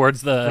 back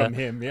towards the... from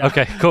him. Yeah.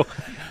 Okay, cool.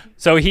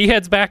 So he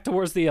heads back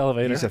towards the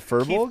elevator. He's a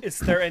furbolg? Keith, is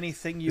there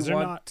anything you Is there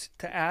want not,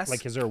 to ask?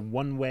 Like, is there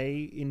one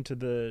way into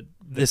the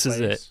This is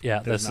place? it. Yeah,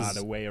 There's this not is-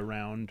 a way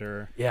around,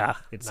 or Yeah.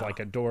 it's no. like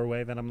a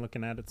doorway that I'm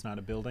looking at. It's not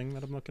a building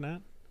that I'm looking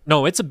at.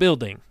 No, it's a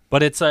building,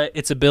 but it's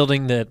a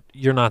building that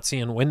you're not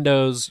seeing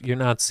windows. You're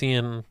not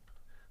seeing,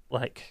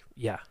 like,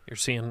 you're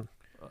seeing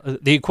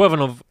the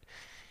equivalent of,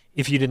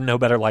 if you didn't know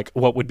better, like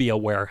what would be a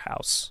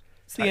warehouse.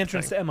 it's the type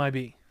entrance thing. to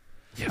MIB.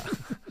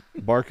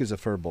 Bark is a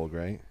furbolg,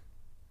 right?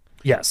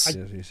 Yes.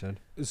 Yes, you said.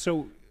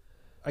 So,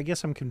 I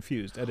guess I'm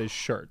confused at his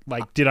shirt.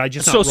 Like, did I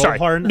just So not roll sorry.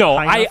 hard? No,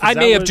 high I enough? Is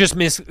may that have what- just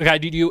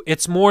misguided you.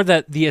 It's more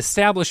that the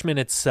establishment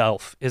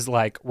itself is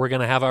like, we're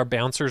going to have our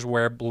bouncers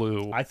wear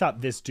blue. I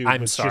thought this dude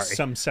I'm was sorry. just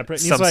some separate.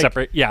 and Some he's like,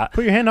 separate, yeah.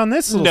 Put your hand on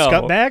this little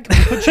No. scuttbag.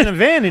 We'll put you in a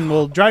van and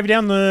we'll drive you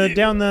down the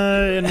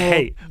and we'll,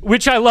 Hey,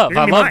 which I love. You're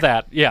gonna I be love mine.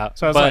 that. Yeah.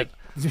 So I was but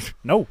like,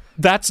 no.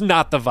 that's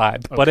not the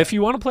vibe. But Okay. if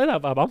you want to play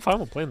that vibe, I'm fine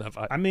with playing that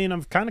vibe. I mean,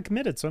 I'm kind of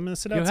committed, so I'm going to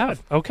sit You outside.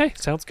 have. Okay,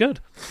 sounds good.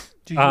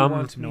 Do you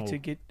want me no. to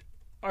get?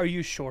 Are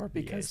you sure?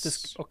 Because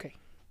Yes. this. Okay.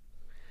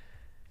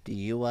 Do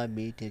you want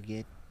me to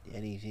get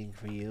anything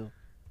for you?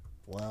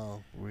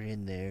 Well, we're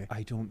in there.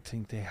 I don't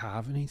think they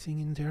have anything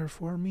in there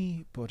for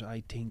me, but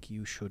I think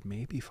you should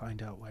maybe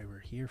find out why we're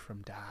here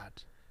from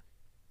Dad.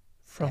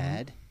 From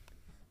Dad?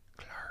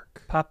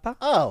 Clark. Papa.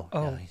 Oh,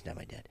 Oh. no, he's not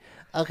my dad.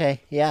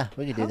 Okay, yeah,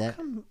 we can do How that.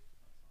 come-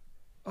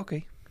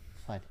 Okay.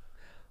 Fine.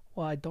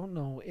 Well, I don't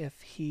know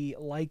if he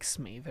likes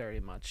me very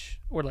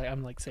much, or like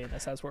I'm like saying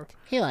this as we're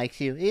He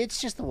likes you.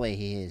 It's just the way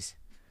he is.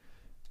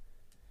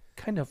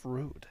 kind of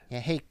rude. Yeah,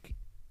 hey,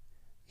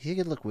 you think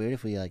it'd look weird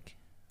if we, like...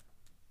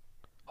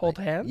 Hold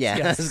hands. Yeah,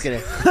 Yes. I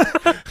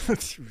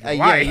was gonna...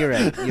 yeah, you're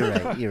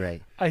right. You're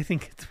right. I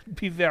think it would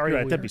be very Right,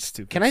 weird. that'd be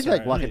stupid. Can I, like,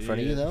 Sorry. walk in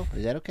front of you, though?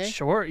 Is that okay?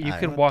 Sure, you All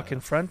can right. walk in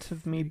front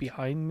of me,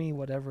 behind me,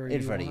 whatever.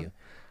 In front of want.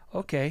 you.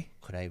 Okay.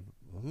 Could I...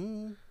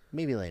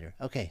 Maybe later.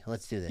 Okay,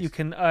 let's do this. You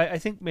can. I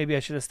think maybe I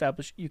should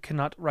establish you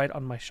cannot ride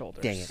on my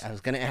shoulders. Dang it! I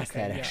was gonna ask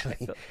that yeah, actually.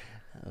 I feel-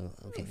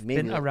 Okay, I've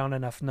maybe been around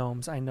enough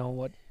gnomes. I know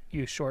what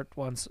you short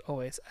ones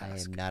always I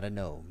ask. am not a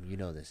gnome. You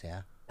know this,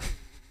 yeah?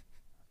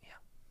 Yeah.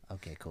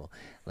 Okay, cool.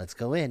 Let's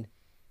go in.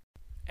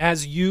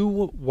 As you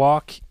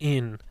walk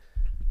in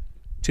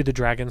to the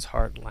Dragon's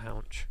Heart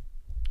Lounge,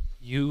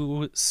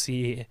 you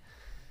see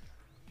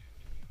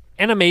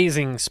an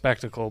amazing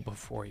spectacle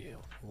before you.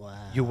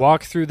 Wow. You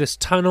walk through this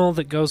tunnel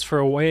that goes for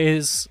a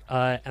ways,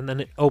 and then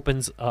it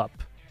opens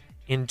up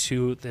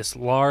into this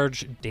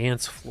large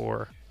dance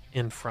floor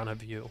in front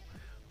of you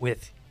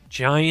with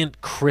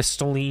giant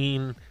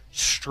crystalline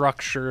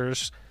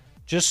structures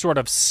just sort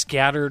of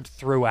scattered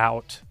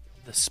throughout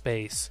the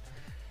space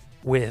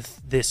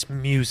with this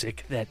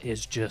music that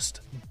is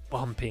just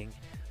bumping,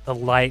 the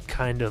light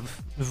kind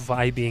of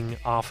vibing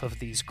off of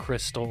these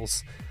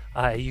crystals.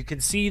 You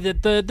can see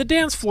that the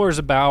dance floor is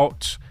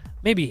about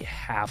maybe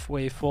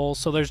halfway full,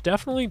 so there's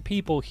definitely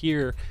people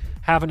here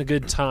having a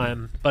good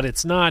time, but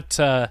it's not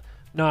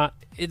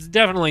it's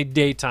definitely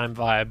daytime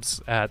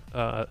vibes at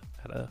a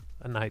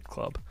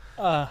nightclub.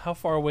 How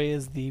far away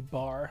is the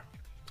bar?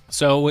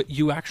 So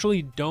you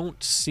actually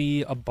don't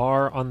see a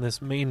bar on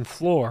this main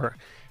floor,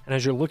 and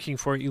as you're looking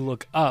for it, you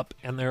look up,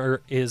 and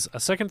there is a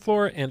second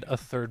floor and a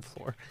third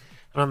floor.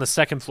 And on the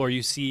second floor,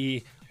 you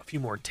see a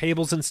few more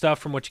tables and stuff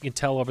from what you can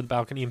tell over the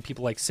balcony, and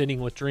people like sitting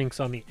with drinks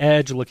on the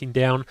edge, looking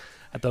down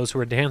at those who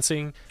are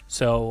dancing.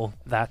 So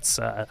that's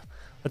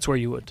where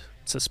you would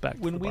suspect.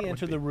 When we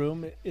enter the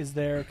room, is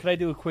there? Could I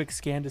do a quick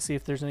scan to see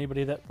if there's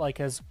anybody that like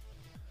has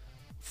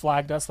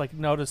flagged us, like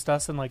noticed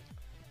us, and like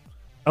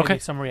maybe Okay.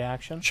 some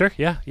reaction? Sure,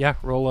 yeah.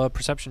 Roll a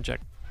perception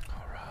check.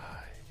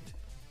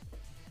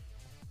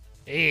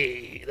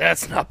 Hey,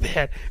 that's not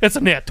bad. It's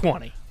a nat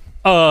 20.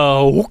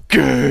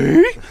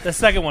 Okay. The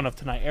second one of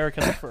tonight. Eric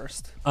had the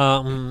first.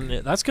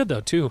 That's good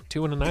though. Two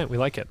in a night. We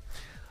like it.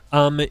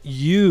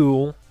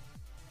 You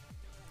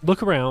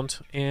look around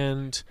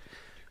and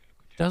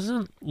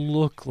doesn't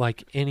look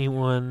like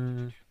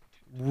anyone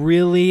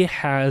really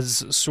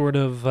has sort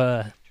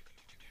of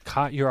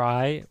caught your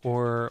eye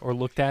or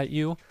looked at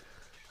you.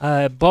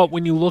 But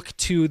when you look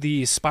to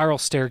the spiral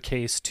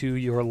staircase to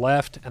your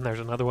left, and there's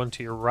another one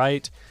to your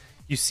right,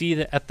 you see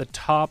that at the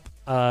top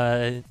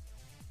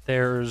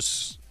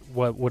there's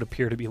what would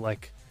appear to be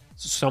like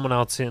someone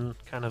else in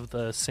kind of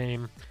the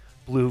same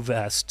blue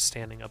vest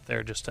standing up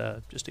there, just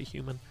a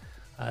human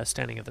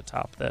standing at the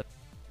top, that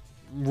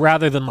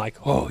rather than like,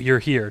 oh, you're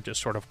here,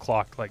 just sort of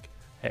clocked like,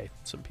 hey,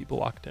 some people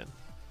walked in.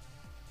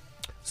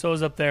 So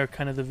is up there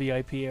kind of the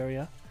VIP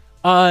area?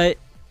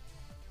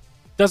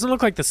 Doesn't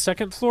look like the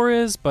second floor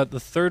is, but the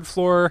third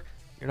floor,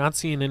 you're not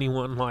seeing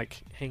anyone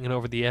like hanging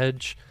over the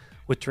edge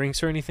with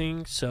drinks or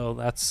anything. So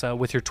that's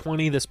with your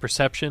 20, this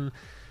perception,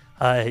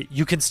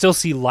 you can still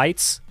see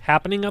lights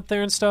happening up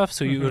there and stuff.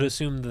 So you would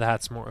assume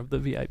that's more of the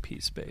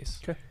VIP space.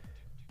 Okay.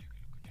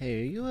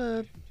 Hey,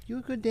 are you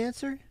a good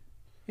dancer,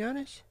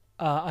 Giannis?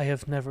 I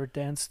have never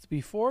danced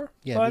before,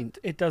 Yeah, but I mean-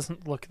 it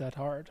doesn't look that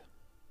hard.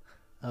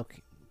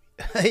 Okay.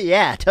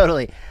 Yeah,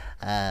 totally.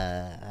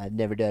 I've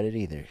never done it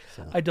either.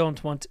 So. I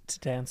don't want to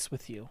dance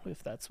with you,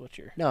 if that's what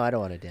you're... No, I don't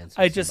want to dance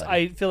with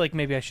somebody. I feel like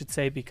maybe I should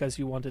say, because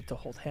you wanted to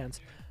hold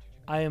hands,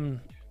 I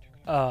am,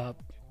 I'm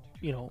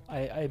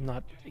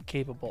not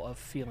capable of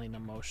feeling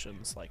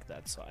emotions like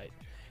that. So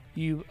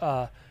you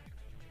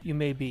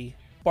may be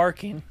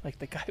barking like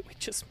the guy we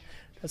just...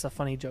 That's a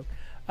funny joke.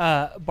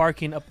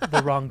 Barking up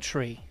the wrong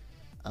tree.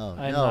 Oh,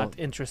 I'm no. not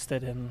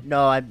interested in...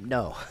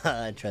 No.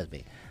 Trust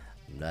me.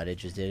 I'm not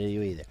interested in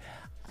you either.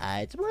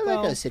 It's more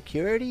like Well- a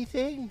security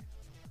thing.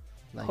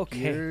 Like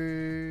Okay.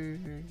 You're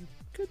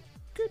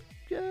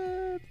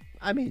good.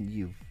 I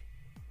mean,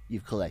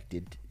 you've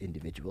collected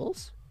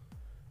individuals.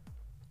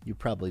 You're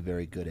probably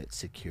very good at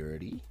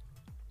security.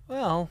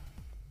 Well,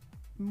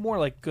 more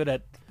like good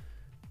at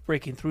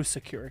breaking through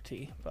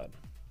security, but...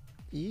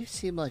 You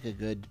seem like a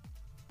good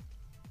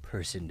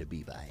person to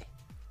be by.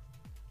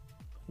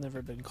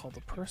 Never been called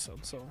a person,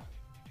 so...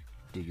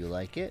 Do you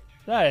like it?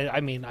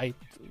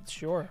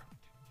 Sure.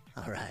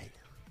 All right.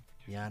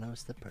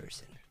 Janos the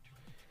person.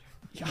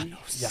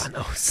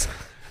 Janos.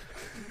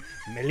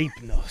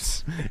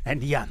 Melipnos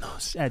and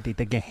Janos at it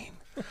again.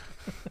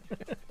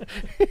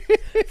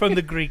 From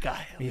the Greek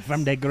Isle.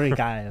 From the Greek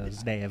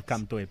Isles, they have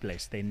come to a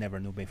place they never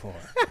knew before.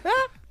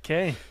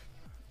 Okay.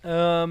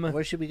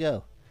 Where should we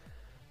go?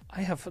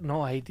 I have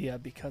no idea,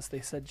 because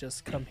they said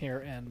just come here,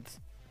 and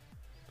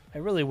I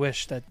really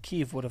wish that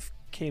Kiev would have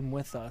came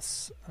with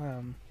us.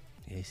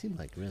 Yeah, you seem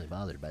like really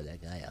bothered by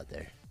that guy out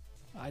there.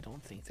 I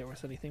don't think there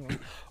was anything wrong.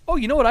 Oh,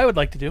 you know what I would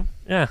like to do?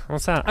 Yeah,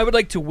 what's that? I would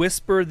like to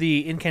whisper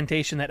the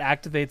incantation that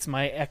activates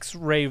my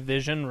X-ray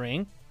vision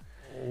ring.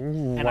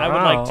 And I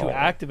would like to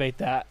activate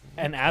that.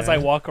 And as I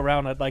walk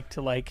around, I'd like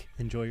to like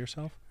Enjoy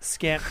yourself.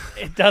 scan.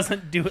 It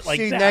doesn't do it like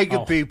See that.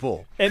 naked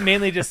people. It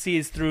mainly just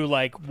sees through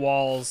like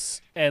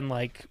walls and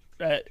like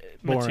Boring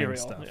material.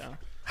 stuff. Yeah.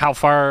 How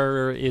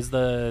far is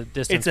the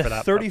distance It's for a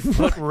that?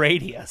 30-foot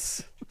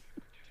radius.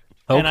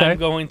 And Okay. I'm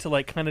going to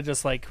like kind of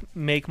just like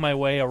make my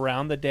way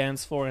around the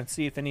dance floor and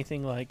see if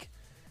anything like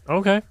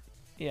Okay.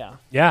 yeah.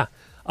 Yeah.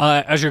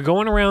 As you're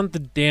going around the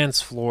dance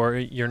floor,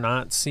 you're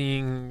not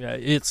seeing.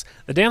 It's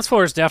the dance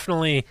floor is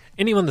definitely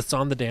anyone that's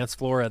on the dance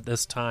floor at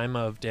this time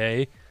of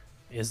day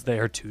is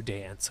there to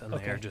dance, and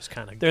they're just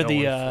kind of They're going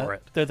the for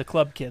it. they're the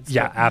club kids.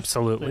 Yeah, right?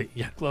 absolutely. The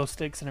Yeah. glow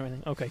sticks and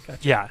everything. Okay, gotcha.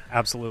 Yeah,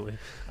 absolutely.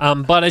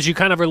 But as you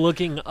kind of are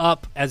looking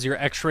up, as your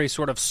X-ray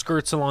sort of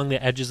skirts along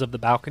the edges of the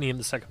balcony of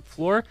the second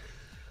floor,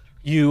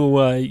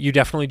 you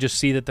definitely just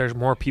see that there's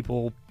more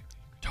people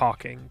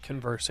talking,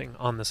 conversing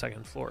on the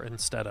second floor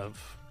instead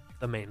of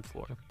the main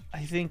floor.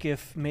 I think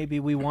if maybe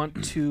we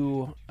want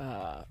to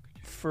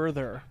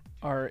further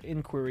our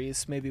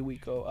inquiries, maybe we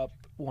go up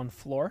one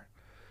floor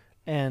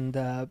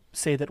and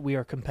say that we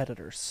are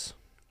competitors.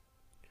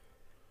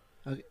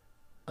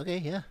 Okay,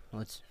 yeah.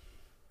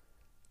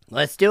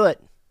 Let's do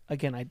it.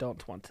 Again, I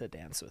don't want to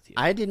dance with you.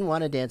 I didn't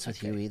want to dance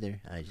with you Okay.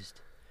 either. I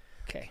just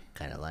Okay,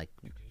 kind of like,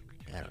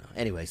 I don't know.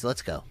 Anyways,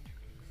 let's go.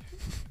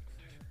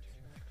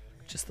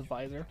 just the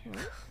visor.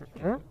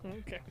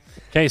 Okay.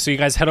 Okay, so you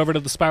guys head over to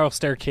the spiral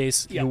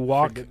staircase. Yeah, you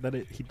walk. Forget that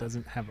he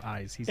doesn't have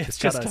eyes. He's It's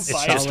just got just a a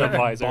solid visor. It's just a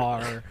visor.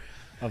 bar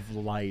of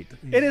light.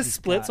 It is He's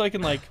split, got- so I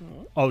can like.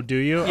 Oh, do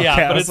you? Yeah,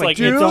 Okay, I but was it's like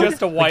dude, it's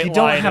just a white you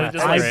don't line. have and it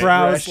just, like,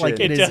 eyebrows like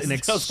expression. it It is an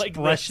just goes like this.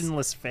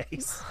 expressionless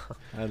face.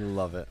 I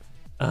love it.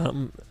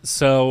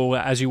 So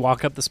as you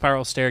walk up the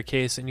spiral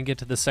staircase and you get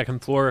to the second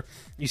floor,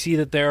 you see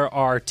that there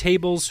are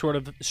tables sort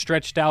of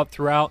stretched out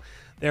throughout.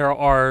 There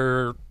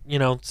are,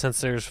 since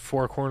there's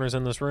 4 corners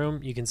in this room,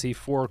 you can see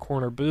 4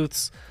 corner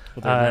booths.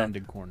 Well, they're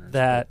rounded corners.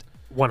 That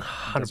but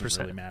 100%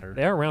 doesn't really matter.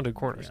 They are rounded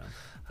corners.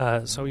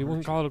 Yeah. So you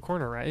wouldn't call it a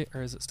corner, right?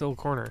 Or is it still a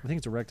corner? I think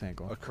it's a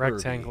rectangle. A Kirby.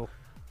 Rectangle,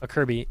 a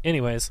Kirby.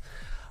 Anyways,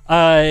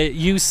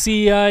 you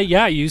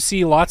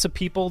see lots of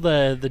people.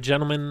 The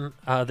gentleman,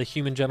 the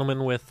human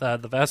gentleman with the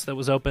vest that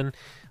was open,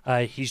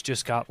 he's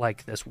just got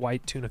like this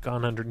white tunic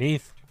on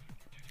underneath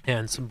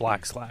and some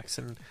black slacks.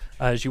 And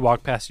as you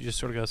walk past, he just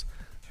sort of goes,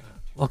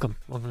 welcome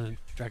to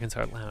Dragon's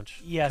Heart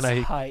Lounge. Yes, Can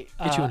I hi.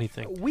 get you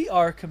anything? We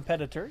are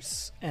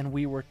competitors, and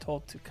we were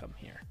told to come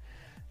here.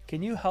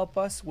 Can you help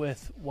us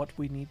with what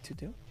we need to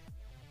do?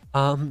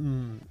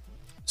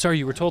 Sorry,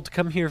 you were told to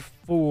come here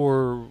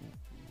for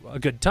a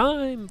good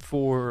time,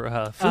 for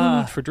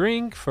food, for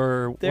drink,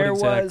 for There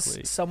what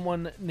exactly? was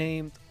someone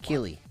named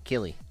Killy.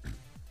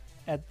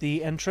 at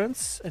the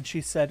entrance, and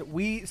she said,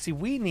 we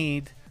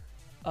need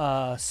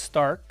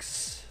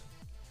Starks,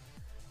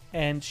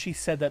 and she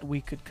said that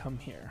we could come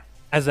here.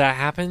 As that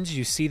happens,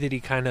 you see that he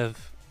kind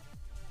of.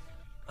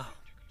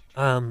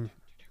 All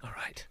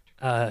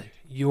right.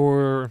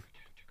 You're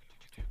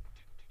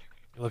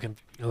looking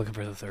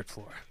for the third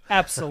floor.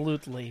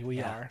 Absolutely, we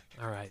Yeah. are.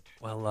 All right.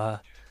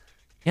 Well,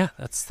 yeah,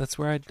 that's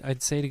where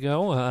I'd say to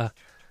go.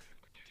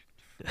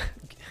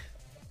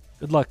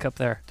 Good luck up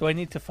there. Do I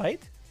need to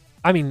fight?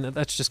 I mean,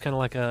 that's just kind of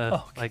like a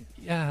Oh, okay.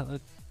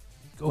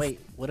 go. Wait,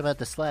 what about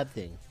the slab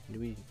thing?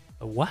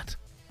 A what?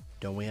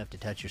 Don't we have to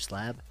touch your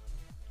slab?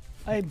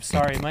 I'm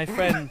sorry, my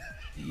friend.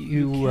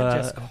 You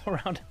Can't just go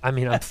around. I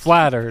mean, I'm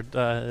flattered,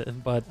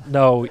 but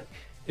no.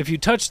 If you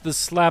touch the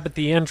slab at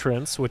the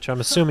entrance, which I'm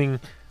assuming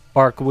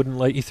Bark wouldn't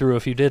let you through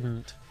if you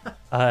didn't.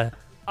 I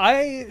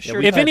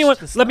sure. If touched anyone,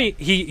 the let slab. me.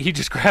 He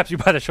just grabs you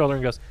by the shoulder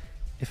and goes,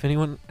 "If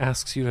anyone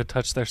asks you to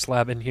touch their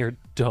slab in here,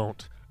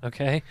 don't.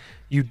 Okay,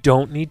 you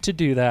don't need to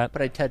do that.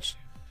 But I touched.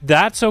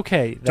 That's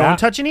okay. Don't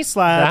touch any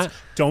slabs. that-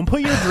 Don't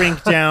put your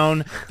drink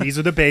down. These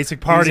are the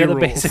basic party These are the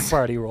rules. basic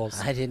party rules.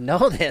 I didn't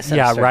know this.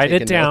 Yeah, I'll start write it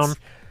taking down. notes.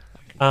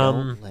 Um,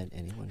 Don't let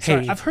anyone.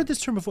 hey, I've heard this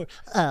term before.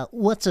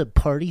 What's a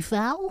party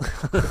foul?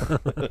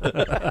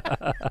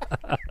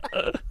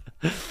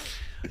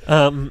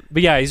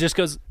 but yeah, he just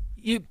goes,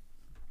 "You.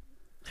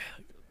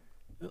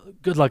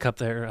 Good luck up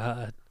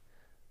there.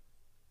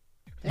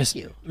 Thank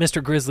you.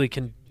 Mr. Grizzly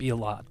can be a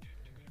lot.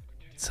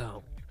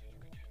 So,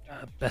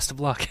 best of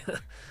luck."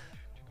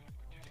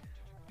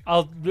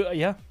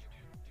 Yeah.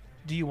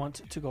 Do you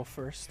want to go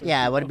first? or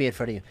Yeah, I do want to you be in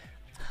front of you.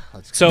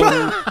 Let's go.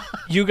 So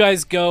you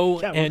guys go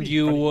That would and be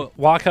you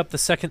walk up the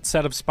second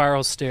set of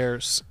spiral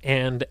stairs,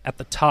 and at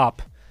the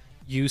top,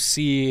 you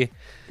see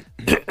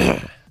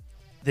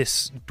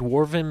this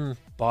dwarven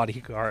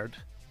bodyguard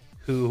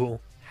who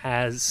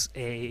has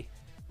a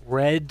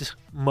red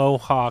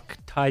mohawk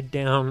tied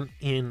down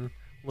in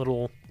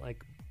little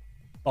like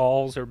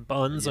balls or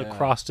buns Yeah.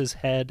 across his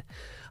head,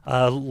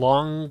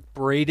 long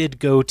braided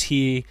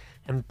goatee,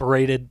 and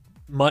braided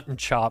mutton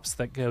chops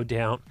that go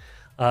down.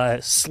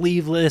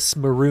 Sleeveless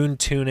maroon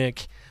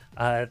tunic,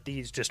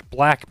 these just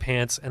black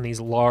pants, and these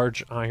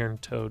large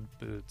iron-toed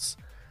boots.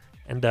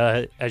 And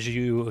as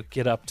you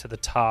get up to the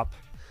top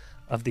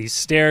of these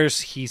stairs,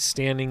 he's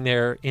standing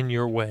there in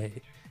your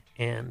way,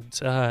 and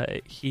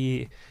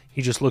he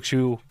just looks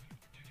you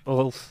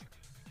both,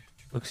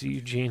 looks at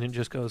Eugene, and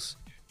just goes,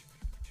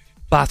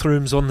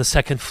 "Bathrooms on the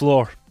second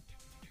floor."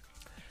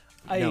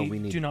 I No, we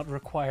need- do not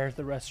require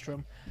the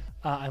restroom.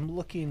 I'm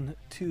looking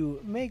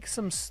to make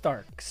some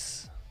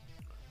Starks.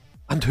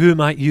 And who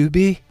might you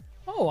be?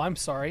 Oh, I'm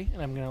sorry.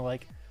 And I'm going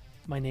to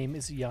my name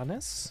is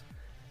Giannis.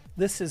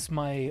 This is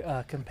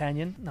my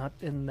companion, not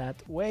in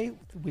that way.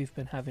 We've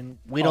been having.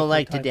 We don't awkward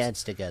like to times.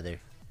 dance together.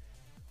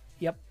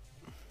 Yep.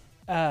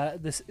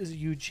 This is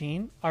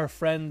Eugene. Our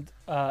friend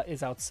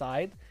is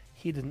outside.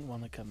 He didn't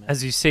want to come in.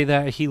 As you say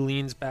that, he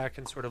leans back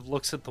and sort of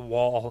looks at the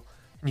wall,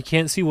 and you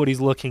can't see what he's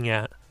looking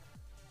at.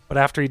 But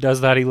after he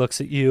does that, he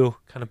looks at you,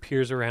 kind of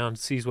peers around,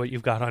 sees what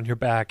you've got on your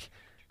back,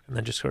 and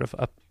then just sort of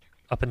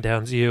up and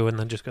downs you, and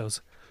then just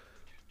goes,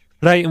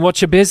 "Right, and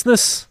what's your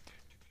business?"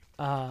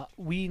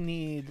 We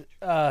need.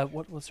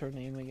 What was her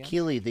name again?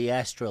 Keely, the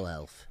astral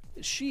elf.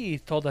 She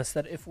told us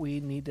that if we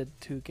needed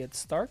to get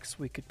Starks,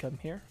 we could come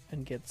here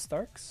and get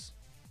Starks.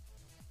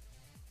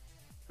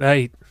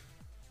 Right.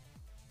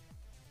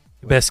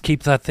 You best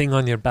keep that thing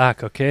on your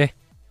back, okay?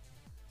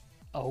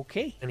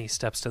 Okay. And he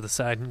steps to the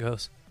side and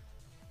goes,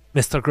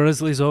 "Mr.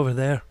 Grizzly's over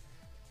there."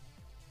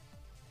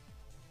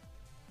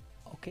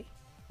 Okay.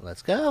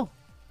 Let's go.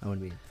 I want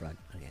to be in front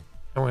again.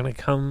 And we're going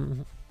to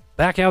come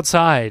back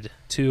outside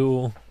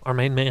to our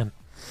main man.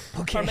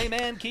 Our main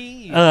man,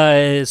 Key.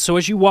 So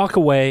as you walk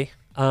away,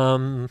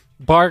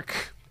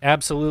 Bark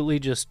absolutely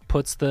just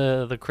puts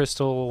the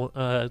crystal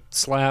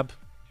slab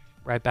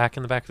right back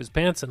in the back of his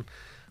pants and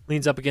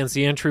leans up against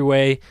the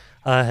entryway.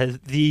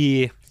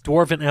 The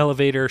dwarven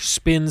elevator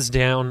spins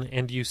down,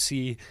 and you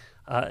see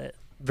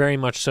very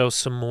much so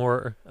some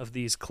more of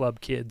these club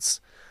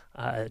kids.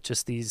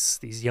 Just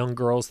these young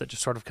girls that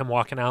just sort of come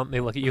walking out, and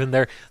they look at you, and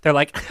they're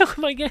like, "Oh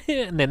my god!"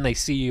 And then they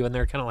see you, and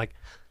they're kind of like,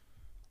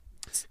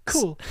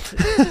 "Cool,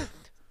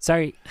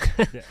 sorry,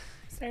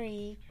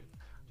 Sorry.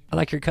 I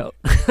like your coat."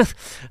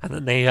 And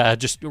then they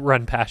just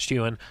run past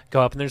you and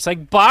go up, and they're just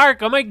like,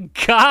 "Bark! Oh my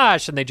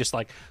gosh!" And they just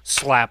like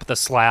slap the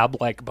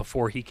slab like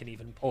before he can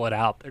even pull it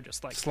out. They're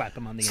just like Slap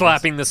him on the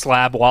slapping the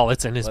slab while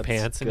it's in his Let's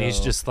pants, and he's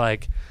go. just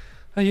like,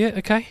 "Oh yeah,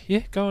 okay,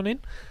 yeah, going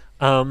in."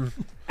 And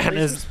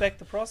Please as respect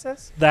the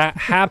process. that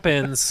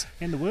happens,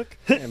 And the work.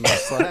 And my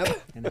slap.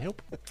 And the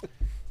help.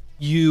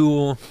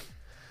 you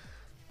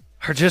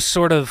are just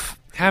sort of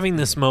having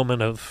this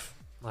moment of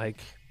like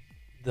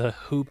the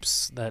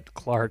hoops that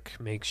Clark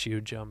makes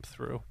you jump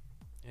through.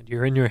 And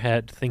you're in your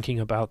head thinking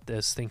about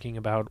this, thinking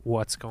about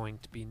what's going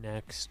to be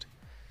next.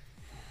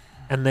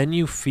 And then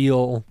you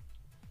feel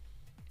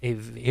a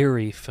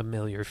very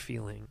familiar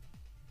feeling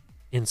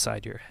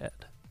inside your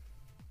head.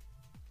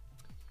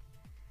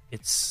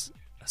 It's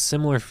a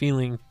similar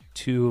feeling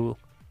to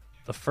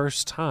the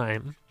first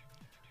time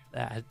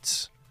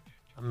that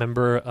a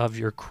member of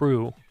your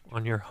crew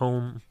on your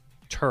home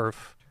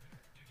turf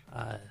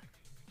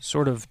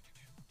sort of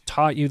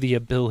taught you the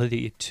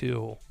ability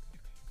to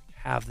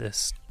have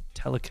this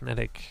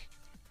telekinetic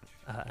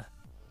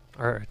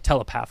or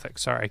telepathic,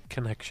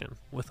 connection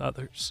with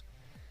others.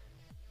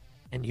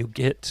 And you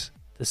get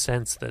the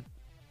sense that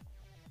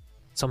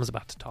someone's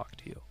about to talk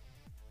to you.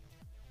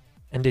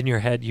 And in your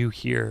head, you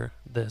hear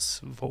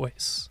this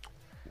voice.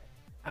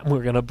 And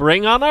we're going to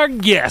bring on our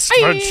guest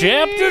for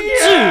Chapter 2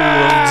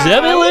 of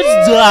Devilish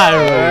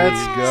Diary.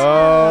 Let's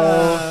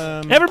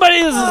go.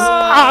 Everybody, this is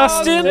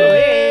Austin.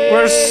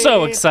 We're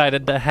so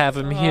excited to have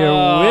him here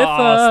with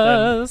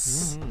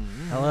us.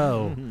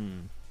 Hello.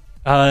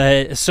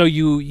 So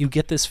you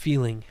get this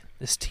feeling,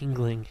 this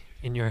tingling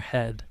in your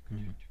head,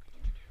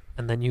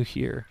 and then you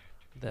hear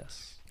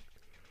this.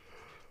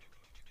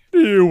 Do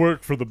you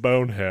work for the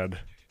Bonehead?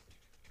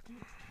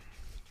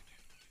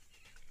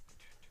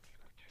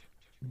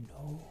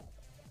 No.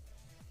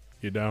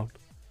 You don't?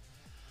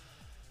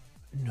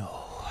 No,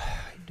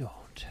 I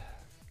don't.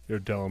 You're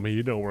telling me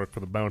you don't work for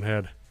the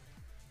Bonehead?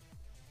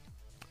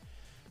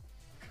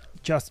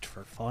 Just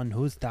for fun.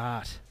 Who's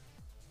that?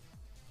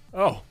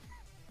 Oh.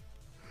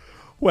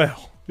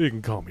 Well, you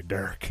can call me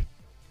Derek.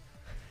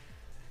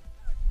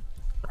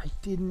 I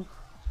didn't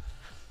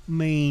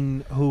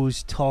mean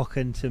who's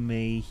talking to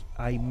me.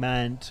 I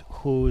meant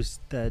who's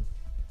the...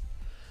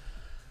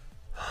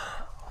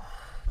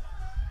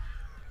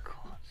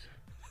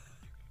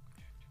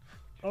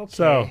 Okay.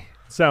 So,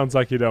 sounds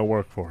like you don't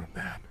work for him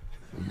then.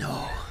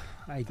 No,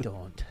 I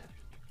don't.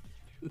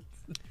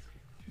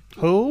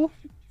 Who?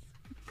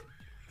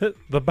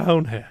 The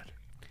Bonehead.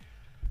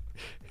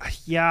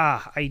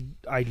 Yeah,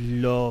 I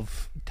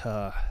love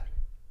to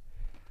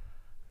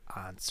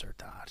answer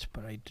that,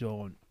 but I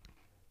don't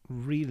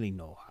really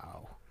know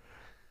how.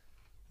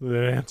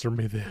 Then answer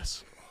me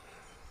this.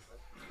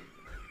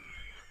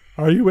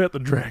 Are you at the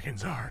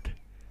Dragon's Heart?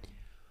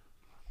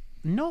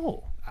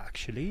 No,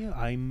 actually,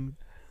 I'm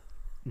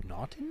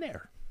not in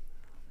there.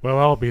 Well,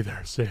 I'll be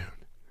there soon.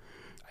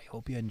 I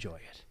hope you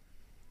enjoy it.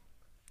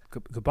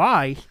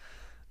 Goodbye.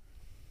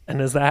 And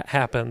as that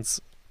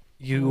happens,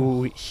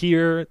 you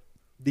hear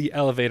the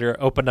elevator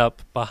open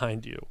up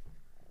behind you.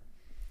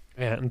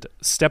 And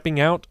stepping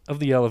out of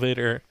the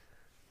elevator,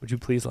 would you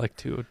please like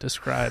to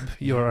describe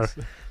your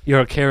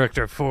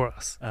character for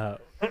us?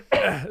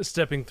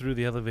 Stepping through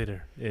the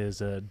elevator is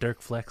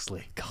Dirk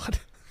Flexley. God.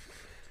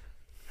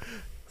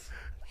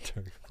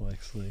 Dirk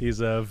Flexley. He's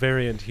a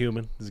variant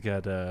human. He's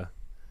got a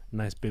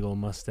nice big old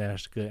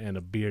mustache and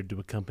a beard to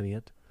accompany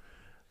it.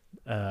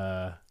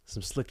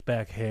 Some slicked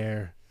back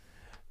hair.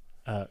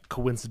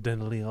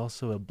 coincidentally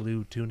also a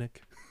blue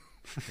tunic,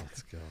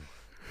 Let's go.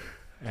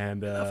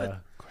 and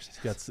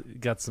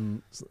got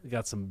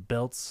some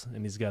belts,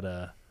 and he's got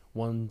a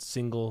one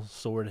single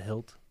sword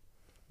hilt.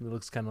 It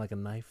looks kind of like a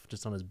knife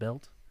just on his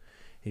belt.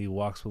 He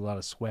walks with a lot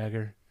of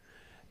swagger,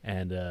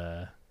 and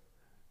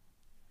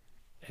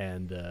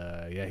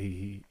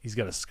he's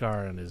got a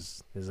scar on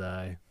his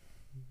eye.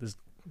 This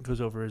goes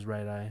over his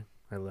right eye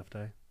or left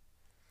eye.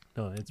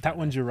 No, it's That right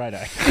one's your right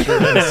eye. If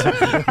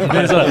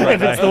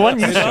it's the one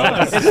you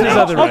saw. It's his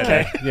other right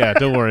Okay. eye. Yeah,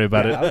 don't worry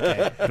about it.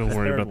 Okay. Don't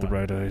worry third about the one.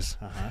 right eyes.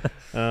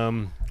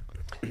 Uh-huh.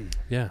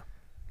 Yeah,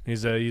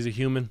 he's a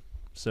human,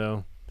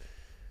 so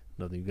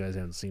nothing you guys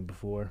haven't seen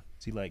before.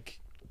 Is he like?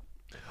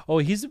 Oh,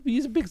 he's a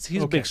big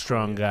Okay, big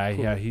strong cool, guy.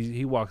 cool. Yeah,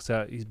 he walks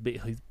out. He's big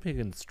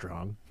and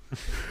strong.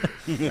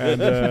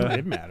 and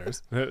It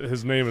matters.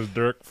 his name is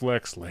Dirk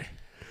Flexley,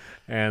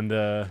 and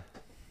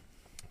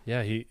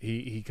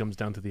he comes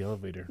down to the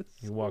elevator.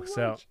 He walks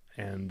out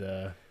and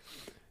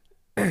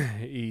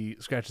he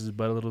scratches his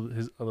butt a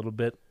little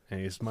bit, and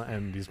he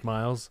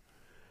smiles.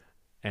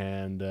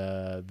 And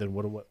then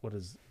what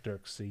does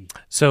Dirk see?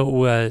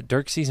 So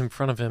Dirk sees in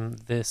front of him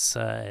this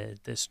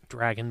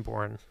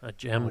dragonborn, a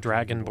gem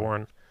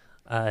dragonborn,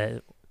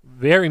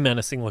 very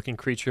menacing looking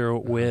creature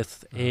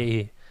with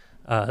a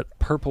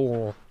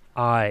purple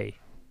eye,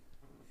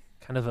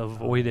 kind of a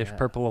voidish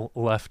purple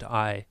left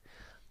eye.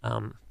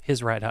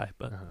 His right eye,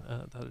 but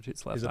the other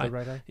dude's left Is it eye. the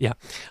right eye? Yeah.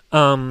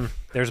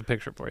 There's a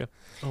picture for you.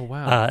 Oh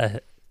wow!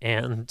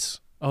 And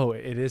Oh,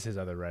 it is his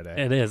other right eye.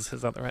 it is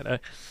his other right eye.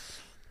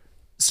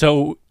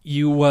 So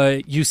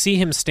you see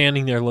him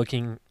standing there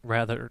looking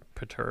rather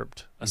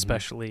perturbed,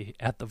 especially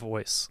at the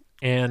voice.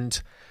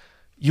 And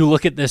you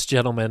look at this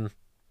gentleman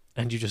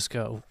and you just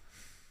go,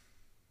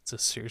 is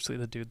this seriously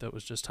the dude that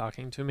was just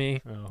talking to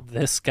me? Oh.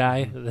 This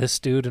guy, this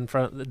dude in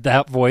front,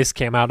 that voice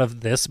came out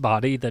of this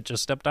body that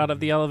just stepped out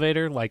of the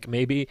elevator? Like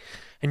maybe,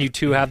 and you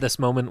two have this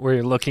moment where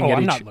you're looking at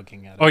I'm each not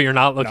looking at him. Oh, you're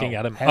not looking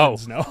at him.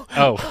 Heavens, no.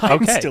 Oh,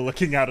 I'm okay. still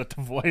looking out at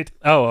the void.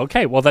 Oh,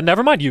 okay. Well, then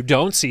never mind. You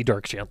don't see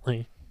Dirk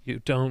Gently. You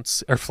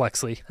don't, or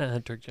Flexley.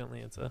 Dirk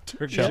Gently. It's a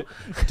show.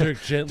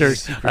 Dirk Gently. Dirk,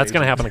 that's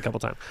going to happen a couple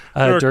times.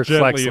 Dirk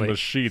Gently in Flexley. the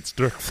sheets.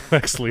 Dirk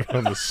Flexley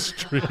on the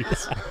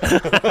streets.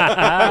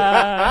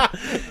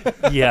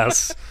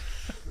 Yes.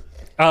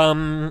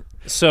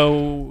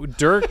 So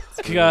Dirk,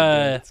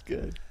 That's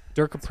good.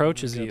 Dirk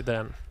approaches you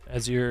then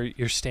as you're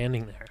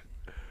standing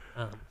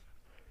there.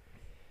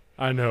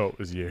 I know it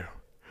was you.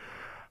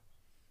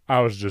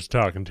 I was just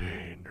talking to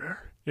you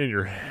in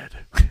your head.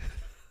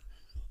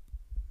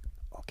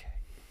 Okay.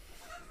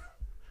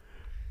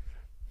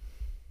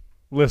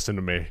 Listen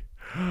to me.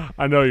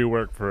 I know you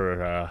work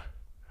for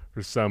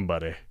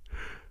somebody.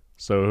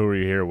 So who are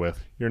you here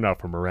with? You're not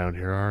from around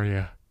here, are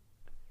you?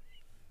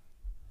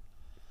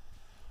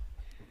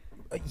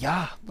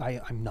 Yeah,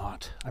 I'm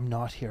not. I'm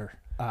not here.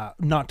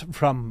 Not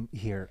from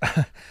here.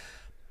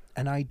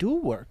 And I do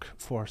work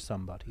for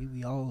somebody.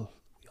 We all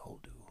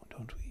do,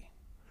 don't we?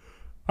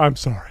 I'm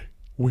sorry.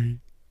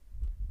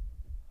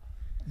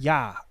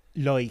 Yeah,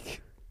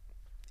 like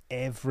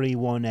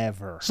everyone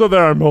ever. So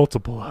there are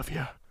multiple of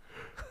you.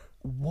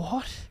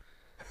 What?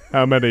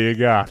 How many you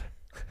got?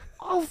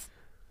 Of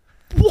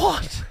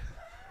what?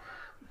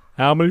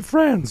 How many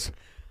friends?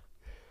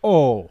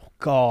 Oh,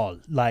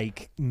 God.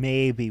 Like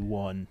maybe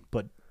one,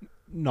 but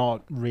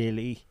not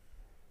really.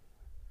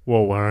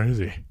 Well, where is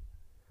he?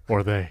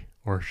 Or they?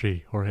 Or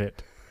she? Or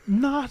it?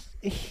 Not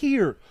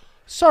here.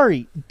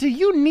 Sorry, do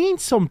you need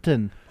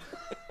something?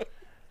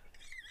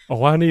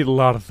 Oh, I need a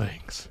lot of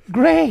things.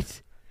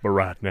 Great. But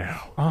right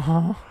now,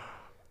 Uh-huh.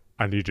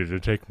 I need you to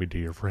take me to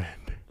your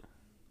friend.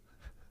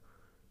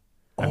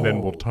 And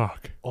then we'll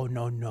talk. Oh,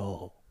 no.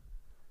 No.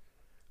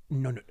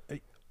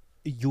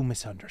 You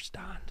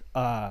misunderstand.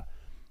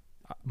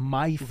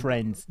 My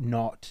friend's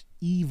not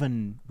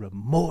even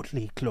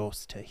remotely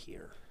close to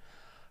here.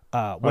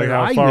 Like where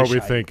how I far are wish we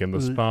I- thinking?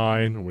 The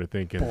spine? Are we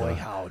thinking Boy,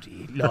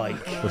 howdy.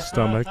 Like, the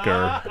stomach?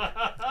 Or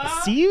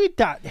see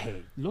that?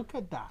 Hey, look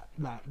at that.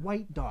 That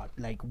white dot,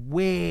 like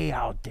way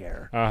out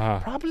there.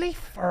 Probably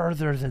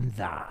further than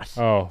that.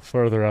 Oh,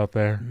 further out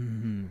there.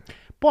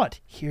 But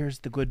here's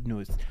the good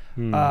news.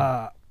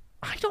 I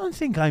don't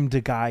think I'm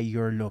the guy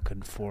you're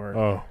looking for.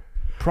 Oh,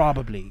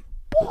 Probably.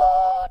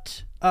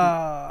 But,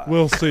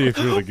 we'll see if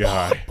you're the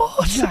guy.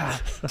 yeah.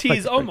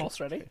 Tea's almost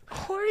ready.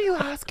 Who are you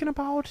asking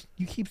about?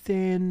 You keep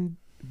saying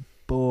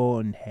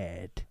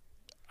bonehead.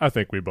 I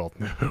think we both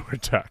know who we're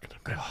talking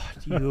about.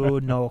 You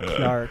know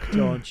Clark,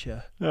 don't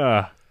you?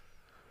 Ah,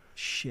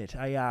 Shit,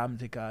 I am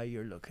the guy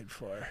you're looking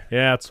for.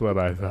 yeah, that's what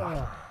I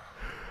thought.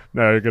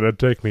 Now you're gonna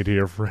take me to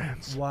your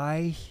friends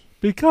Why?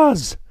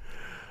 because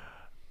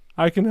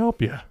I can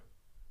help you.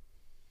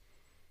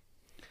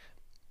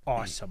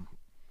 Awesome.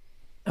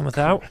 And with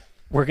that,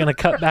 we're going to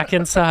cut back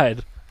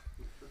inside.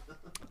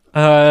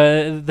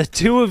 The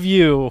two of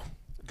you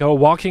go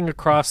walking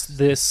across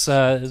this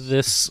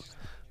this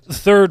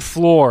third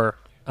floor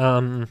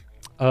of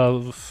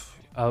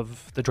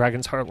the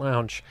Dragon's Heart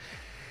Lounge,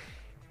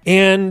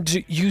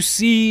 and you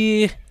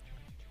see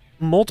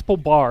multiple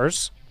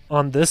bars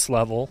on this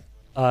level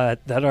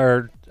that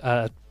are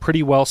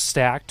pretty well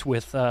stacked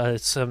with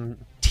some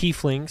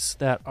tieflings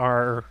that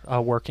are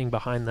working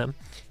behind them.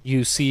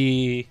 You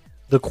see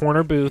the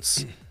corner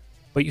booths,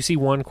 but you see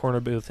one corner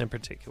booth in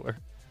particular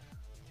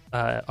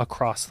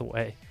across the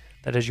way.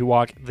 That as you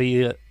walk,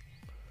 the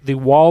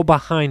wall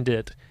behind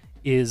it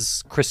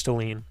is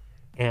crystalline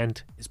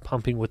and is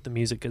pumping with the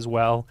music as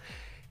well.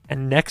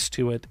 And next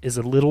to it is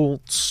a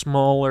little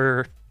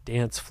smaller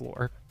dance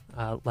floor,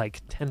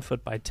 like 10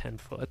 foot by 10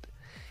 foot.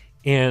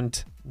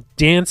 And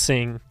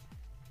dancing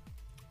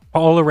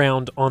all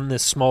around on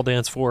this small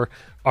dance floor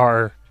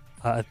are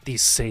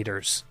these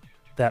satyrs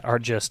that are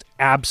just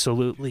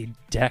absolutely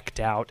decked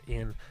out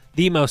in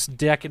the most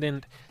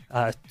decadent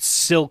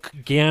silk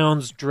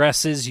gowns,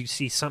 dresses. You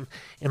see some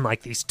in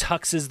like these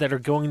tuxes that are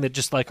going that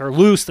just like are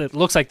loose, that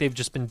looks like they've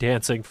just been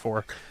dancing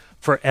for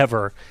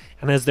forever.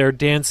 And as they're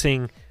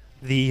dancing,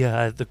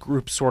 the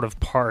group sort of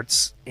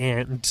parts,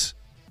 and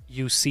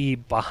you see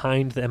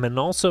behind them and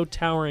also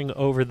towering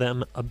over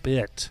them a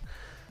bit,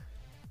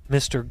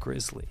 Mr.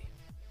 Grizzly.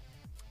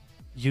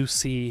 You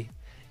see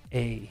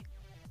a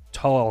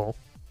taller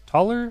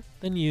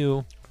than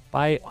you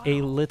by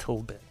a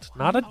little bit.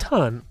 Not a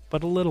ton,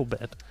 but a little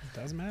bit.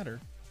 Doesn't matter.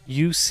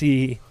 You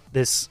see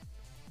this,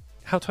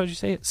 how tall did you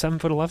say it?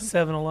 7'11"?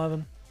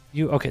 7-Eleven.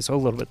 Okay, so a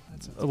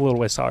little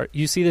ways taller.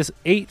 You see this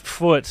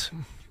 8-foot,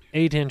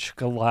 8-inch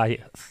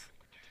Goliath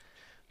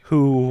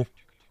who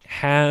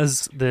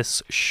has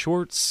this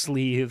short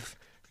sleeve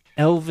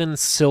elven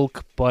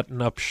silk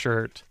button-up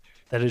shirt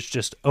that is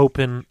just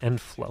open and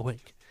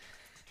flowing.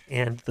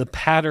 And the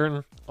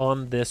pattern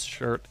on this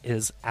shirt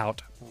is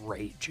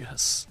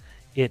outrageous.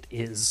 It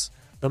is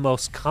the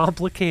most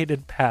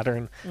complicated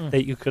pattern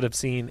that you could have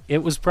seen.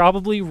 It was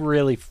probably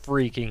really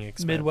freaking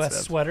expensive.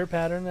 Midwest sweater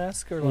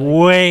pattern-esque? Or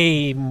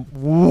like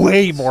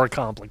Way more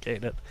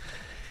complicated.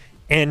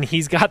 And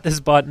he's got this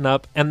button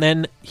up, and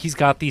then he's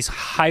got these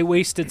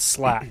high-waisted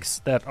slacks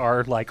that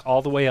are like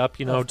all the way up,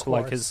 to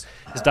like his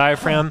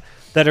diaphragm,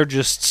 that are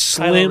just Kylo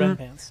Ren slim,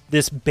 pants.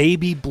 this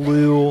baby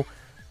blue,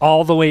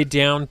 all the way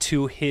down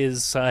to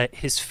his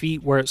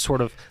feet, where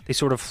they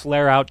sort of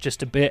flare out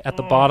just a bit at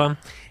the bottom.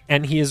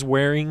 And he is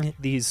wearing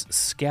these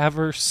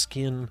scaver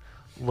skin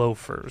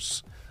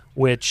loafers,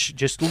 which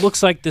just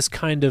looks like this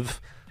kind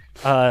of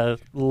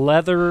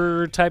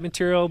leather type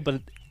material,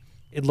 but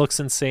it looks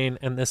insane.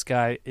 And this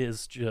guy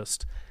is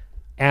just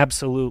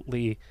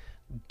absolutely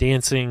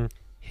dancing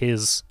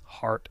his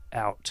heart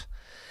out.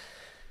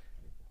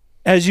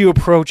 As you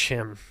approach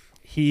him,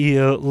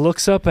 he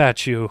looks up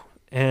at you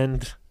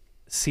and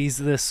sees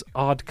this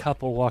odd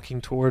couple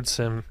walking towards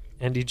him,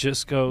 and he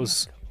just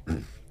goes,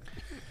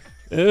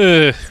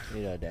 You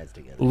know, dance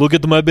together. look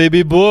at my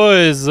baby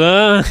boys,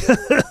 huh?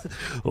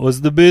 What's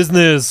the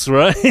business,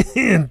 right?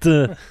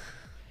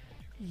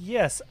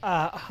 Yes.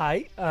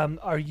 Hi.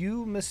 Are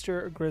you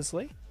Mr.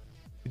 Grizzly?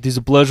 It is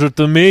a pleasure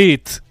to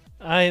meet.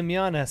 I am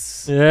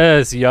Giannis.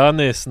 Yes,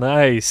 Giannis,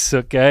 nice.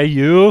 Okay,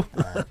 you?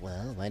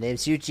 Well, my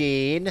name's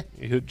Eugene.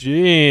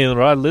 Eugene,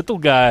 right, little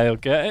guy,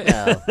 okay?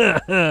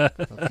 Oh,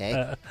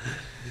 okay.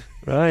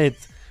 Right.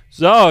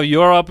 So,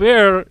 you're up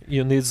here.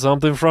 You need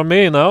something from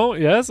me, no?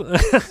 Yes?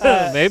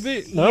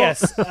 Maybe? No?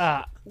 Yes.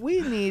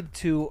 We need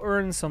to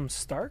earn some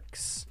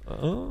Starks,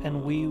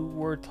 and we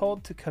were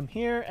told to come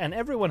here, and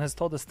everyone has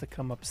told us to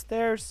come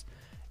upstairs,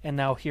 and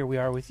now here we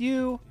are with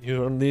you.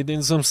 You're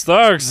needing some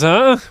Starks,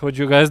 huh? What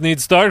you guys need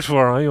Starks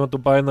for, huh? You want to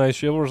buy a nice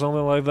ship or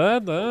something like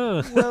that?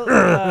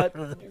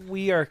 Well,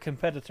 we are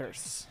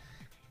competitors.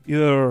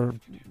 You're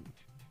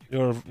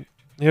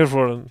here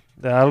for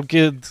the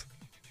Alkid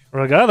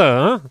Regatta,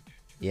 huh?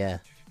 Yeah.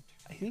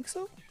 I think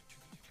so.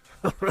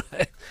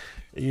 Right.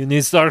 You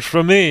need Starks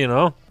from me,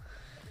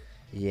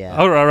 Yeah.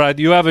 All right.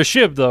 You have a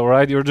ship, though,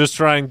 right? You're just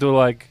trying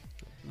to,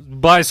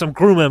 buy some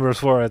crew members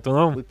for it,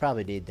 We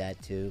probably need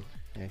that too,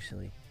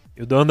 actually.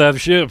 You don't have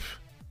ship.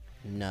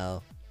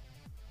 No.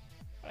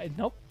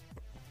 Nope.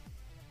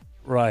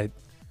 Right.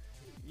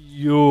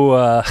 You,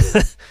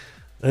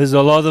 there's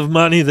a lot of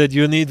money that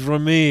you need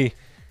from me.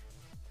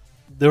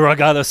 The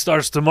regatta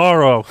starts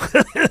tomorrow.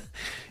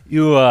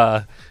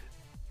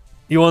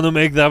 You want to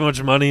make that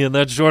much money in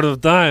that short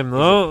of time,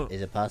 no?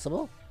 Is it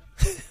possible?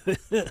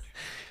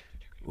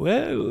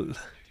 Well,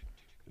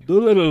 do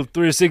a little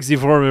 360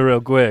 for me real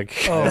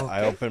quick. Oh,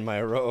 I open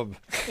my robe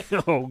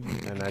Oh,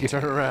 and I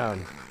turn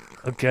around.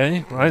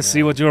 okay. Right,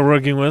 see what you're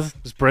working with.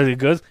 It's pretty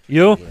good.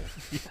 You?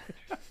 Yeah.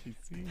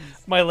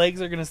 my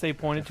legs are gonna stay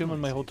pointed to him,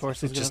 and my whole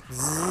torso is just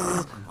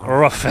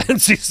Rough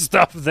fancy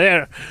stuff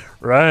there.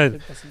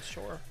 Right.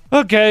 sure.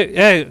 Okay,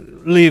 hey,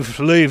 leave.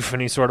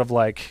 And he sort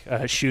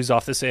of shoos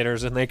off the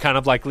satyrs, and they kind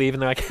of leave,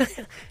 and they're like,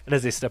 and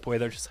as they step away,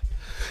 they're just like,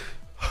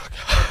 oh,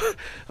 God.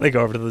 They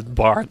go over to the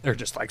bar, they're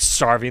just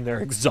starving,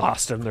 they're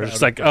exhausted, and they're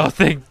just like, oh,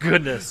 thank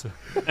goodness.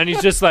 And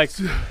he's just like,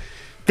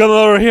 come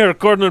over here,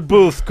 corner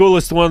booth,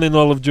 coolest one in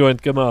all of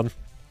Joint, come on.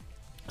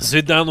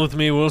 Sit down with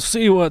me, we'll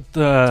see what, It's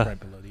right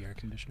below the air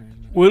conditioner,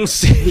 isn't it? We'll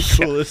see.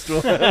 Coolest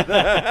one.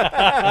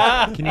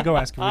 Can you go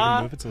ask if we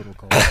can move? It's a little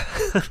cold.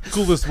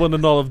 Coolest one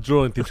in all of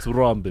joint. It's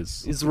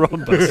Rhombus. It's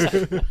Rhombus.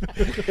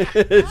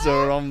 It's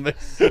a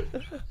rhombus.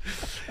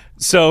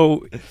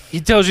 So he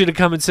tells you to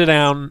come and sit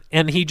down,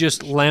 and he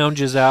just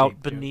lounges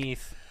out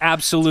beneath,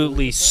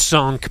 absolutely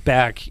sunk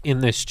back in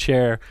this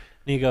chair.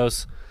 And he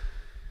goes,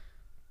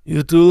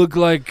 "You two look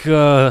like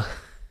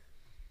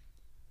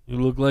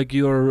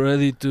you're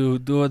ready to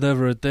do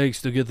whatever it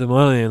takes to get the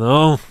money, you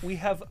know?" We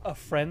have a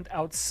friend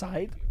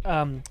outside.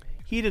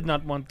 He did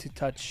not want to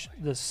touch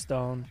the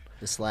stone.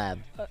 The slab.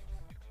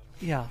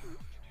 Yeah.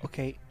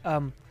 Okay.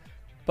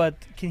 But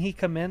can he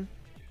come in?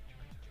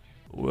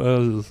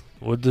 Well,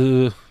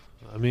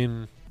 I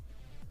mean,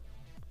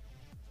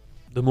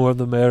 the more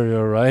the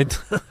merrier, right?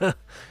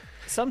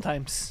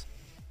 Sometimes.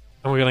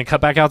 And we're going to cut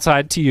back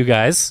outside to you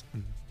guys.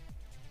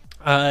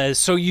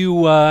 So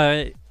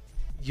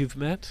you've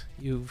met?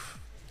 You've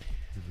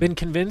been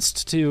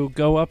convinced to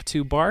go up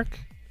to Bark,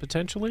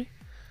 potentially?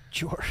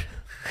 Sure.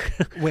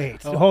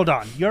 Wait, hold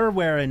on. You're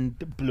wearing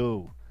the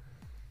blue.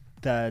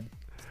 That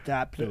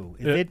blue.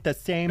 Is it the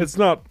same It's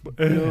not.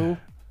 blue?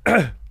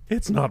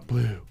 It's not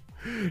blue.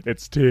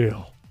 It's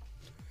teal.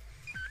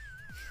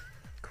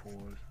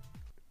 Cool.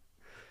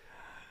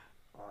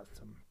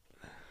 Awesome.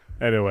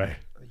 Anyway,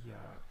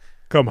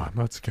 come on,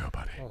 let's go,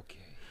 buddy. Okay.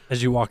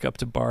 As you walk up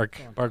to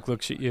Bark, Bark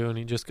looks at you and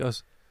he just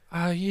goes,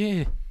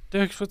 yeah,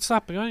 Dirk, what's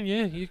up? Yeah,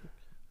 you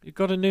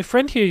got a new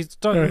friend here. He's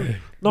Hey,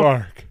 not,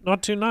 Bark.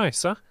 not too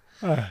nice, huh?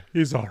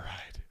 He's all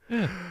right.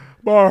 Yeah.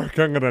 Bark,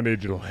 I'm gonna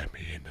need you to let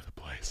me into the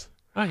place.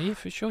 Oh, yeah,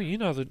 for sure. You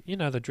know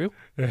the drill.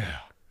 Yeah,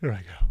 here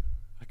I go.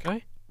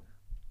 Okay.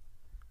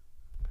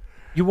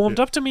 You warmed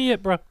up to me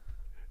yet, bro?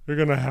 You're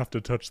gonna have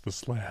to touch the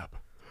slab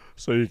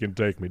so you can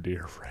take me,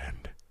 dear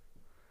friend.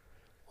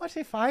 What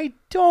if I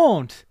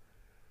don't?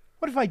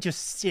 What if I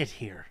just sit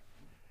here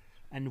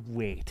and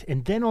wait,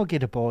 and then I'll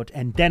get a boat,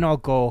 and then I'll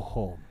go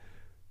home?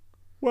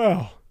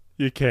 Well,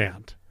 you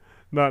can't.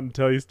 Not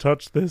until you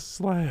touch this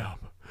slab.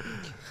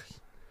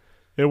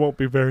 It won't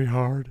be very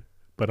hard,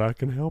 but I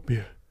can help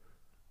you.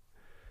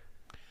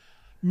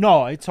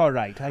 No, it's all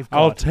right.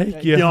 I'll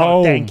take you no,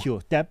 home. Thank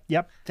you.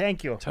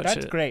 Thank you. Touch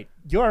That's it. great.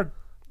 You're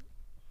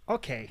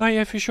okay. Oh,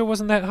 yeah, for sure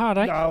wasn't that hard,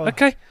 eh? No.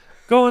 Okay,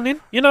 go on in.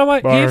 You know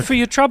what? Here Bark. for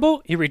your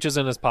trouble. He reaches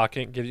in his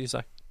pocket and gives you, he's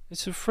like,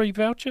 it's a free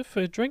voucher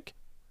for a drink.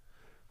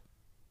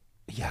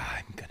 Yeah,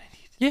 I'm gonna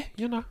need.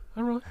 Yeah,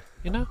 all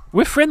right.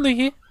 We're friendly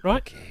here,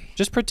 right? Okay.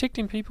 Just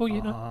protecting people,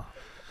 you know.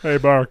 Hey,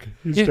 Bark,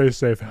 you Yeah. stay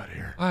safe out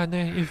here. Oh,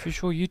 no, yeah, for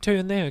sure. You two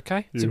in there,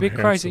 okay? It's a You bit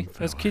crazy.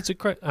 handsome Those fella. kids are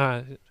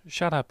crazy.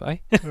 Shut up, eh?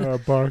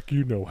 Bark,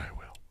 you know I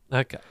will.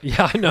 Okay.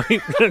 Yeah, I know.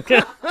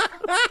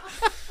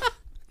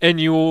 And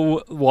you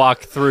will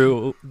walk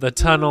through the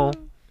tunnel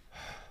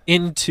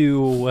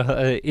into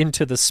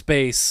the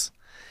space.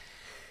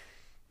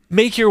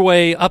 Make your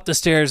way up the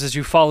stairs as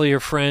you follow your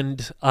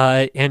friend,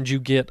 and you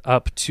get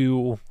up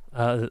to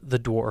the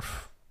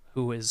dwarf,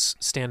 who is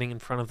standing in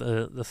front of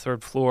the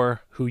third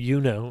floor, who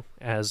you know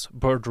as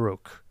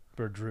Berdruk.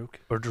 Berdruk.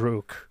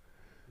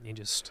 And he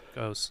just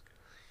goes,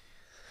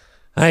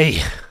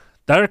 "Hey,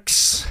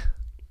 Dirks."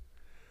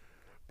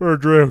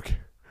 Berdruk,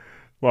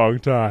 long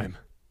time.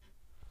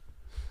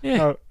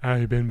 Yeah, How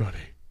you been, buddy?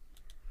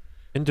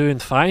 been doing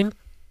fine.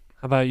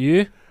 How about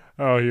you?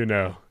 Oh, you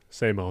know,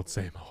 same old,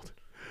 same old.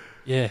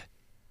 Yeah.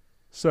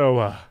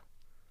 So,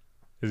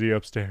 is he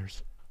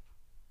upstairs?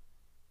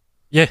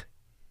 Yeah.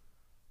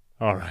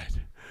 All right.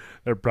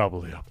 They're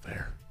probably up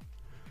there.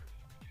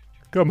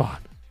 Come on.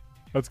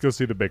 Let's go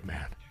see the big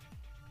man.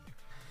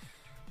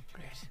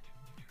 Great.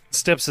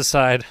 Steps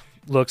aside,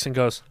 looks and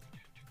goes,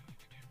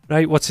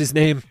 "Right, what's his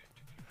name?"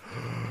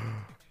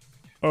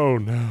 Oh,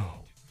 no.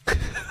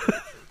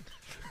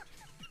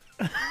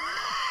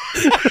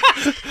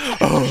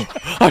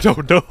 I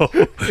don't know.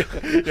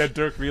 Yeah,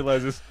 Dirk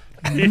realizes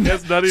he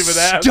has not even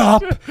asked.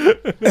 Stop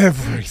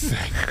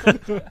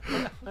everything.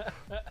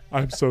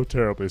 I'm so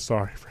terribly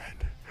sorry,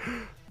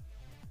 friend.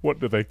 What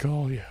do they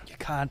call you? You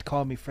can't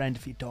call me friend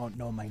if you don't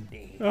know my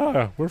name.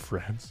 We're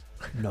friends.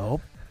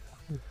 Nope.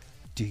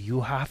 Do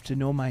you have to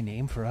know my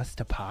name for us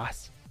to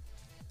pass?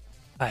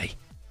 Hey,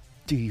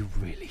 Do you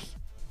really?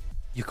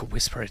 you can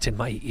whisper it in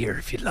my ear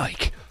if you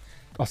like.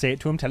 I'll say it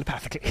to him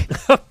telepathically.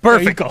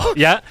 Perfect.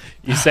 Yeah,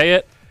 you say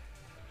it.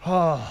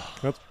 Oh,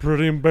 That's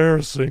pretty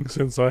embarrassing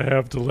since I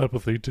have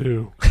telepathy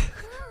too.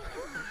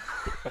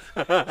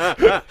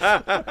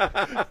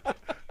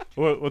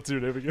 What's your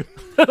name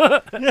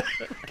again?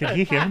 can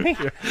he hear me?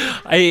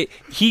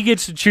 He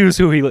gets to choose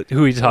who he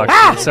talks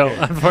to. So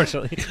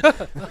unfortunately,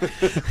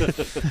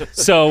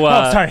 so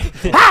Sorry.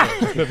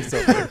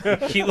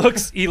 he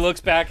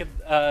looks back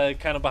at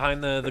kind of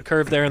behind the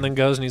curve there, and then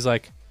goes and he's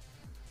like,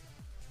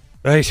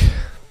 "Right."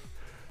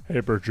 Hey,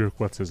 Berdruk,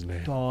 what's his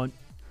name? Don't.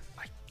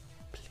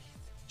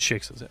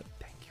 Shakes his head.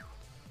 Thank you.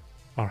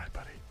 All right,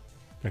 buddy.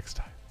 Next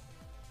time.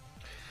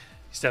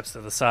 He steps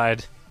to the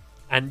side,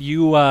 and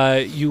you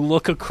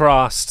look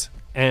across,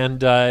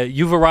 and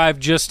you've arrived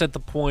just at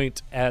the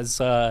point as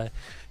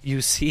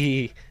you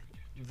see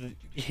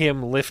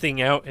him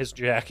lifting out his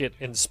jacket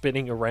and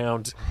spinning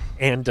around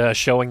and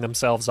showing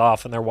themselves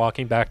off, and they're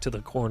walking back to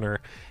the corner.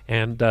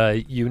 And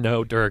you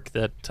know, Dirk,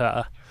 that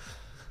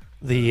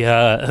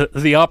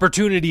the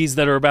opportunities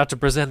that are about to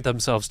present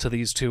themselves to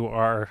these two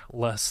are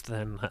less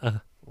than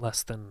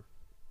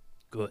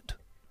good.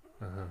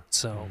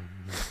 So,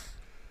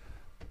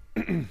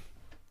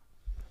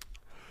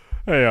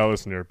 Hey,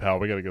 listen here, pal.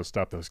 We gotta go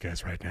stop those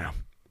guys right now.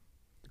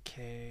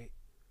 Okay.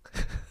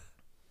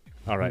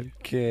 All right.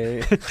 Okay.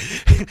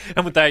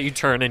 and with that, you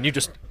turn and you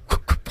just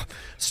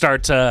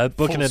start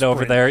booking Full it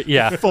over sprint. there.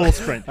 Yeah, Full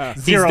sprint.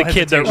 Zero the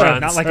kid that hesitation,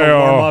 runs. Not like Hey, a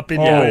warm up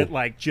into oh. it,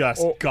 like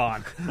just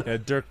gone. Yeah,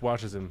 Dirk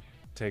watches him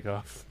take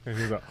off, and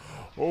he's like,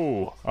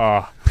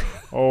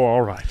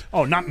 all right.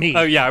 Oh, not me.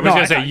 Oh yeah, I was No,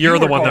 gonna say thought you're you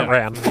the were one that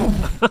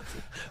going ran.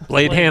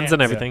 Blade hands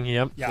and hands, everything.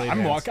 Yep. Yeah, Blade I'm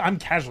hands. I'm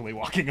casually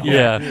walking over.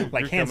 Yeah.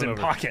 Like hands coming in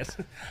over. pocket.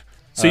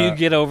 So you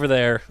get over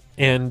there,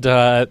 and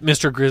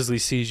Mr. Grizzly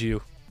sees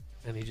you,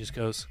 and he just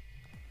goes,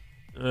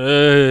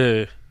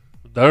 "Hey,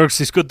 Darks,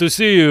 it's good to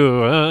see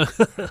you."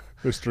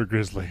 Mr.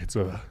 Grizzly, it's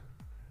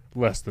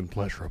less than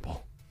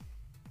pleasurable.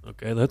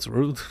 Okay, that's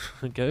rude.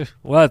 Okay,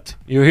 what?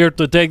 You here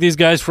to take these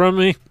guys from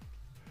me?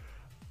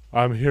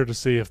 I'm here to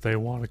see if they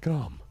want to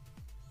come.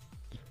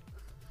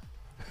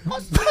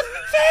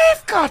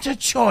 They've got a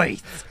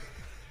choice.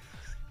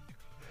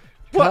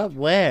 What?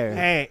 Where?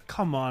 Hey,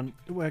 come on.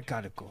 We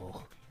gotta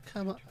go.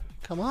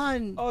 Come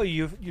on. Oh,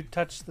 you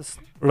touched this.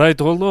 Right,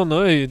 hold on.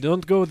 Hey,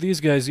 don't go with these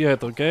guys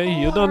yet, okay?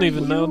 You don't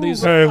even know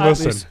these. Hey,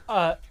 listen.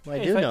 Uh, Well, I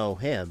if do know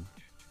him.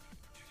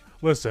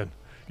 Listen,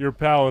 your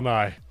pal and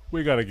I,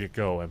 we gotta get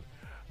going.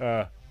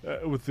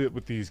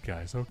 With these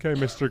guys, okay,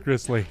 Mr.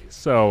 Grizzly?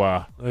 So,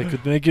 I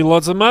could make you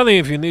lots of money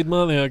if you need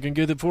money. I can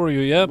get it for you,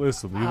 yep.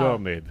 listen, you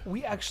don't need.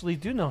 We actually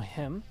do know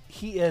him.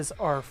 He is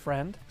our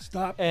friend,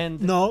 Stop.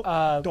 and No,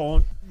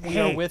 don't. We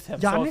Hey, are with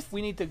him. So Giannis? if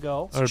we need to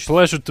go, Our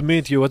pleasure to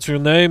meet you. What's your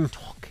name?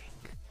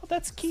 well,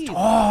 that's key.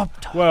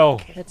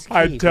 Well, That's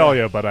I'd Keith, tell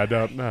yeah. you, but I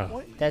don't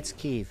know. That's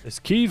Keith. It's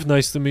Keith.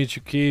 Nice to meet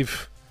you,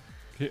 Keith.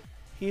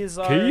 He is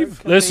our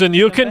Keith? Listen,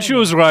 you can companion.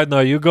 choose right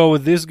now. You go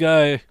with this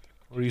guy,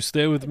 or you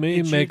stay with me,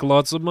 Did you- make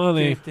lots of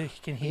money.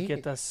 Can he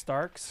get us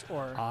Starks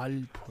or?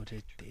 I'll put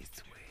it this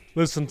way.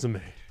 Listen to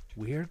me.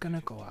 We're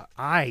gonna go out.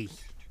 I'm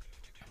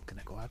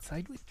gonna go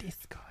outside with this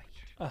guy.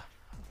 Ah.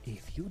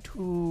 If you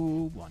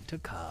two want to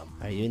come,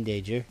 Are you in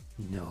danger?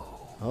 no.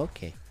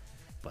 Okay.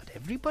 But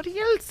everybody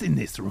else in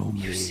this room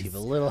You is. seem a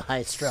little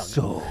high strung.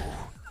 So,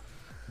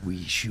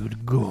 we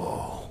should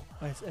go.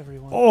 Why is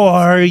everyone?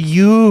 Or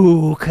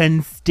you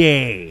can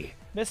stay.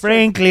 Mr.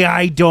 Frankly,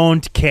 I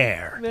don't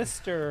care.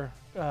 Mr.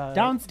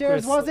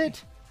 Downstairs, was Grizzly.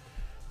 it?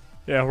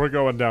 Yeah, we're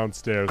going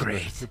downstairs.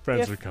 Great. Your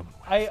friends If- are coming.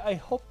 I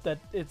hope that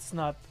it's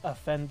not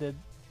offended.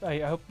 I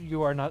hope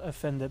you are not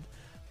offended,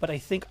 but I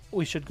think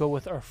we should go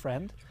with our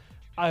friend.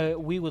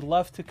 We would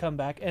love to come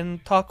back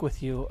and talk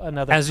with you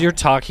another. As time. you're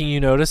talking, you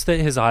notice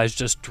that his eyes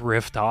just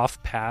drift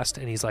off past,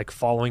 and he's like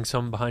following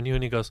someone behind you,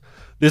 and he goes,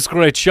 "This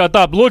great, shut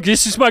up! Look,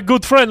 this is my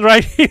good friend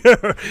right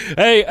here.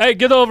 Hey,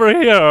 get over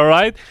here, all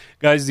right,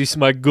 guys. This is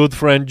my good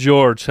friend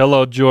George.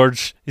 Hello,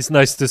 George. It's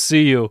nice to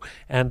see you."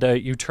 And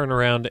you turn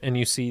around and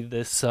you see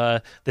this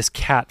this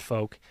cat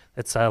folk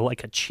that's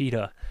like a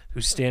cheetah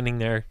who's standing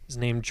there. His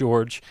named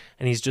George,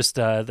 and he's just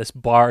this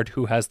bard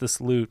who has this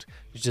lute.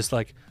 He's just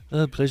like,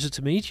 "Pleasure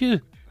to meet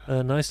you.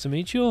 Nice to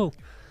meet you all.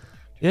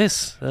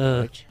 Yes,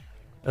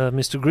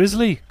 Mr.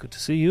 Grizzly, good to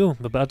see you.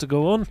 I'm about to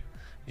go on."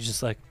 He's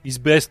just like, he's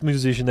best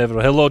musician ever.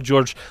 Hello,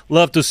 George.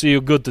 Love to see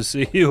you. Good to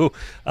see you.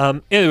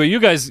 Anyway, you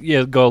guys,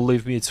 yeah, go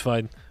leave me. It's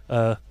fine.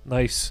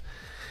 Nice.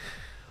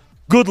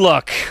 Good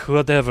luck,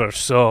 whatever.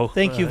 So,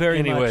 Thank you very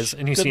anyways, much.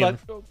 and you Good see luck.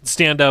 him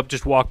stand up,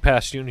 just walk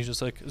past you, and he's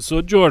just like,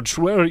 "So, George,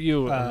 where are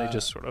you?" And they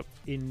just sort of,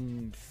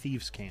 In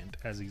Thieves' Cant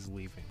as he's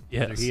leaving.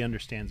 Yes. Whether he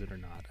understands it or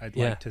not. I'd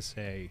Yeah. like to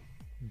say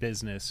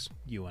business,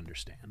 you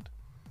understand.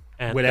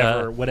 and,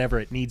 Whatever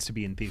it needs to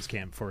be in Thieves'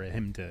 Camp for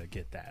him to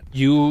get that.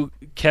 you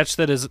catch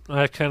that his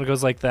kind of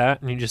goes like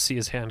that, and you just see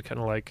his hand kind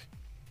of like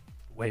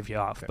wave you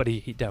off. But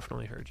he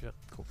definitely heard you.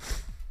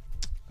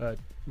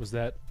 Was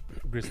that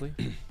Grizzly?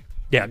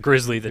 Yeah,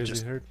 Grizzly that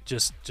Grizzly heard?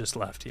 just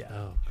left. Yeah,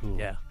 Oh, cool.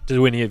 yeah.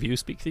 Do any of you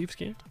speak Thieves'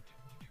 Cant?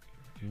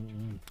 I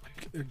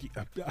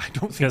don't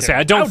I was think gonna say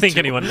I don't think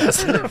anyone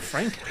does.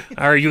 Frankly.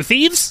 Are you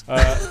thieves?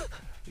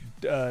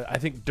 I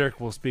think Dirk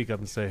will speak up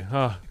and say,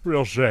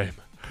 real shame.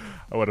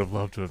 I would have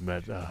loved to have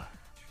met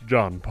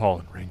John, Paul,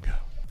 and Ringo.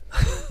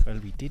 Well,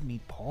 we did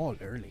meet Paul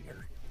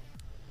earlier.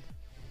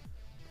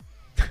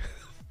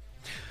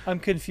 I'm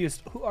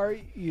confused. Who are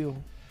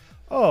you?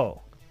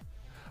 Oh.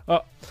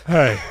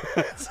 Hey,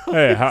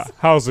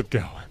 how's it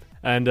going?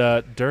 And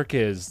Dirk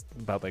is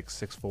about like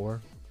 6'4",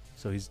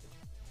 so he's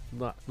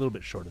not a little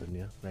bit shorter than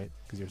you, right?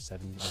 Because you're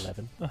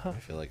 7'11". I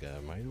feel like a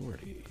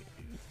minority.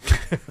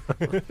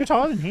 You're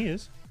taller than he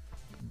is.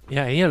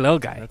 Yeah, you're a little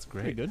guy. That's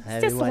Pretty great. good.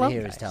 Everyone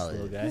here is Little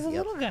talented. guy. He's a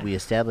little guy. We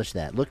established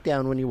that. Look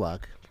down when you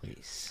walk,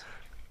 please.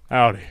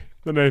 Howdy.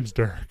 The name's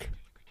Dirk.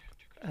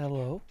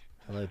 Hello.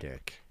 Hello,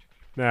 Dirk.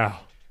 Now,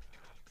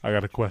 I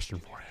got a question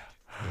for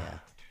you. Yeah.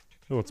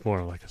 Well, it's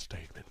more like a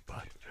statement,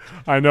 but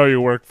I know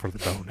you work for the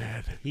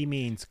Bonehead. He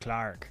means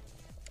Clark.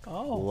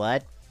 Oh.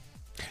 What?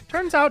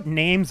 Turns out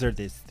names are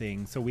this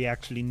thing, so we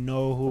actually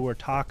know who we're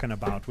talking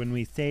about when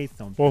we say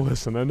something. Well,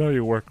 listen, I know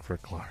you work for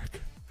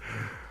Clark.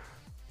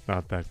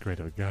 Not that great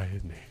of a guy,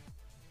 isn't he?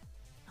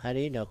 How do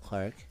you know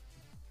Clark?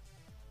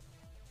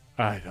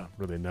 I don't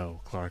really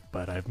know Clark,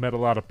 but I've met a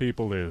lot of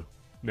people who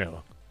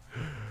know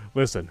him.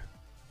 Listen,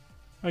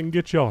 I can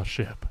get y'all a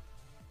ship.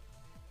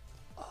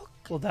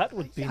 Well, that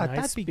would be Yeah, nice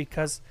that'd be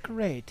because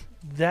Great.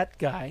 that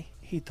guy,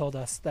 he told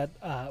us that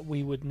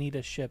we would need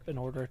a ship in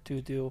order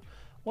to do.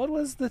 What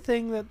was the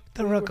thing that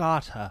The we were-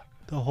 regatta.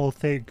 The whole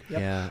thing. Yep.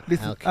 Yeah,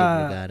 Listen,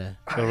 Alkid Regatta.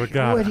 The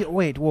regatta.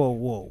 Wait,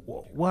 whoa.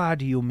 What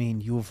do you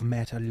mean you've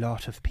met a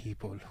lot of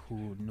people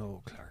who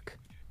know Clark?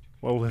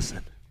 Well,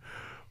 listen,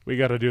 we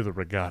gotta do the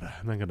regatta,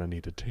 and I'm gonna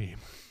need a team.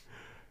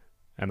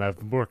 And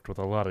I've worked with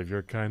a lot of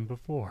your kind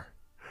before.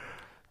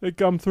 They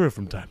come through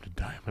from time to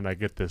time, and I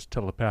get this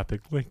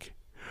telepathic link.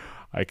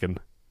 I can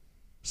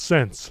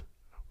sense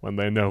when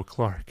they know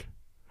Clark.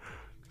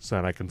 So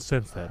I can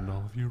sense that in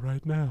all of you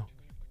right now.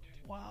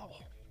 Wow.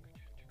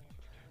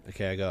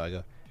 Okay, I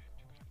go.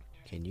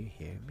 Can you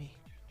hear me?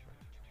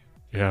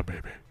 Yeah,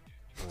 baby.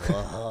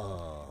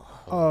 Whoa.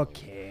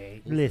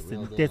 Okay, He's a listen,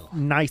 real this deal.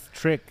 nice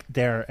trick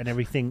there and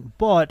everything,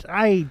 but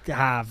I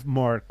have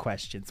more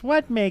questions.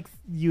 What makes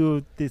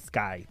you this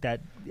guy?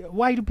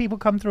 Why do people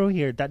come through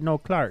here that know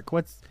Clark?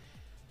 It's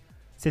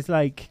just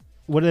like,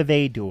 what are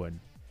they doing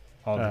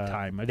all the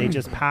time? Are they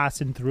just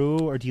passing through,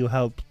 or do you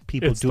help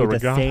people It's do the the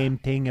regatta. same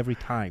thing every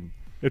time?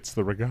 It's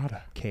the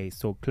regatta. Okay,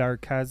 so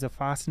Clark has a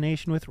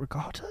fascination with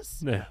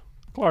regattas? Yeah.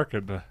 Clark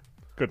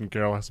couldn't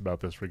care less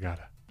about this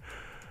regatta.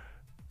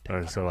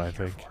 Or so I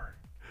think.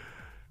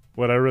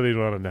 What I really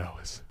want to know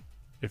is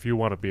if you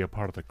want to be a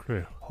part of the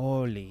crew.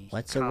 Holy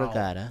What's cow. a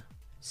regatta?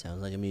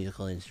 Sounds like a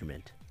musical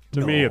instrument.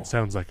 To me, No. it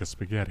sounds like a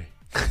spaghetti.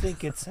 I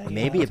think it's a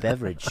Maybe a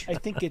beverage. I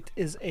think it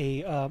is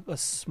a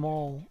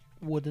small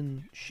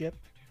wooden ship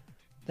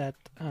that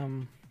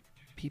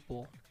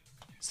people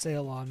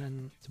sail on,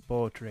 and It's a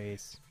boat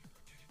race.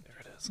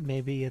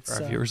 maybe it's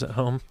For our viewers at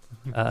home,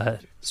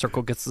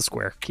 circle gets the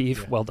square.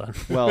 Keith, well done.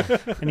 Well,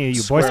 Any of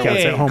you Boy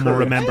Scouts at home will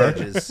remember.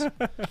 edges.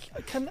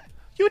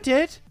 You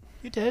did.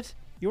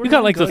 You were You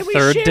got like the Can we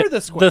third, share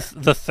the square?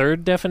 the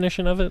third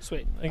definition of it.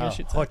 Sweet. I guess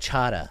you'd say.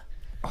 Horchata.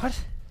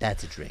 What?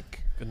 That's a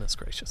drink. Goodness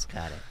gracious.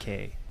 Got it.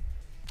 Okay.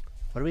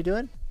 What are we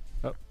doing?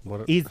 Oh,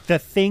 what Is the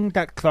thing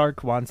that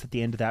Clark wants at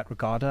the end of that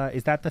regatta,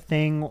 is that the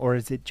thing, or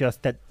is it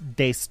just that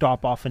they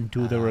stop off and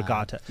do the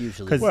regatta?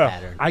 Usually 'Cause the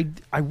pattern.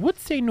 I would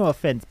say no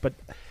offense, but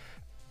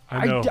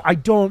I know. I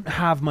don't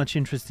have much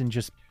interest in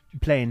just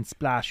playing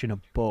Splash in a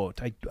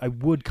boat. I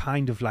would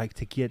kind of like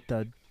to get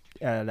the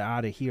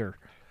out of here.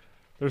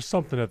 There's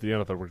something at the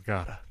end of the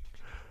regatta,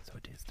 So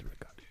it is the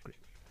regatta. Great.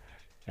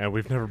 and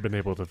we've never been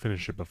able to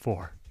finish it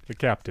before. The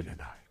captain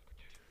and I.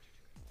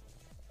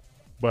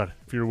 But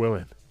if you're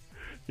willing,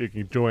 you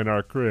can join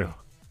our crew,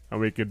 and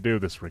we can do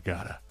this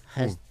regatta.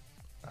 Has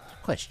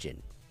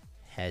question: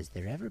 has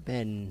there ever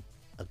been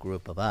a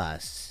group of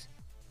us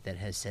that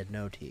has said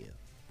no to you?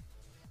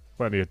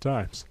 Plenty of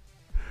times.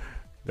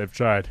 They've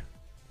tried.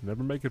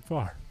 Never make it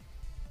far.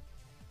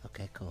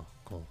 Okay, cool.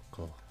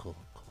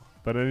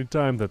 But any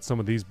time that some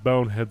of these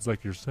boneheads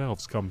like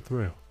yourselves come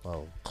through.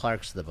 Well,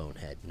 Clark's the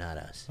bonehead, not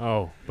us.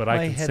 Oh, but My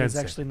I can head sense is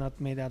it. actually not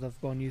made out of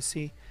bone. You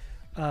see,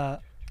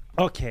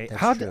 Okay.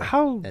 That's true.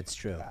 How That's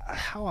true.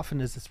 how often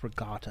does this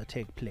regatta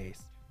take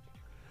place?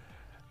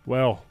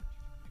 Well,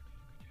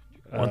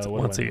 Once what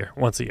do a I know? year.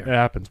 Once a It year.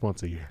 happens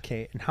once a year.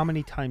 Okay, and how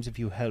many times have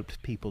you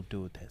helped people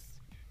do this?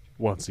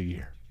 Once a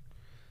year.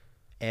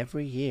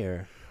 Every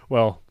year.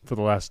 Well, for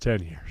the last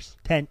 10 years.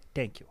 10.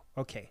 Thank you.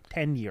 Okay,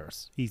 10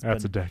 years.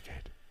 That's a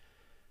decade.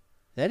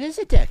 That is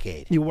a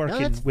decade. You No,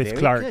 working that's with very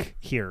Clark good.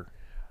 here?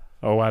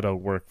 Oh, I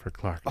don't work for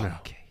Clark now.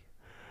 Okay.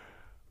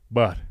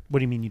 But, What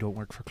do you mean you don't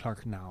work for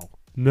Clark now?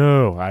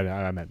 no,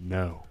 I meant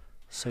no.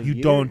 So You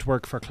you're- don't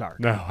work for Clark.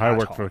 No, I at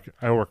work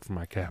all. for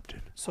my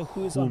captain. so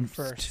who's on Whomst.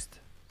 first?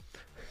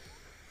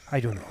 I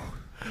don't know.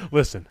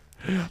 Listen,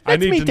 I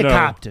Let's need meet to the know.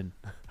 captain.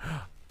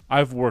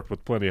 I've worked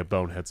with plenty of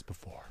boneheads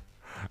before,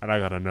 and I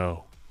gotta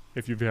know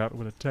if you've got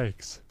what it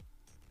takes.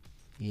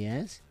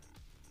 Yes.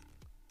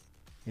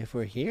 If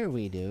we're here,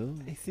 we do.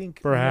 I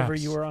think whenever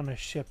Perhaps. you are on a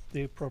ship,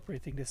 the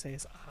appropriate thing to say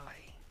is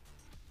 "I."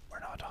 We're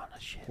not on a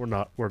ship. We're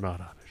not on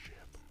a ship.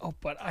 Oh,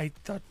 but I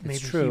thought It's maybe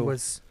he true.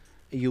 was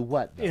You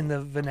what? Though? in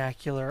the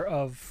vernacular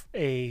of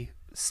a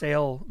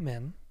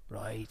sailman.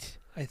 Right.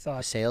 I a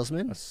thought.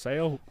 salesman? A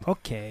sail?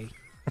 Okay.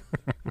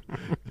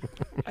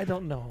 I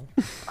don't know.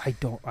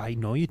 I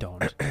know you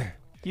don't.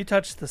 You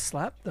touched the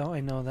slap, though. I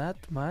know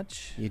that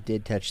much. You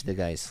did touch the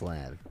guy's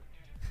slab.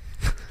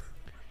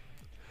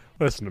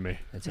 Listen to me.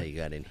 That's how you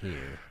got in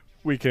here.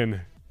 We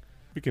can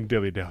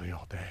dilly dally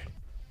all day,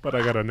 but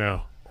I gotta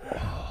know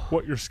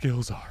what your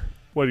skills are.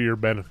 What are your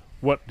benefits?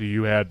 What do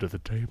you add to the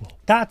table?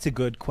 That's a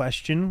good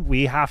question.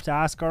 We have to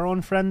ask our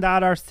own friend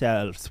that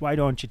ourselves. Why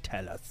don't you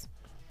tell us?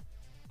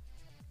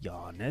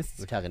 Giannis,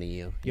 We're talking to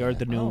you. you're Yeah.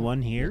 the new Oh,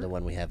 one You're here. the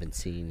one we haven't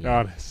seen yet.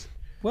 Honest.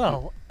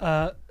 Well,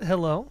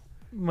 hello.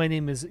 My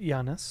name is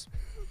Giannis.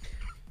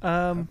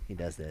 He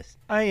does this.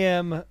 I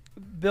am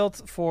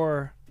built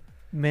for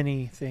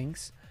many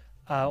things.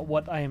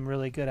 What I am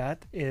really good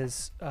at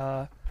is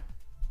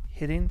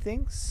hitting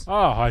things. Oh,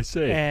 I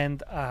see.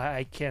 And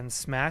I can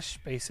smash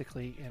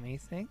basically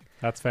anything.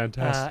 That's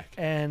fantastic.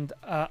 And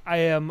I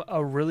am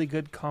a really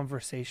good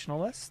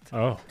conversationalist.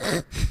 Oh,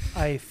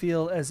 I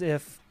feel as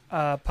if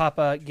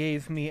Papa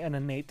gave me an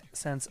innate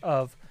sense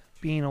of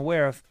being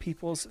aware of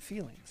people's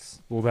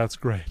feelings. well, that's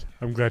great.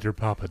 I'm glad your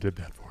papa did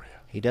that for you.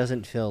 He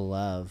doesn't feel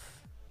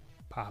love.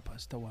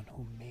 Papa's the one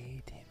who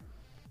made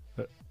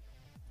him.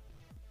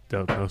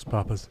 Don't those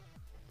papas?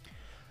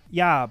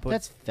 Yeah, but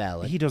That's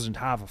valid. he doesn't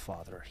have a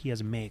father. He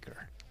has a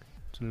maker.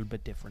 It's a little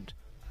bit different.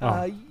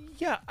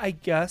 Yeah, I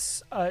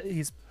guess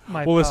he's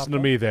my Well, listen to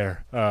papa. me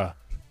there.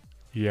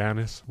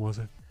 Giannis, was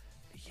it?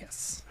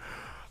 Yes.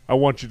 I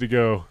want you to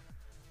go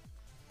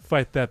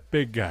fight that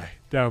big guy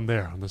down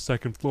there on the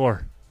second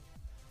floor.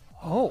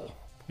 Oh,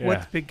 Yeah.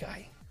 what big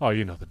guy? Oh,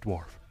 you know, the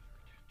dwarf.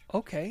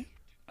 Okay.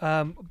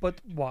 But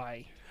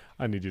why?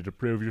 I need you to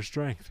prove your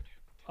strength.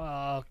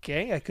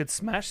 Okay, I could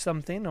smash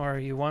something, or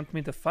you want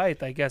me to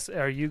fight. I guess.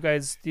 Are you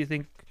guys? Do you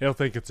think? He'll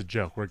think it's a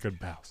joke. We're good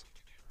pals.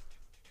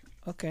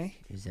 Okay,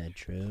 Is that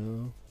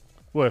true?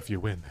 Well, if you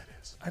win, that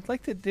is. I'd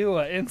like to do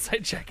an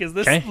insight check. Is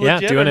this Okay, yeah,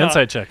 legit do or an not?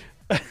 insight check.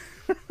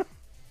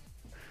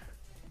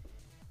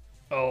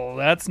 Oh,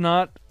 that's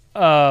not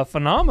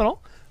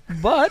phenomenal.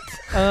 But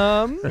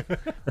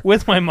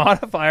with my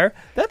modifier,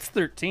 that's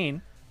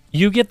 13.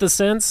 You get the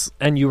sense,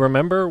 and you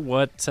remember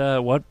what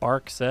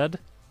Bark said.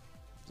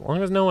 As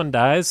long as no one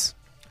dies,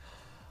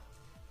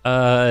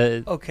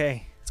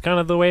 Okay. it's kind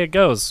of the way it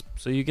goes.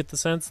 So you get the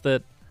sense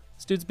that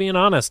this dude's being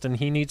honest, and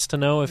he needs to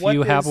know if What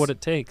you have is- what it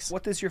takes.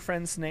 What is your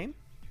friend's name?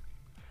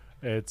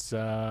 It's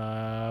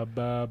Berdruk.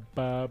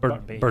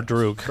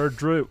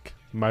 Berdruk.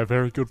 My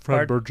very good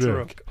friend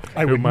Berdruk.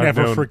 I would whom I've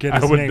never known- forget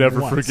his I would name never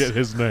once. forget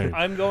his name.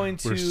 I'm going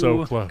to We're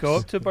so close. go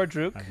up to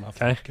Bardruk, I love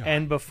Okay. that guy.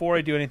 and before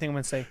I do anything, I'm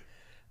going to say,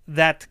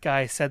 that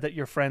guy said that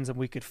you're friends and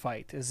we could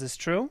fight. Is this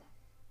true?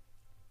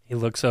 He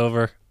looks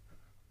over,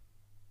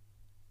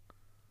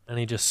 and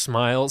he just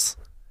smiles,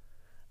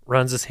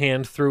 runs his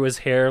hand through his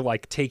hair,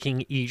 like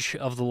taking each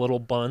of the little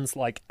buns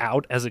like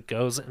out as it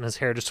goes, and his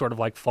hair just sort of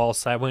like falls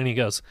sideways, and he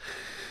goes,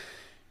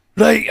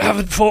 "Right,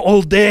 haven't fought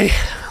all day.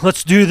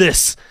 Let's do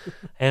this."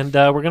 And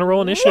we're gonna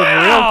roll initiative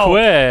Wow!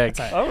 real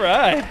quick. All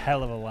right.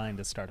 Hell of a line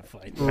to start a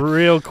fight.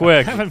 Real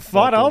quick. Haven't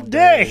fought all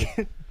day.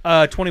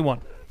 21.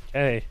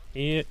 Okay,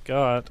 he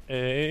got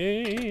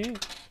a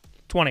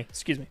 20.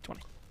 Excuse me,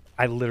 20.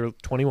 I literally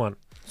 21.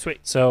 Sweet.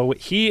 So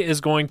he is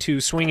going to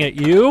swing at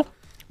you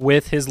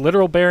with his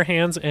literal bare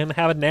hands and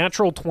have a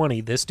natural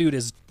 20. This dude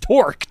is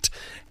torqued,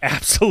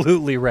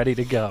 absolutely ready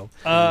to go.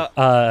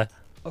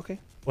 Okay.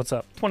 What's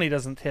up? 20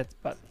 doesn't hit,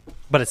 but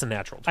But it's a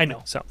natural 20. I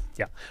know. So,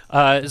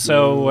 yeah.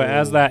 So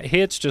as that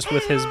hits, just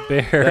with his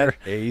bare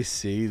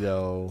AC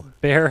though.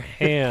 bare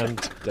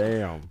hand,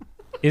 Damn.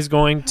 is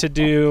going to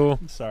do...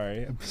 I'm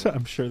sorry.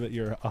 I'm sure that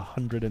your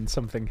 100 and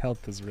something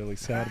health is really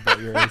sad about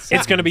your AC.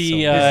 It's going to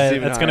be This is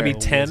even it's going to be higher.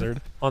 10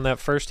 Wizard. on that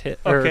first hit.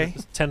 Okay.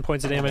 Or 10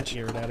 points of damage.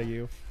 Ear it out of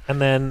you. And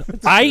then,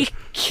 I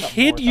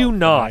kid More you health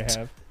than I not,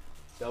 have.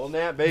 Double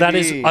nap, baby. that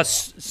is a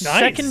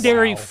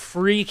secondary Wow.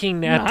 freaking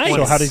nat Nice.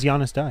 20. So how does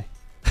Giannis die?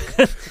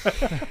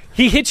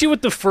 He hits you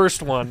with the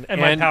first one,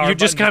 And my and power you're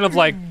just button. kind of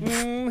like,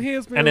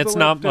 and it's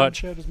not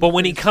much. But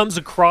when he comes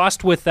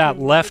across with that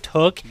left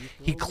hook,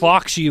 he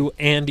clocks you,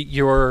 and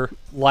your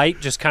light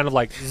just kind of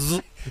like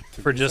zzz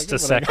for just a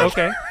second.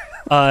 okay.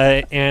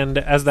 And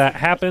as that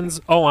happens,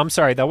 oh, I'm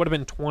sorry, that would have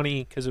been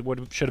 20 because it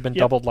should have been Yep.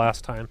 doubled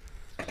last time.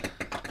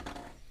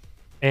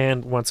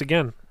 And once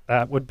again,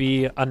 that would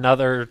be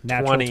another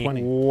Natural 20,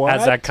 20.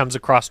 as that comes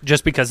across,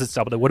 just because it's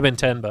doubled. It would have been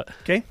 10, but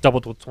Okay.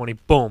 doubled with 20.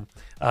 Boom.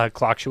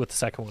 Clocks you with the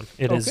second one.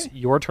 It is Okay.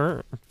 your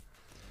turn.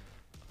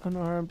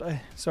 Unarmed.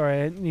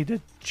 Sorry, I need to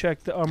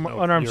check the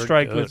No, unarmed you're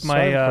strike good. with So I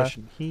have a my.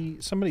 question.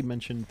 Somebody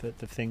mentioned that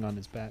the thing on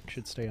his back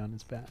should stay on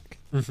his back.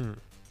 Mm-hmm.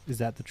 Is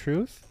that the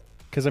truth?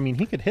 Because I mean,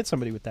 he could hit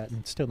somebody with that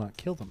and still not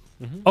kill them.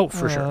 Oh,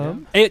 for sure.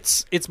 Um,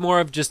 It's more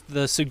of just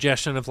the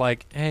suggestion of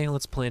like, hey,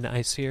 let's play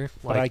nice here.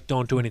 But Like,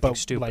 don't do anything But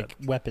stupid. like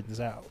weapons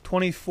out.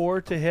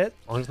 24 to hit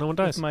as long as no one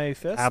with dies. my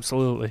fist.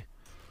 Absolutely.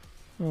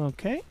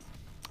 Okay.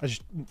 I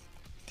just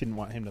didn't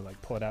want him to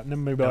like pull it out and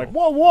then maybe be No. like,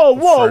 whoa, whoa,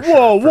 whoa, For sure,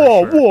 whoa, for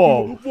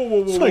whoa, sure.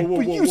 whoa. It's like,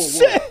 but you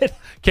said.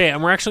 Okay,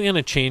 and we're actually going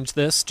to change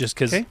this just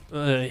because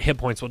Okay. hit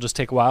points will just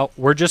take a while.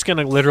 We're just going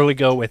to literally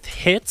go with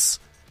hits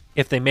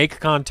if they make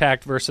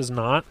contact versus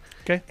not.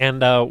 Okay. And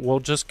we'll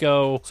just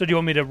go. So do you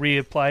want me to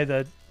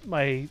reapply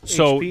my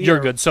So HP, you're or-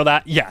 good. So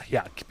that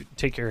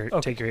take your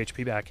Okay.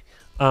 HP back.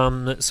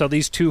 So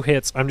these two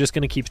hits, I'm just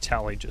going to keep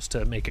tally just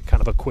to make it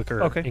kind of a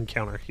quicker Okay.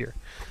 encounter here.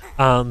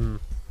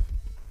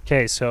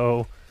 Okay,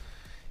 so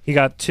he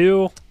got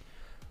 2.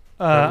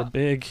 They're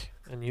big,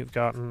 and you've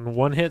gotten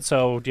 1 hit.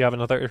 So do you have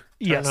another? Turn,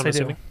 Yes, I'm I do.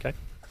 assuming? Okay.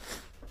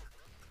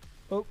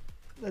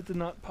 That did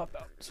not pop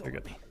out. So Very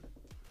good.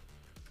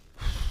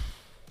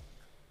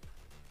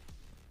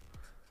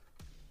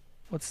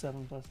 What's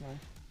 7 plus 9?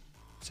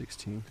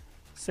 16.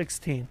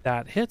 16.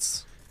 That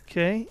hits.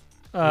 Okay.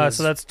 Is-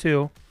 So that's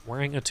 2.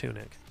 Wearing a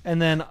tunic.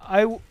 And then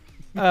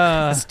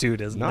This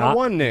dude is not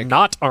one, Nick.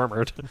 not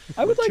armored.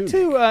 I would like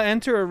to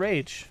enter a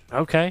rage,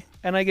 Okay.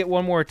 and I get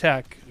one more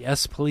attack.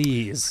 Yes,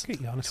 please.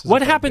 Giannis is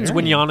What a happens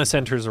when barbarian. Giannis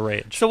enters a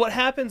rage? So what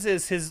happens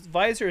is his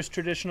visor is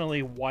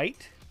traditionally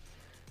white,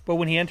 but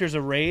when he enters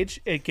a rage,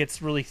 it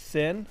gets really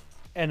thin,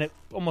 and it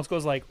almost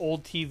goes like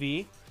old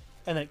TV,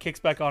 and then it kicks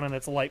back on, and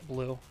it's light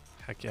blue,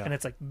 Heck yeah. and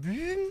it's like,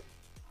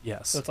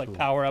 Yes. so it's like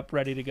power up,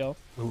 ready to go.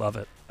 We love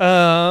it.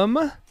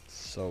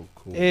 So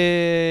cool.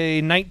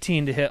 A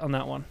 19 to hit on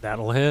that one.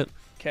 That'll hit.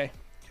 Okay.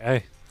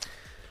 Okay.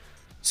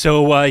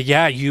 So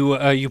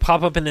you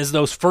pop up, and as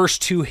those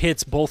first 2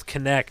 hits both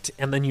connect,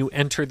 and then you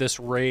enter this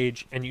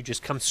rage, and you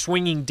just come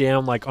swinging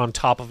down like on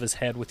top of his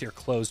head with your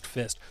closed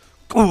fist.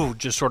 Ooh,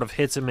 just sort of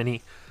hits him, and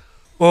he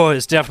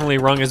has definitely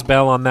rung his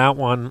bell on that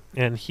one,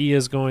 and he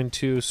is going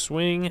to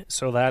swing.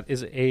 So that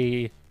is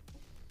a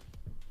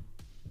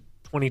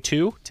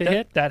 22 to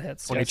hit. That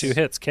hits. 22 yes.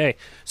 hits. Okay.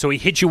 So he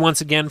hits you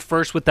once again,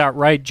 first with that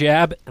right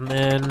jab, and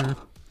then,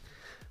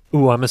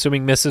 I'm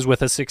assuming misses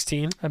with a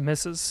 16. That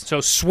misses.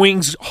 So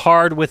swings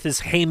hard with his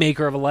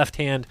haymaker of a left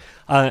hand,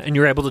 and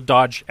you're able to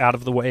dodge out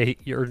of the way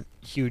your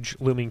huge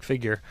looming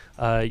figure.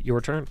 Your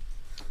turn.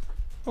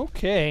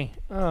 Okay.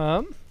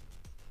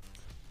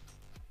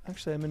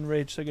 Actually, I'm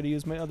enraged, so I got to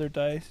use my other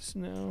dice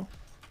now.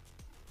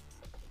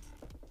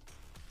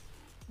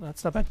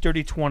 That's not bad.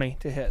 Dirty 20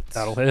 to hit.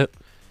 That'll hit.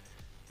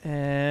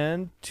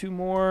 And 2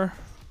 more.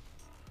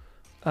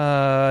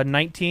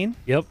 19.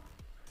 Yep.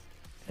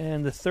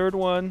 And the third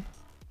one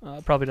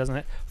probably doesn't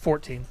hit.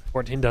 14.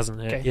 14 doesn't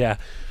hit. Okay. Yeah.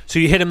 So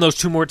you hit him those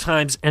 2 more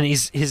times, and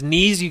his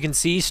knees, you can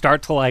see,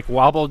 start to like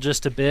wobble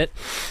just a bit.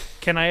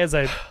 Can I, as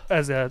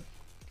a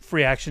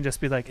free action, just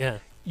be like, Yeah.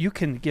 you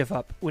can give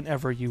up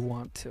whenever you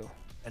want to?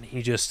 And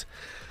he's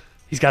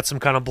got some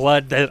kind of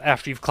blood that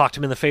after you've clocked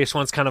him in the face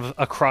once, kind of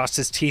across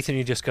his teeth, and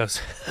he just goes,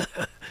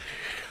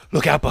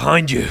 "Look out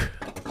behind you."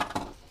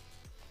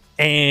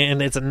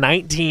 And it's a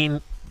 19,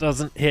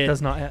 doesn't hit.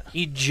 Does not hit.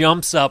 He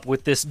jumps up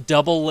with this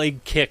double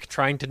leg kick,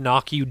 trying to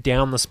knock you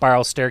down the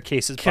spiral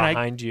staircases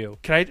behind you.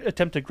 Can I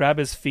attempt to grab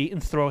his feet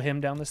and throw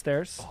him down the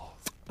stairs?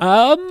 You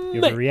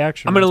have a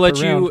reaction. I'm going to once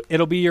let per you. round.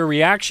 It'll be your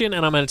reaction,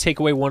 and I'm going to take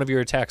away one of your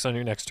attacks on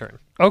your next turn.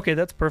 Okay,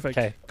 that's perfect.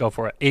 Okay, go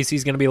for it. AC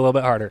is going to be a little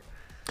bit harder.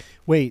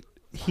 Wait,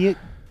 he's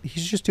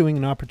just doing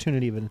an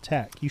opportunity of an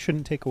attack. You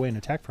shouldn't take away an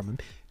attack from him.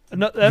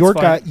 No, that's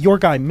fine. Your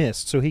guy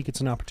missed, so he gets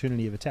an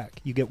opportunity of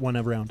attack. You get one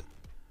every round.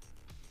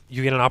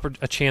 You get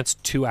a chance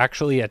to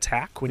actually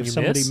attack when If you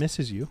somebody miss.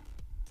 misses you,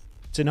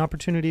 it's an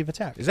opportunity of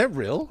attack. Is that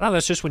real? No,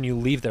 that's just when you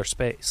leave their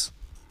space.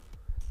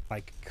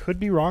 I could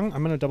be wrong.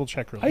 I'm going to double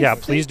check real quick. Yeah,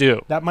 please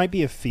do. That might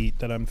be a feat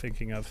that I'm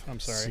thinking of. I'm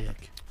sorry.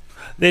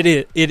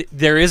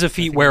 There is a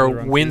feat think where I'm the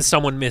wrong when feat.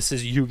 someone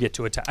misses, you get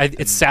to attack.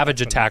 It's Savage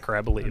Attacker, I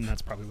And believe.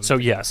 that's probably what So it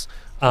is. yes,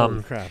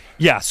 Holy crap.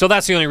 yeah. So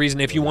that's the only reason.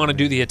 If you want to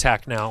do the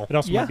attack now, It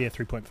also Yeah. might be a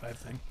 3.5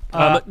 thing.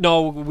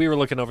 no, we were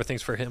looking over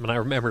things for him, and I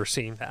remember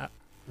seeing that.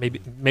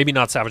 Maybe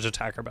not Savage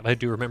Attacker, but I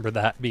do remember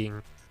that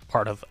being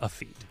part of a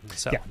feat.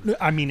 So. Yeah,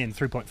 I mean in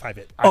 3.5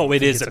 it. I Oh, don't it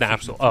think is it's an a feat in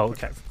absolute. Oh, 3.5.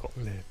 okay, cool.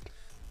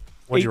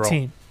 What'd you roll?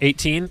 18.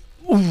 18.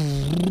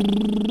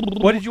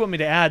 What did you want me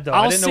to add, though?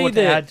 I I'll didn't know say what to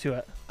that- add to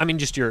it. I mean,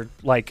 just your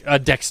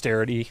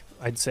dexterity,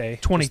 I'd say.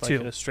 Just 22.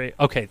 like a straight.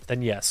 Okay,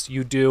 then yes,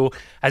 you do.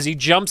 As he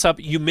jumps up,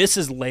 you miss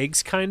his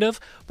legs, kind of,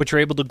 but you're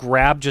able to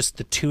grab just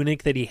the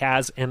tunic that he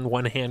has, and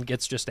one hand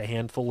gets just a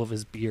handful of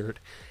his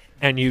beard,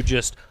 and you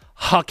just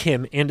huck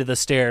him into the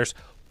stairs.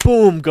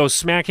 Boom! Goes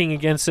smacking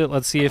against it.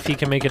 Let's see if he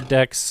can make a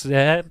dex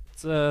set.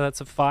 That's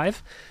a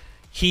 5.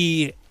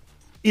 He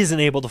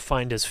isn't able to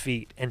find his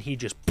feet, and he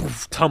just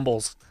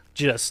tumbles,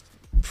 just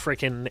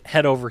freaking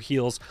head over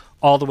heels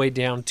all the way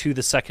down to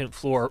the second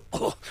floor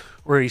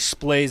where he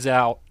splays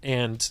out,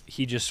 and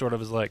he just sort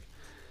of is like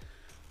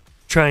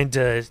trying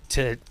to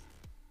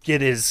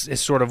get his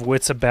sort of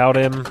wits about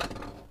him,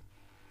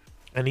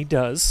 and he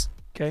does.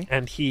 Okay.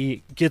 And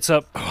he gets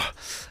up,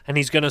 and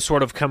he's going to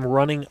sort of come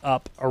running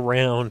up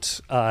around,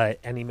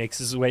 and he makes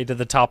his way to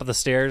the top of the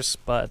stairs,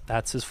 but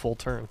that's his full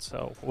turn.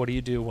 So what do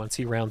you do once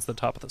he rounds the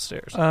top of the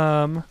stairs?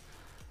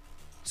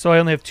 So I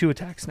only have 2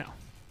 attacks now.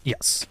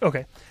 Yes.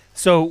 Okay.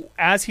 So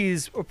as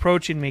he's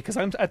approaching me, because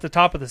I'm at the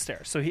top of the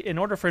stairs, so in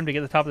order for him to get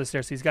to the top of the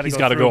stairs, he's got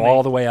to go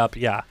all the way up,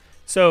 yeah.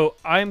 So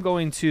I'm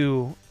going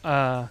to,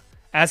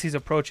 as he's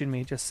approaching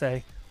me, just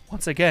say,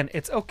 once again,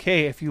 it's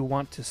okay if you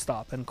want to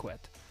stop and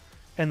quit.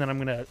 And then I'm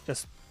going to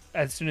just,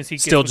 as soon as he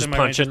gets Still within just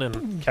my range, punching,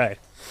 and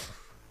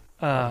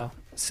okay.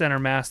 center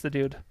mass the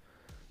dude.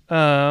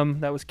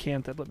 That was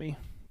canted. Let me,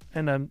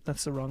 and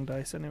that's the wrong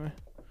dice anyway.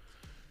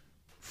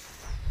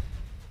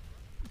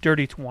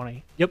 Dirty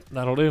 20. Yep,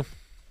 that'll do.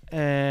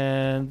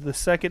 And the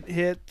second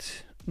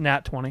hit,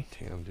 nat 20.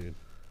 Damn, dude.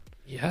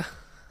 Yeah.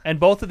 And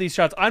both of these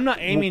shots, I'm not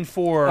aiming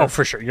for Oh,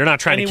 for sure. You're not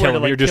trying to anywhere kill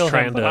him. like, You're just kill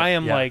trying him, to. but I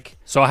am yeah. like,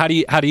 So how do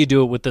you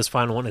do it with this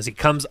final one? As he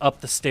comes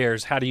up the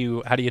stairs, how do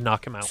you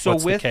knock him out? so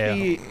What's with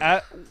the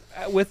KO?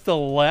 with the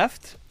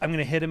left, I'm going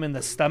to hit him in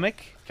the stomach.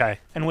 Okay.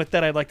 And with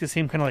that, I'd like to see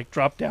him kind of like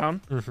drop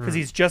down because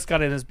he's just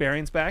got his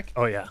bearings back.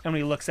 Oh, yeah. And when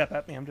he looks up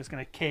at me, I'm just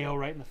going to KO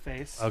right in the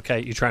face.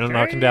 Okay, you trying to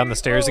knock him down the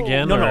stairs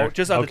again? No, or-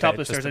 just on the okay, top of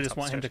the stairs. the I just top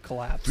want him to stairs.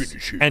 collapse.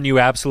 And you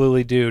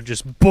absolutely do.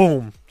 Just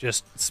boom,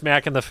 just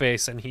smack in the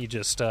face, and he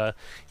just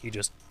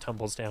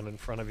tumbles down in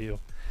front of you.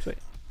 Sweet.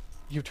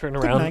 You turn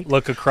around, night.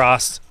 look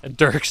across, and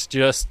Dirk's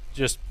just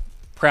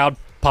proud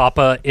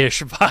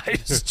papa-ish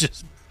vibes.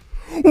 Just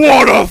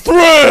What a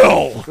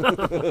thrill!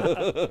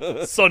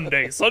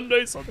 Sunday.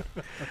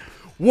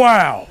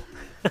 Wow.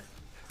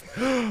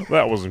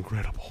 That was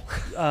incredible.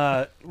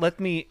 I'm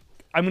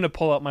going to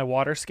pull out my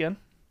water skin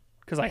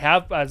because I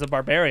have as a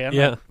barbarian.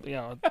 Yeah.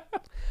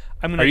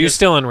 I'm gonna Are you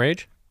still in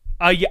rage?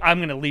 Yeah, I'm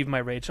going to leave my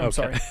rage. I'm Okay.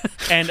 sorry.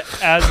 And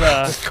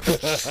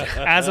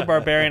as a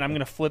barbarian, I'm going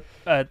to flip.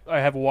 I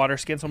have a water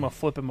skin, so I'm going to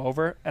flip him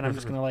over, and I'm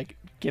just going to like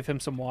give him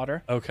some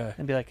water Okay.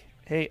 and be like,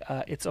 "Hey,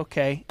 it's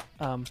okay.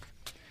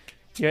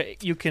 Yeah,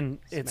 you can.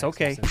 It's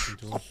okay."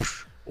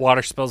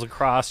 Water spills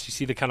across. You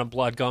see the kind of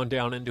blood going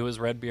down into his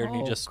red beard,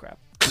 and he just crap.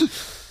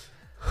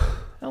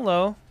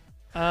 Hello.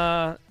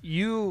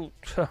 You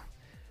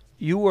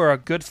were a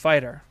good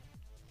fighter.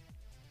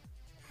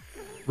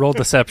 roll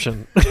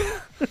deception.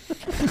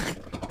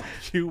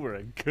 You were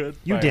a good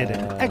You did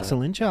an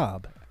excellent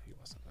job.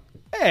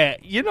 Hey,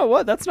 you know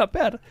what? That's not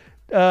bad.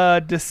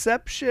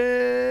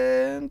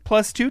 Deception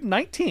plus 2,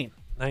 19.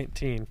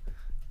 19.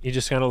 He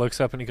just kind of looks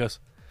up and he goes,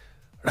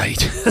 right.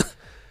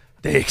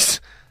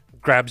 Thanks.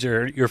 Grabs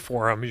your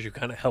forearm as you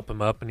kind of help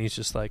him up, and he's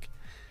just like,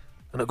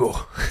 I'm going to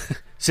go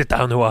sit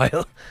down a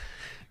while.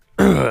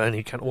 And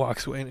he kind of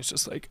walks away, and he's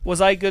just like, Was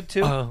I good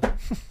too?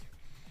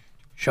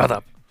 shut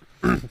up.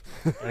 And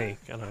he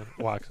kind of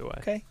walks away.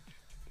 Okay.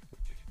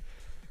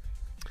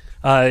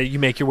 You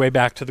make your way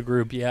back to the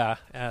group, yeah,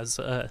 as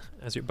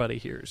your buddy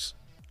hears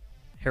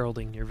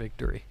heralding your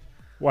victory.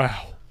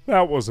 Wow,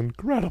 that was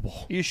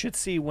incredible. You should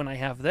see when I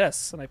have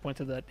this. And I point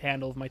to the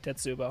handle of my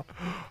Tetsubo.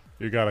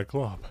 You got a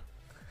club.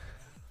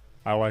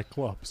 I like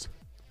clubs.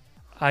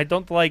 I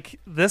don't like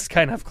this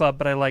kind of club,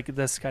 but I like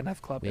this kind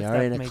of club. We if are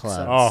that in a makes club.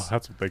 sense. Oh,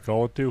 that's what they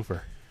call a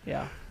twofer.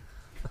 Yeah.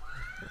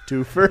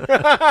 Twofer.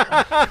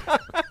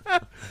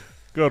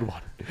 Good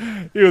one.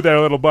 You there,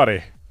 little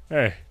buddy.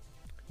 Hey,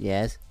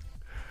 Yes.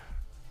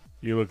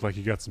 you look like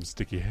you got some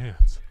sticky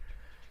hands.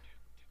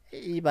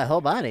 My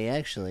whole body,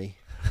 actually.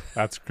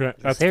 That's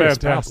Hair's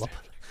fantastic.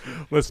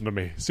 Listen to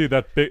me. See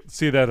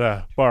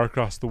that bar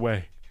across the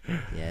way?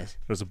 Yes.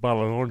 There's a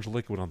bottle of orange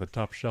liquid on the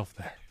top shelf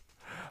there.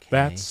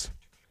 That's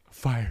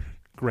fire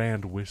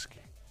grand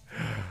whiskey.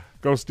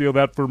 Go steal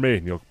that for me,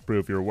 and you'll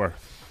prove your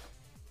worth.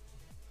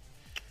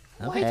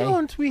 Okay. Why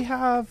don't we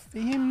have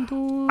him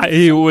do?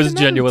 It was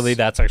something genuinely, else?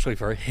 that's actually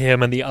for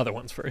him, and the other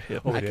one's for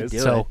him. Oh, I it can is? do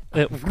So,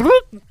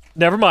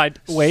 never mind.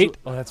 Wait.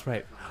 Oh, that's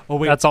right. Oh,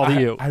 wait. That's all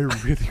to you. I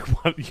really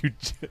want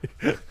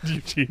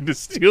Eugene to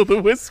steal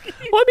the whiskey.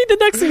 Well, I mean, the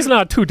next thing's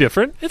not too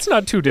different. It's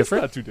not too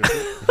different. Not too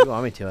different. If you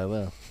want me to, I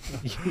will.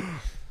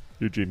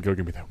 Eugene, go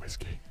give me that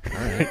whiskey.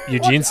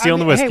 Eugene's stealing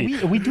the whiskey.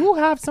 Hey, we do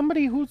have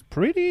somebody who's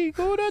pretty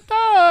good at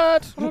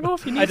that. I don't know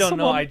if you need I don't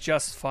know. someone- I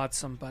just fought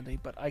somebody,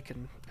 but I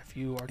can. If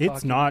you are It's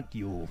talking. not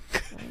you.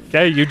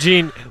 Okay,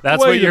 Eugene,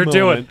 that's Wait what a you're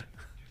doing. moment.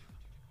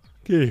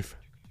 Keith,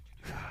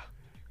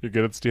 you're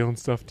good at stealing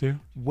stuff too?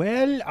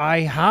 Well,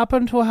 I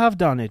happen to have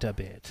done it a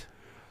bit.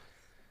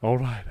 All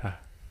right.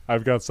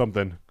 I've got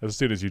something as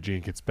soon as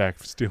Eugene gets back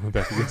for stealing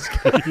that whiskey.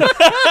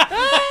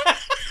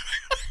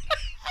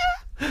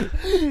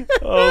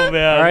 Oh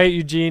man! All right,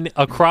 Eugene,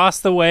 across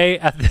the way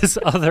at this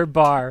other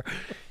bar,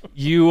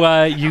 you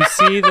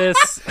see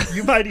this.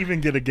 You might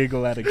even get a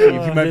giggle out of Keith.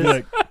 You might be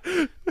like,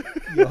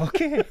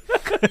 Okay.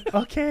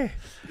 Okay.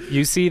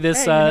 You see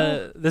this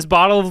Hey, this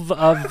bottle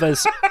of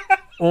this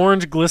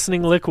orange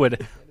glistening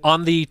liquid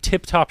on the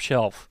tip-top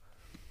shelf,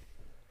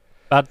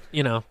 about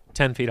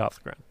 10 feet off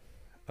the ground.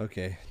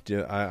 Okay.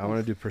 I want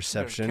to do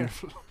perception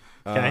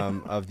Okay.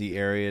 of the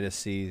area to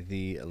see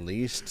the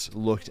least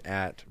looked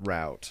at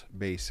route,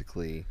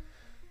 basically.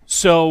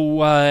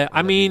 So I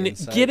That'd mean, be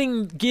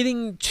insight.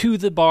 getting to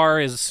the bar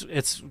it's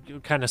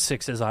kind of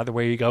sixes either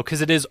way you go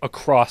because it is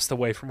across the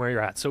way from where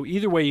you're at. So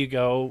either way you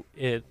go,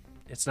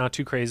 it's not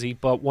too crazy.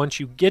 But once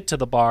you get to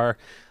the bar,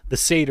 the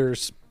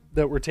satyrs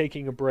that were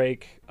taking a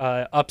break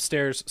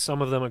upstairs,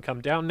 some of them have come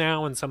down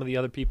now, and some of the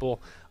other people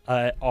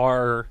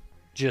are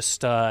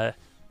just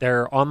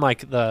they're on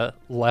like the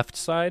left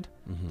side.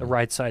 The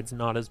right side's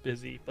not as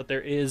busy, but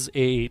there is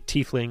a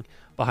tiefling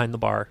behind the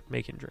bar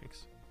making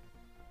drinks.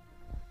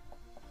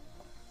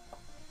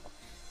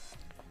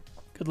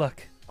 Good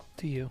luck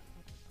to you.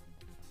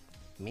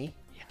 Me?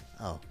 Yeah.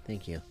 Oh,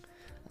 thank you.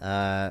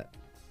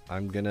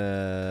 I'm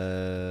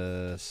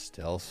gonna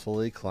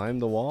stealthily climb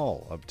the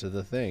wall up to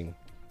the thing.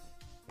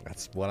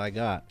 That's what I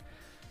got.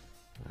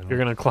 You're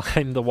gonna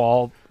climb the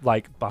wall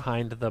like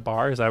behind the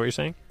bar. Is that what you're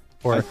saying?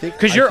 Or I think-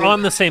 because I you're think-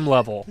 on the same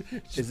level.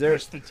 Is there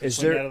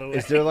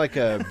like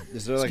a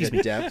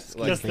depth?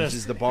 Like Just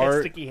is the that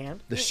bar sticky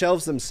hand. the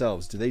shelves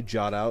themselves? Do they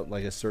jot out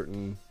like a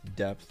certain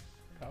depth?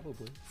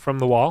 Probably. from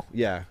the wall.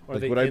 Yeah. Or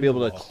Like, they would I in be the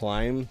able to wall?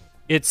 climb?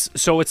 It's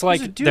There's a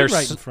like dude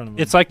right in front of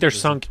him. it's like they're There's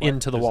a sunk pla-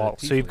 into the there's a wall.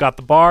 So you've tiefling. got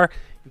the bar,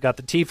 you've got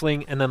the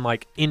tiefling, and then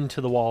like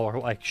into the wall are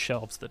like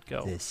shelves that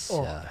go This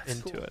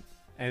into it.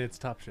 And it's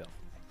top shelf.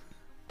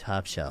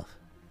 top shelf.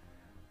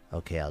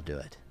 Okay, I'll do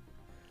it.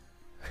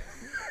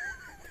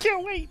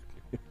 Can't wait.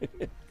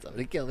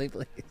 Somebody kill me,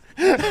 please.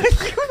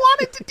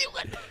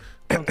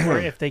 Don't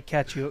worry, if they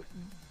catch you,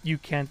 you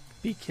can't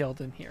be killed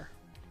in here.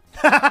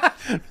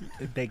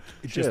 They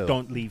just True.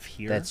 don't leave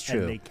here. That's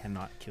true. And they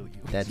cannot kill you.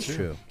 That's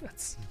true.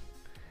 That's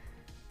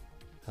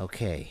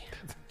Okay.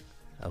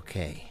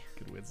 Okay.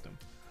 Good wisdom.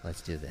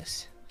 Let's do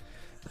this.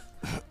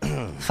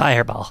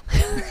 Fireball.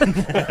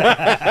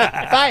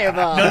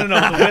 Fireball.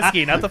 no, the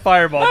whiskey, not the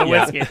fireball. The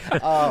whiskey.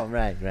 Oh,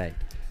 right.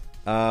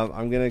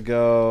 I'm gonna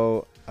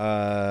go.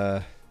 I'm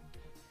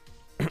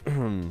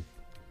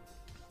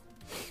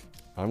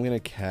gonna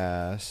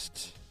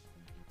cast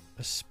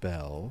a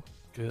spell.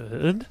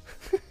 Good.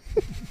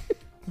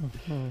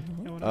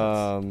 What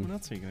Um,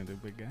 else are you gonna do,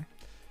 big guy?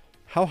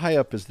 How high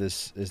up is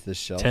this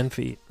shelf? 10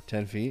 feet.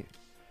 10 feet.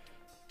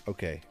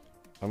 Okay,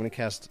 I'm gonna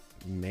cast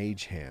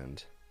Mage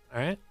Hand All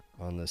right.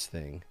 on this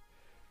thing.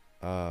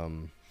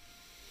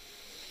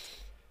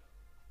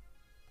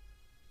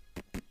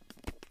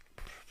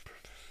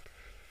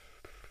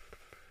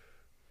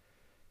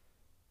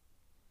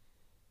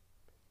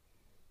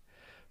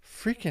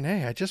 Freaking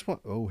A, I just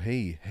want. Oh,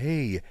 hey.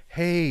 Hey,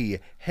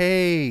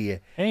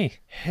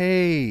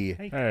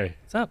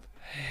 What's up?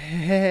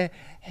 Hey.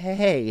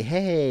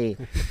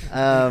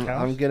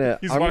 I'm gonna.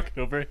 He's I'm-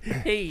 walking over.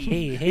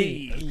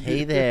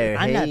 Hey there.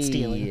 I'm not hey.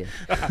 stealing.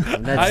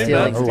 I'm not I'm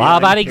stealing. not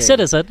Law-abiding Okay.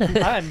 citizen.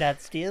 I'm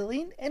not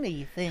stealing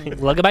anything.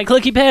 Look at my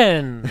clicky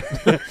pen.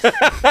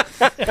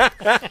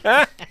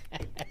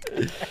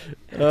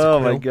 Oh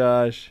my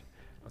gosh.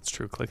 That's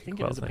true. I Clicky think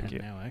quill. it is a Thank pen you.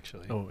 now,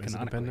 actually. Oh, is it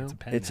a Canonically, pen now? It's a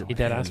pen It's now. He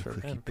did ask for a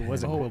pen. It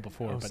was a quill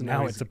before, Oh, but so now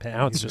now it's a pen.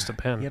 Now it's just a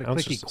pen. He had a Now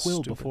it's clicky just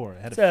quill stupid. before.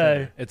 It had It's a a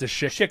feather. It's a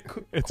shit. Chick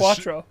It's a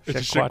Quattro. It's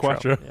a Chick shit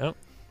Quattro. quattro. Yep.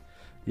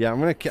 Yeah, I'm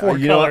gonna. Four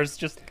you know what? colors,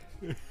 just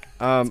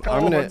I'm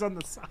gonna. on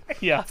the side.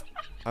 yeah.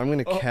 I'm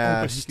gonna But you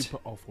cast can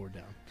put all four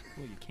down.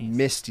 Well, you can't.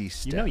 Misty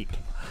Step. You know you can.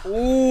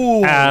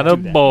 Ooh,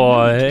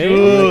 Attaboy.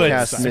 good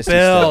cast Misty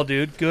spell, Step.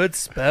 dude. Good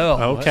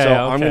spell. Okay,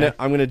 So okay.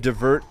 I'm gonna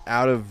divert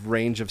out of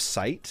range of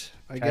sight,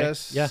 I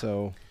guess. yeah.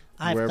 So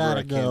I've wherever gotta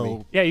I can go.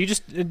 be. Yeah, you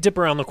just dip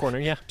around the corner.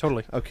 Yeah,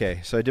 totally.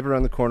 Okay, so I dip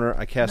around the corner.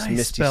 I cast Nice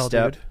Misty spell,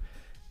 Step, dude.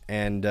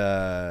 and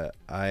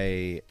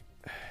I.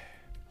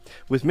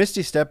 With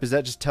Misty Step, is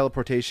that just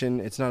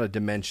teleportation? It's not a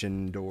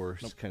dimension door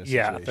kind of situation.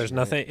 Yeah, there's right?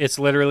 nothing. It's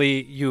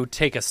literally you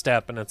take a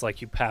step and it's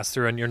like you pass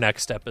through, and your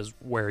next step is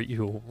where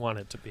you want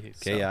it to be. Okay,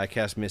 so. yeah, I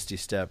cast Misty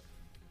Step.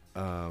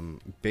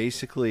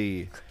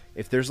 Basically,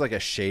 if there's like a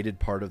shaded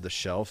part of the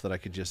shelf that I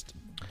could just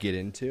get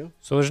into.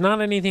 So there's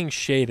not anything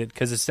shaded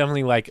because it's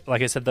definitely like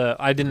I said,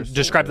 I didn't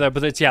describe that,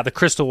 but it's the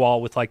crystal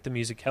wall with like the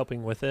music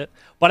helping with it.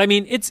 But I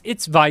mean, it's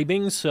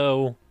vibing,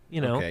 so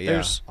Okay, yeah,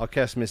 there's. I'll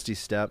cast Misty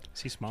Step.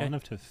 Is he small Okay.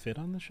 enough to fit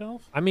on the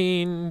shelf? I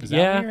mean, Is that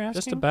what you're yeah, asking?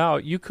 just about.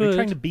 You Are you could.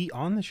 trying to be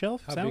on the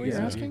shelf? How Is that what big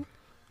you're is he? asking?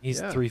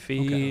 He's Yeah. 3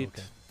 feet.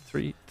 okay.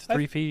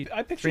 Three feet.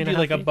 I three pictured and a you half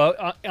like feet.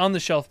 above on the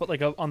shelf, but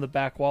like on the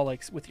back wall,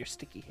 like with your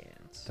sticky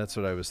hands. That's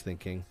what I was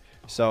thinking.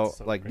 So, that's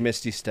so like great.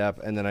 Misty Step,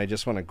 and then I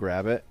just want to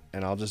grab it,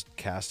 and I'll just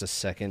cast a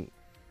second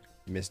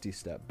Misty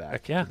Step back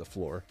Heck yeah. to the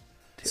floor,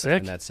 Sick.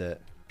 and that's it.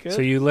 Good.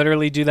 So you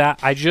literally do that.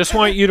 I just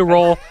want you to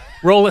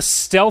roll a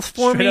stealth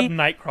for Straight up me.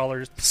 night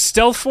crawlers.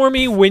 Stealth for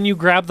me when you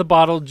grab the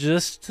bottle,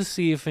 just to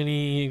see if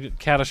any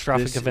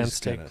catastrophic This events is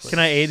take gonna place. Can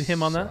I aid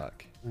him on that?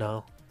 suck.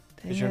 No,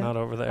 Dang because you're it. not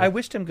over there. I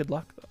wished him good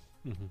luck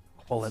though.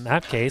 Well, in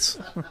that case,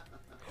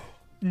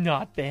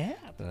 Not bad.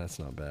 That's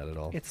not bad at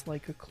all. It's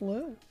like a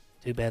clue.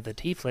 too bad the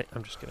tiefling.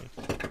 I'm just kidding.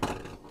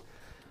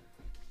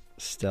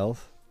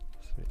 Stealth.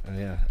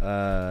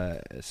 Yeah.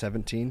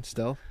 17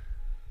 stealth.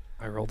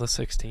 I rolled a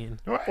 16.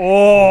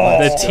 Oh,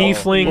 The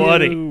tiefling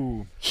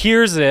buddy.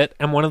 hears it,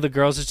 and one of the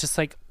girls is just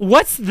like,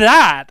 "What's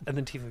that?" And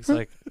then tiefling's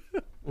like,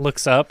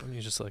 looks up, and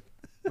he's just like,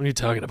 "What are you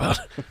talking about?"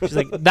 She's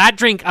like, "That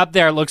drink up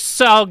there looks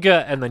so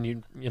good." And then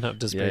you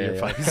disappear. Yeah, You're yeah,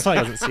 fine. yeah. He like,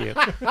 doesn't see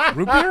it.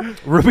 Root beer?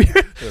 Root beer?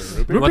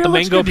 Root You want the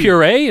looks mango good to you.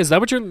 puree? Is that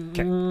what you're?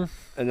 Mm,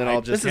 And then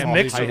I'll just is I'll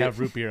mixed hide I it- have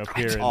root beer up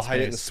here. I'll hide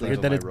it in the space. sleeve Weird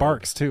of that my it robe.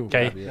 barks too.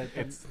 Okay.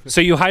 Yeah. So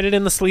you hide it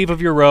in the sleeve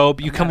of your robe.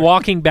 You come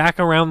walking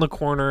back around the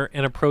corner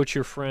and approach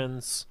your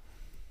friends.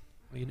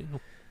 What do you do?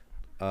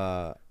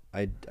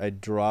 I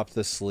drop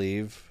the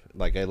sleeve,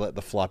 like I let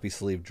the floppy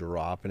sleeve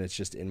drop, and it's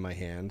just in my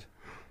hand,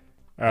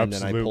 and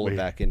then I pull it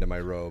back into my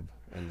robe,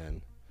 and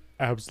then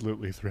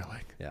Absolutely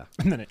thrilling. yeah.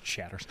 And then it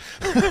shatters.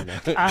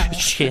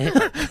 Shit.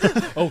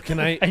 Oh, can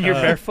I? And you're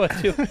barefoot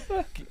too.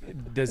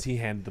 Does he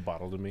hand the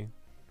bottle to me?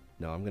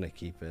 No, I'm gonna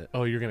keep it.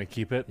 Oh, you're gonna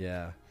keep it?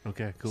 Yeah.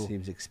 Okay, cool.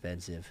 Seems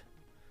expensive.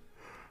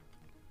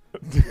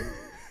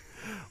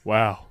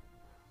 Wow.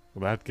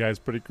 Well, that guy's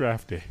pretty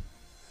crafty.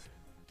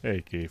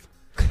 Hey, Keith.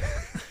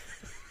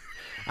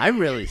 I'm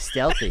really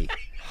stealthy.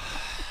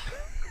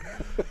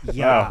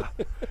 Yeah.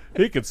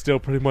 He could steal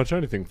pretty much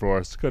anything for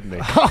us, couldn't he?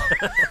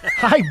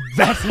 I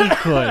bet he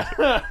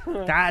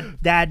could.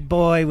 that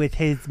boy with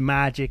his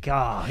magic.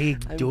 Oh, he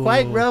I'm do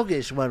quite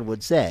roguish, one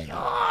would say.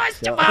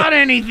 just about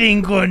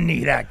anything, couldn't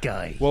he? That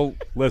guy. Well,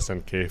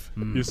 listen, Keith.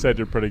 You said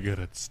you're pretty good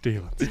at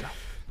stealing stuff.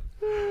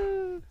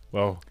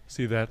 Well,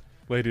 see that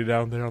lady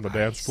down there on the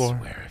dance floor?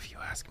 Swear if you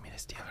ask me to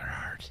steal her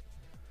heart.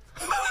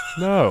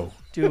 No.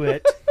 Do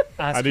it.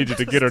 I need you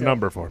to get her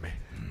number for me.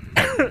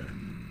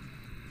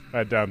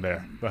 Right down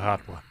there, the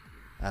hot one.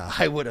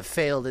 I would have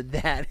failed at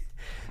that.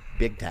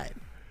 Big time.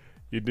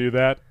 You do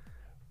that,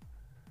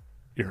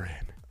 you're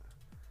in.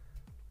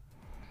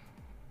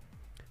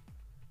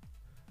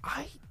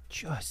 I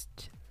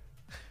just.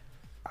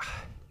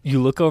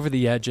 You look over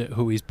the edge at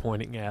who he's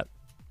pointing at,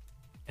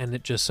 and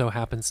it just so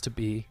happens to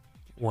be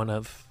one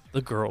of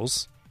the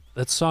girls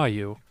that saw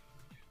you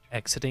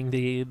exiting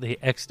they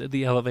exited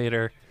the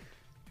elevator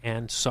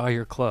and saw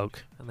your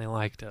cloak, and they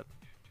liked it.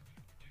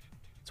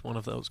 It's one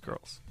of those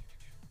girls.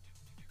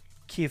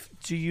 Keith,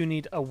 do you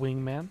need a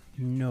wingman?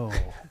 No.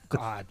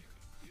 God.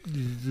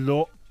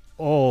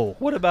 Oh.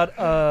 What about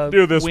a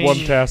Do this wing one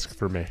task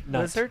for me.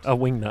 lizard? A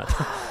wing nut.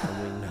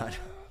 A wing nut.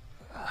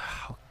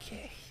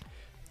 Okay.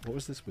 What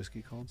was this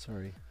whiskey called?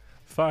 Sorry.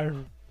 Fire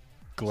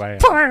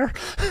gland. Fire!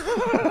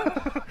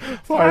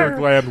 Fire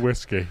gland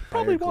whiskey.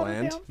 Probably Fire watered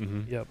gland? down.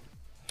 Mm-hmm. Yep.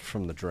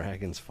 From the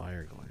dragon's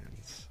fire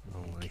glands. I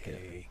like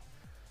it.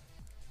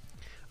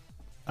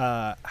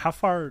 How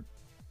far?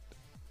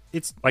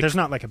 It's Like- there's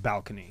not like a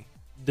balcony.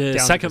 The Down to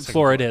second the second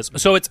floor floor. it is.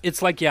 So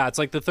it's like it's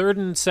like the third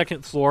and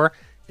second floor.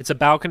 It's a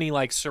balcony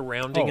like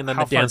surrounding, Oh, and then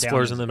how the far dance down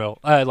floor's is in the it? middle.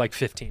 Like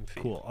 15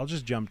 feet. Cool. I'll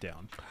just jump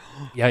down.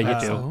 Yeah, you Uh,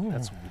 do.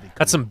 That's really cool.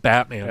 That's some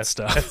Batman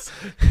stuff.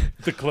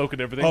 The cloak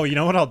and everything. Oh, you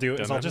know what I'll do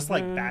is I'll just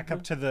like back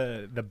up to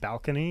the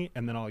balcony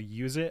and then I'll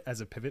use it as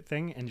a pivot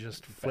thing and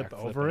just flip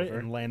Backflip over it over.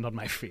 and land on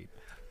my feet.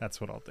 That's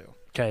what I'll do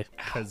Okay,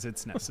 because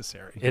it's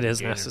necessary. it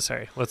is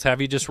necessary. Let's have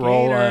you just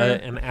roll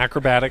Gator. an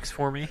acrobatics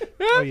for me.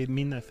 Oh, you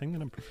mean that thing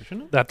that I'm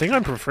proficient That thing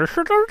I'm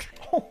proficient at?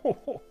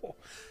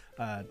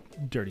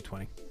 in? Dirty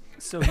 20.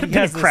 So he Gonna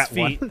has this crap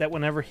feat that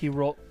whenever he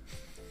roll,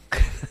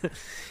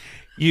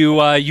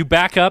 You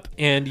back up,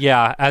 and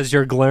yeah, as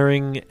you're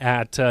glaring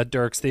at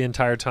Dirks the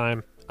entire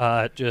time,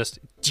 just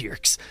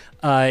jerks.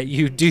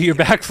 You do your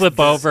backflip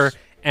over,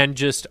 and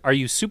just are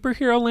you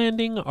superhero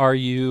landing? Are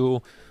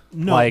you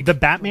No, like the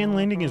Batman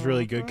landing is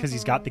really good because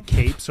he's got the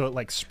cape, so it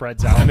like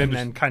spreads out and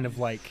then kind of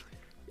like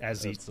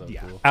as he That's so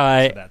yeah. cool.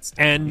 So that's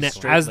and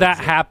straight as that legs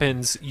up.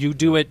 happens, you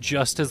do it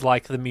just as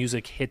like the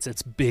music hits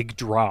its big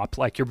drop.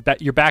 Like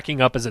you're backing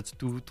up as it's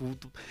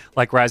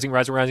like rising,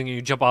 and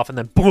you jump off, and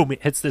then boom,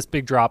 it hits this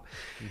big drop,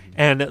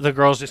 and the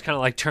girls just kind of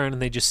like turn and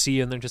they just see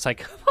you, and they're just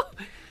like,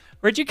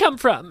 "Where'd you come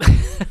from?"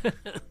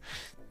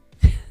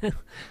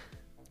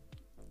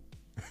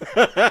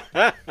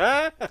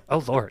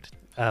 Oh Lord,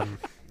 wow.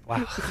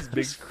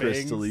 Big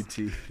Crystally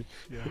teeth.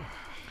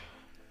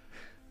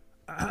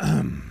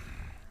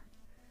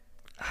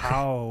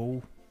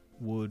 How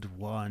would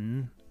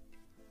one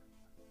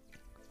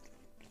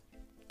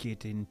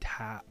get in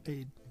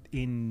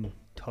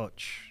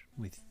touch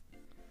with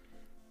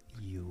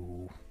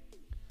you?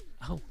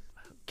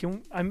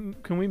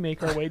 can we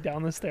make our way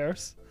down the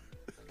stairs?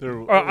 They're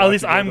Or at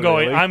least walking I'm down the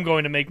going. railing. I'm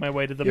going to make my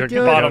way to the You're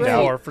bottom doing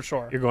floor for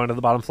sure. You're going to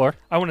the bottom floor.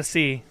 I want to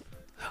see.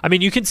 I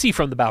mean, you can see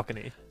from the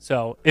balcony,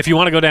 so if you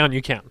want to go down,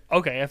 you can.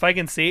 Okay, if I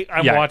can see,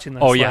 I'm Yeah. watching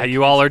this. Oh yeah, like-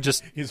 you all are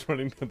just. He's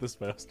running down the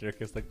spiral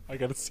staircase like, I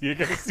gotta see.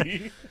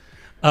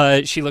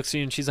 She looks at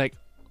you and she's like,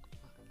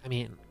 I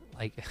mean,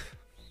 like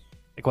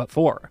what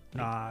for?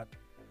 Not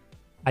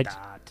I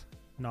that.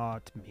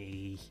 Not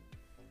me.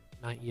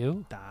 not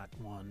you. That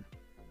one.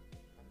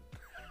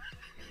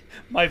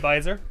 my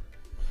visor.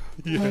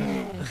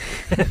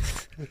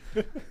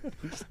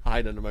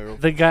 Hide under my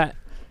rope. The guy.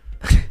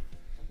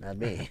 Not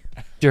me.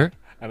 Sure.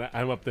 And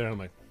I'm up there and I'm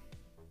like,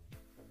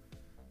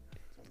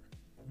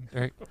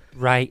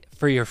 Right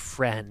for your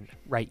friend.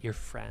 Right, your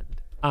friend.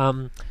 Do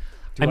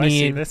I I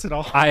see mean, this at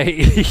all?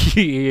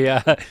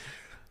 yeah.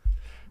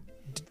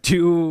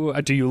 Do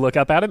you look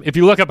up at him? If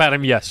you look up at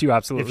him, yes, you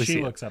absolutely If she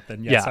see looks up,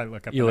 then it. yes, Yeah, I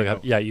look up. you and look I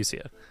up. go, Yeah, you see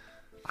it.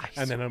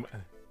 and then I'm.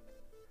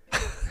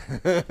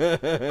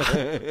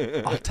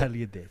 I'll tell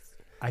you this.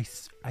 I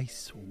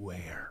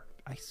swear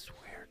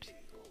to you,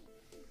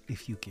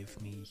 if you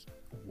give me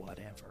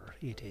whatever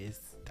it is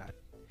that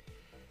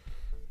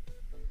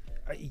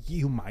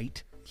you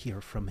might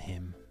hear from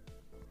him,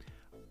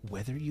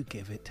 whether you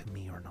give it to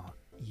me or not,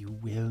 you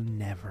will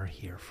never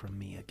hear from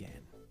me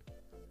again.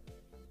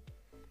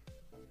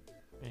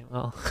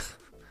 Well,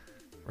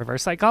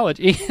 reverse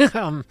psychology.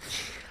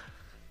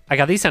 I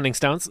got these sending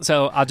stones,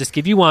 so I'll just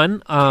give you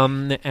one.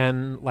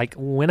 And like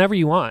whenever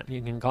you want,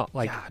 you can call.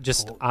 Like Yeah,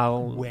 just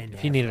I'll.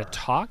 If you need to whenever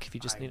talk, if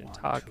you just I need to want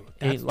talk, to.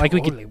 eh, That's like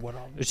we totally could. what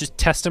I'll Let's just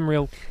test him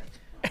real.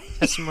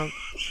 Test him real.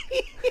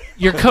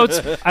 Your coat's.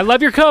 I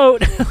love your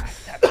coat.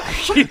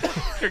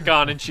 You're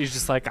gone, and she's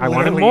just like, I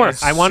want him Literally, more.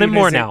 as I want him soon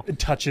more as now. It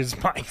touches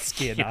my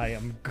skin. I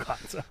am gone.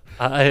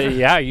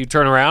 Yeah, you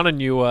turn around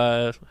and you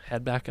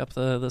head back up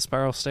the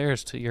spiral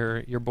stairs to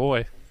your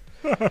boy.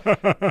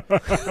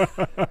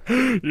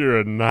 You're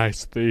a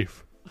nice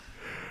thief.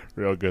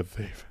 Real good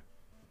thief.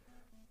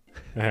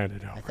 Hand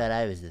it I over. thought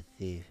I was the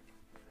thief.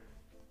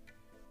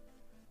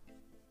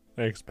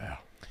 Thanks, pal.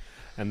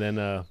 And then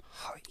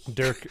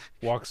Dirk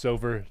walks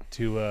over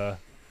to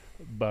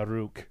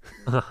Baruch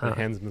and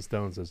hands him the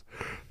stone and says,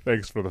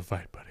 "Thanks for the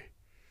fight, buddy."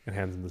 And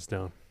hands him the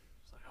stone.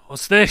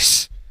 What's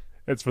this?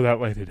 It's for that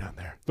lady down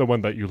there. The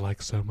one that you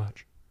like so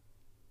much.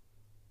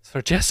 It's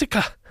for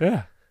Jessica.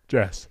 Yeah,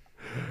 Jess.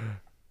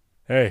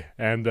 Hey,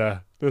 and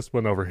this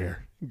one over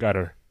here. Got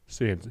her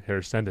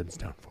sending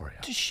stone for you.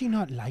 Does she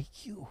not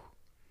like you?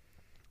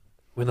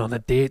 Went on a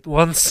date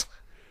once.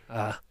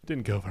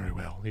 Didn't go very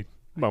well. He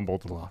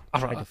mumbled a lot.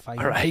 All Tried right, to fight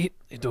all her. right.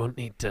 You don't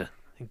need to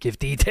give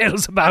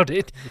details about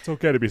it. It's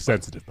okay to be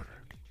sensitive,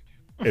 Baruch.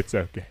 It's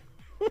okay.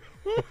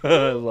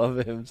 I love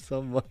him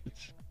so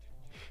much.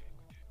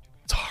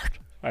 It's hard.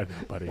 I know,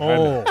 buddy. I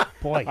know. Oh,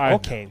 boy. I know.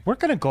 Okay, we're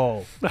going to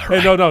go.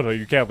 Hey, no,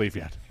 you can't leave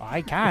yet.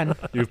 I can.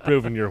 You've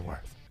proven your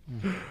worth.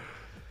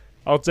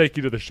 I'll take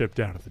you to the ship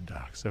down at the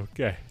docks,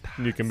 okay?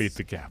 And you can meet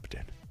the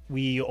captain.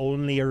 We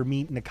only are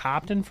meeting the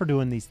captain for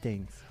doing these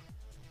things.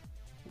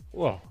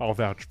 Well, I'll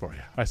vouch for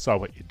you. I saw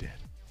what you did.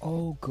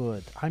 Oh,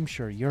 good. I'm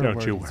sure your Don't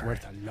word you is worry.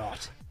 worth a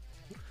lot.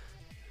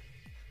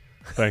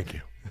 Thank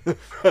you.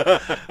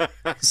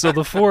 So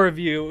the four of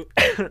you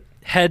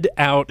head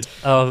out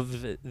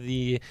of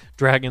the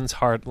Dragon's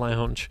Heart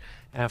Lounge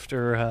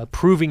after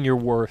proving your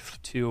worth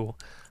to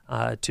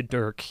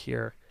Dirk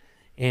here,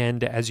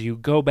 and as you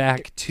go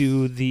back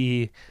to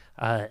the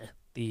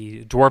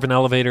dwarven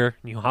elevator,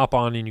 and you hop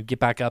on and you get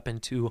back up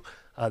into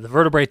the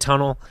vertebrae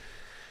tunnel.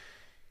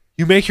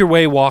 You make your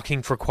way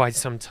walking for quite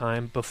some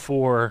time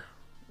before.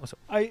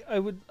 I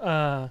would,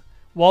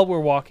 while we're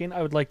walking,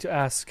 I would like to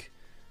ask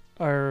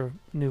our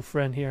new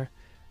friend here.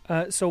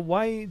 So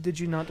why did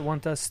you not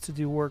want us to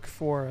do work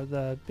for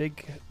the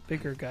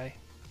bigger guy,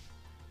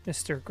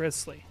 Mr.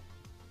 Grizzly?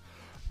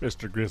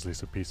 Mr.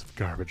 Grizzly's a piece of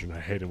garbage, and I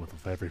hate him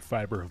with every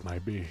fiber of my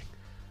being.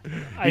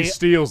 I- He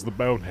steals the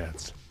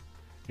boneheads.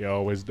 He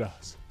always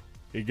does.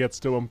 He gets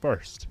to them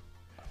first.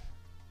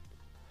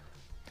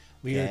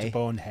 Weird Okay.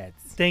 boneheads.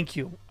 Thank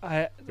you.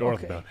 You're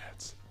Okay. the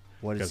boneheads.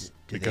 What is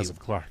Because of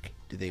Clark.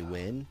 do they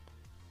win?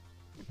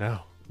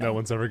 No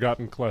one's ever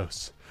gotten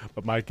close.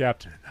 But my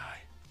captain and I,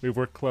 we've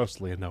worked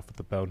closely enough with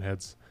the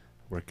boneheads.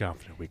 We're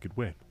confident we could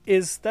win.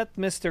 Is that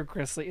Mr.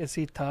 Grizzly? Is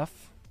he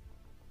tough?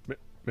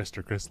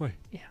 Mr. Grizzly?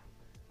 Yeah.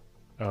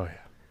 Oh, yeah.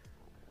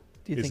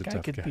 Do you He's think a I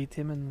tough could guy. beat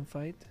him in a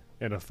fight?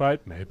 In a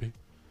fight, maybe.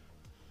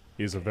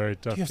 He's a very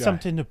tough Do you have guy.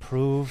 something to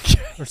prove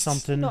or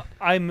something? No,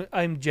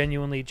 I'm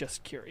genuinely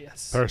just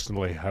curious.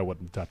 Personally, I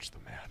wouldn't touch the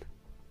man.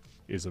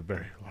 He's a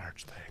very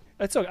large thing.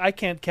 It's okay. I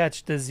can't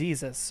catch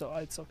diseases, so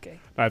it's okay.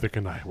 Neither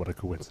can I. What a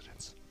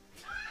coincidence.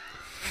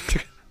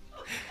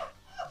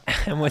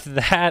 And with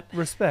that,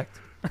 Respect.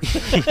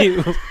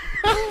 you,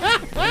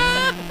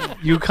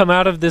 you come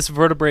out of this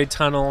vertebrae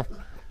tunnel,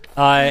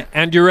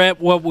 and you're at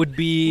what would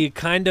be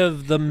kind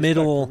of the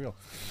middle,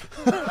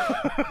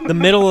 the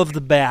middle of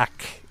the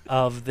back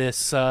of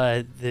this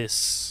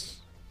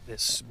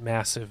this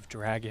massive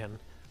dragon,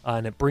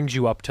 and it brings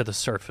you up to the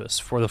surface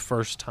for the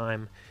first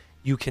time.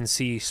 You can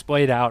see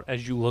splayed out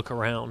as you look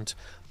around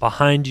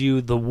behind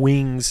you the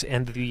wings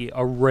and the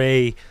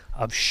array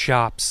of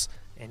shops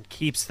and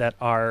keeps that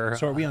are.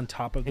 So are we on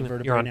top of the You're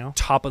vertebrae on now?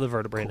 top of the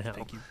vertebrae Cool, now.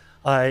 thank you.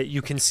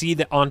 You can see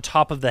that on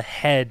top of the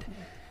head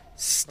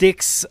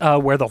sticks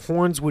where the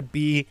horns would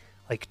be,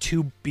 like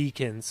two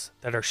beacons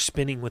that are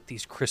spinning with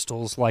these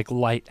crystals like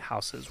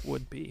lighthouses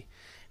would be.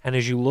 And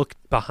as you look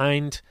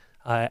behind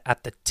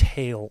at the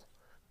tail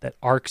that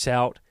arcs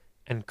out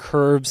and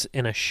curves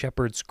in a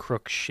shepherd's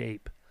crook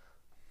shape,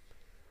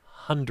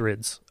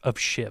 hundreds of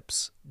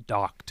ships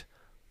docked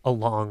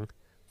along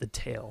the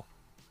tail.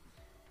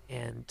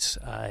 And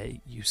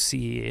you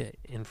see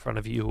in front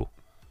of you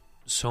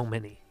so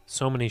many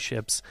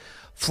ships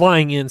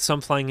flying in,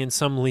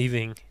 some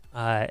leaving.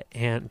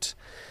 And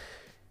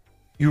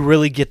you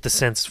really get the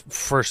sense,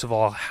 first of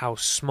all, how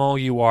small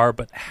you are,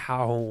 but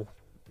how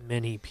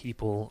many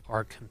people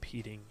are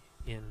competing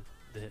in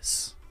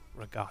this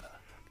regatta.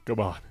 Come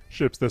on.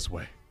 Ship's this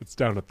way. It's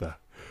down at the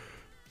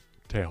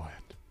tail end.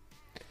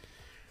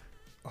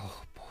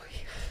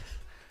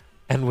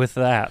 And with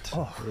that,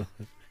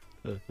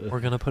 we're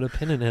going to put a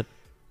pin in it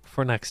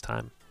for next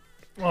time.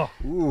 Oh.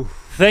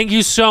 Thank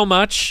you so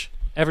much,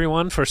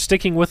 everyone, for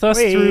sticking with us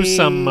through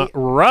some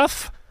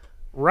rough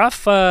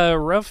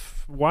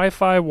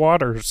Wi-Fi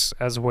waters,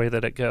 as the way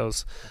that it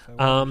goes.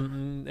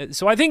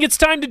 So I think it's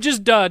time to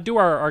just do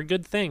our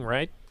good thing,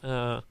 right?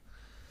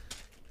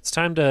 It's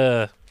time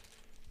to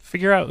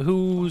figure out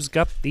who's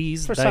got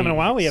these. First time in a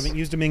while, we dice. haven't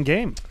used them in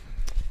game.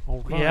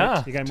 All right.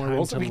 Yeah. You got more Time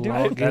rolls to than we do.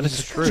 log That in.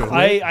 is true.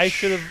 I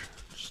should have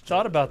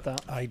thought about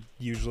that. I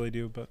usually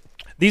do, but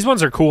These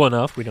ones are cool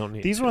enough. We don't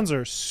need these to. ones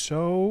are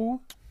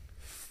so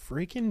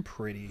freaking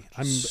pretty.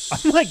 I'm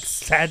like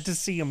sad to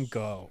see them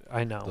go.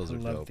 I know. Those I are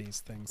love dope.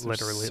 these things. They're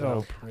Literally, so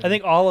though. pretty. I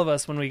think all of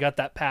us, when we got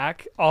that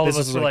pack, all this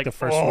of us is were like like, the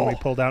first oh. one we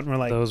pulled out, and we're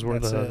like, Those were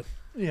that's the it.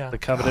 Yeah. The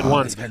coveted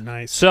ones. They're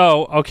nice.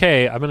 So,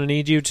 okay, I'm going to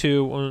need you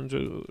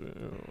to...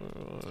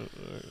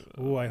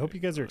 Ooh, I hope you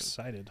guys are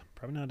excited.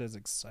 Probably not as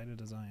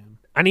excited as I am.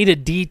 I need a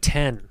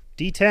D10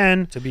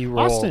 D10 to be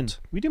rolled. Austin,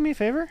 will you do me a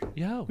favor?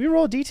 Yeah. We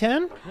roll a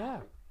D10.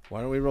 Why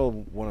don't we roll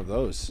one of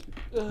those?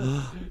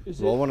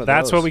 Roll one of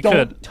That's those. what we Don't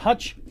could.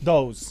 touch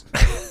those.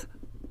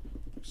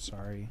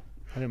 Sorry,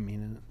 I didn't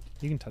mean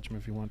it. You can touch them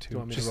if you want to. you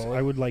want me to Just, roll it?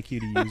 I would like you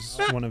to use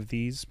one of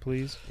these,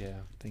 please. Yeah.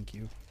 Thank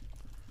you.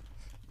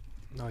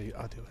 No, I'll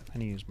do it. I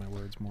need to use my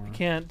words more.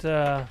 Can't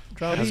draw.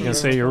 I was these. going to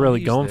say, you're really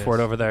Use going this. for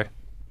it over there.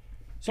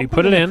 So Don't you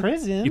put it in in. the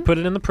prison. You put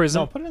it in the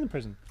prison. No, put it in the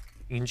prison.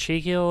 You can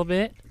shake it a little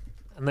bit.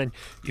 And then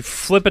you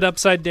flip it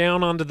upside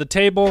down onto the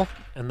table.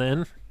 And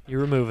then you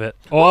remove it.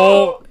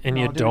 Oh, and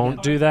No, you do it don't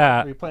again. do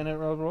that. Are you playing it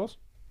rolls?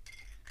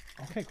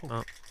 Okay, cool.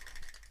 Oh.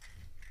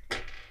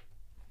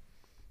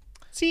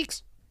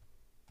 Seeks.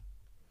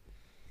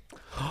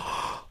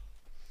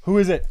 Who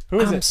is it? Who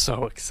is I'm it? so Is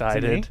it me?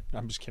 excited.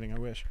 I'm just kidding. I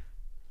wish.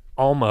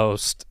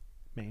 Almost.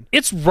 Maine.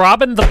 It's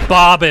Robin the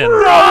Bobbin.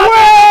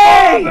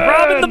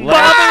 Robin the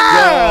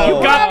Bobbin.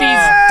 You got these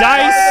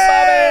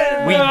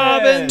dice. We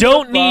Robin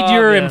don't need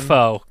your Bobbin.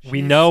 info.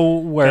 We know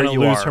where Gonna you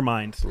lose are. her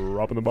mind.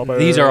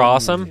 These are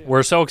awesome.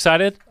 We're so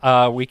excited.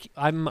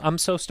 I'm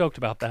so stoked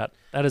about that.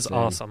 That is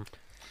awesome.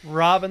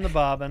 Robin the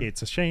Bobbin.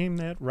 It's a shame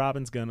that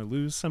Robin's gonna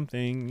lose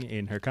something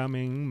in her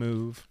coming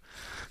move.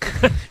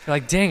 You're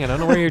like, dang, I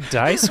don't know where your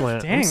dice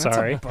went. I'm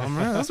sorry. That's a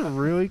bummer. That's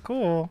really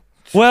cool.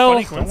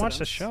 Well, Don't watch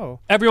the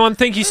show. everyone,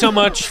 thank you so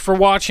much for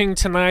watching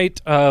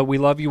tonight. We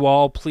love you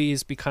all.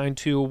 Please be kind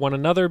to one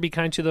another. Be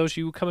kind to those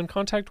you come in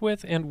contact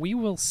with. And we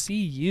will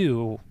see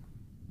you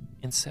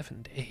in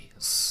 7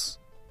 days.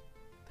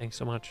 Thanks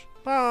so much.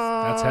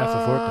 That's half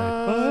a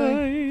fortnight.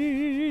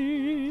 Bye.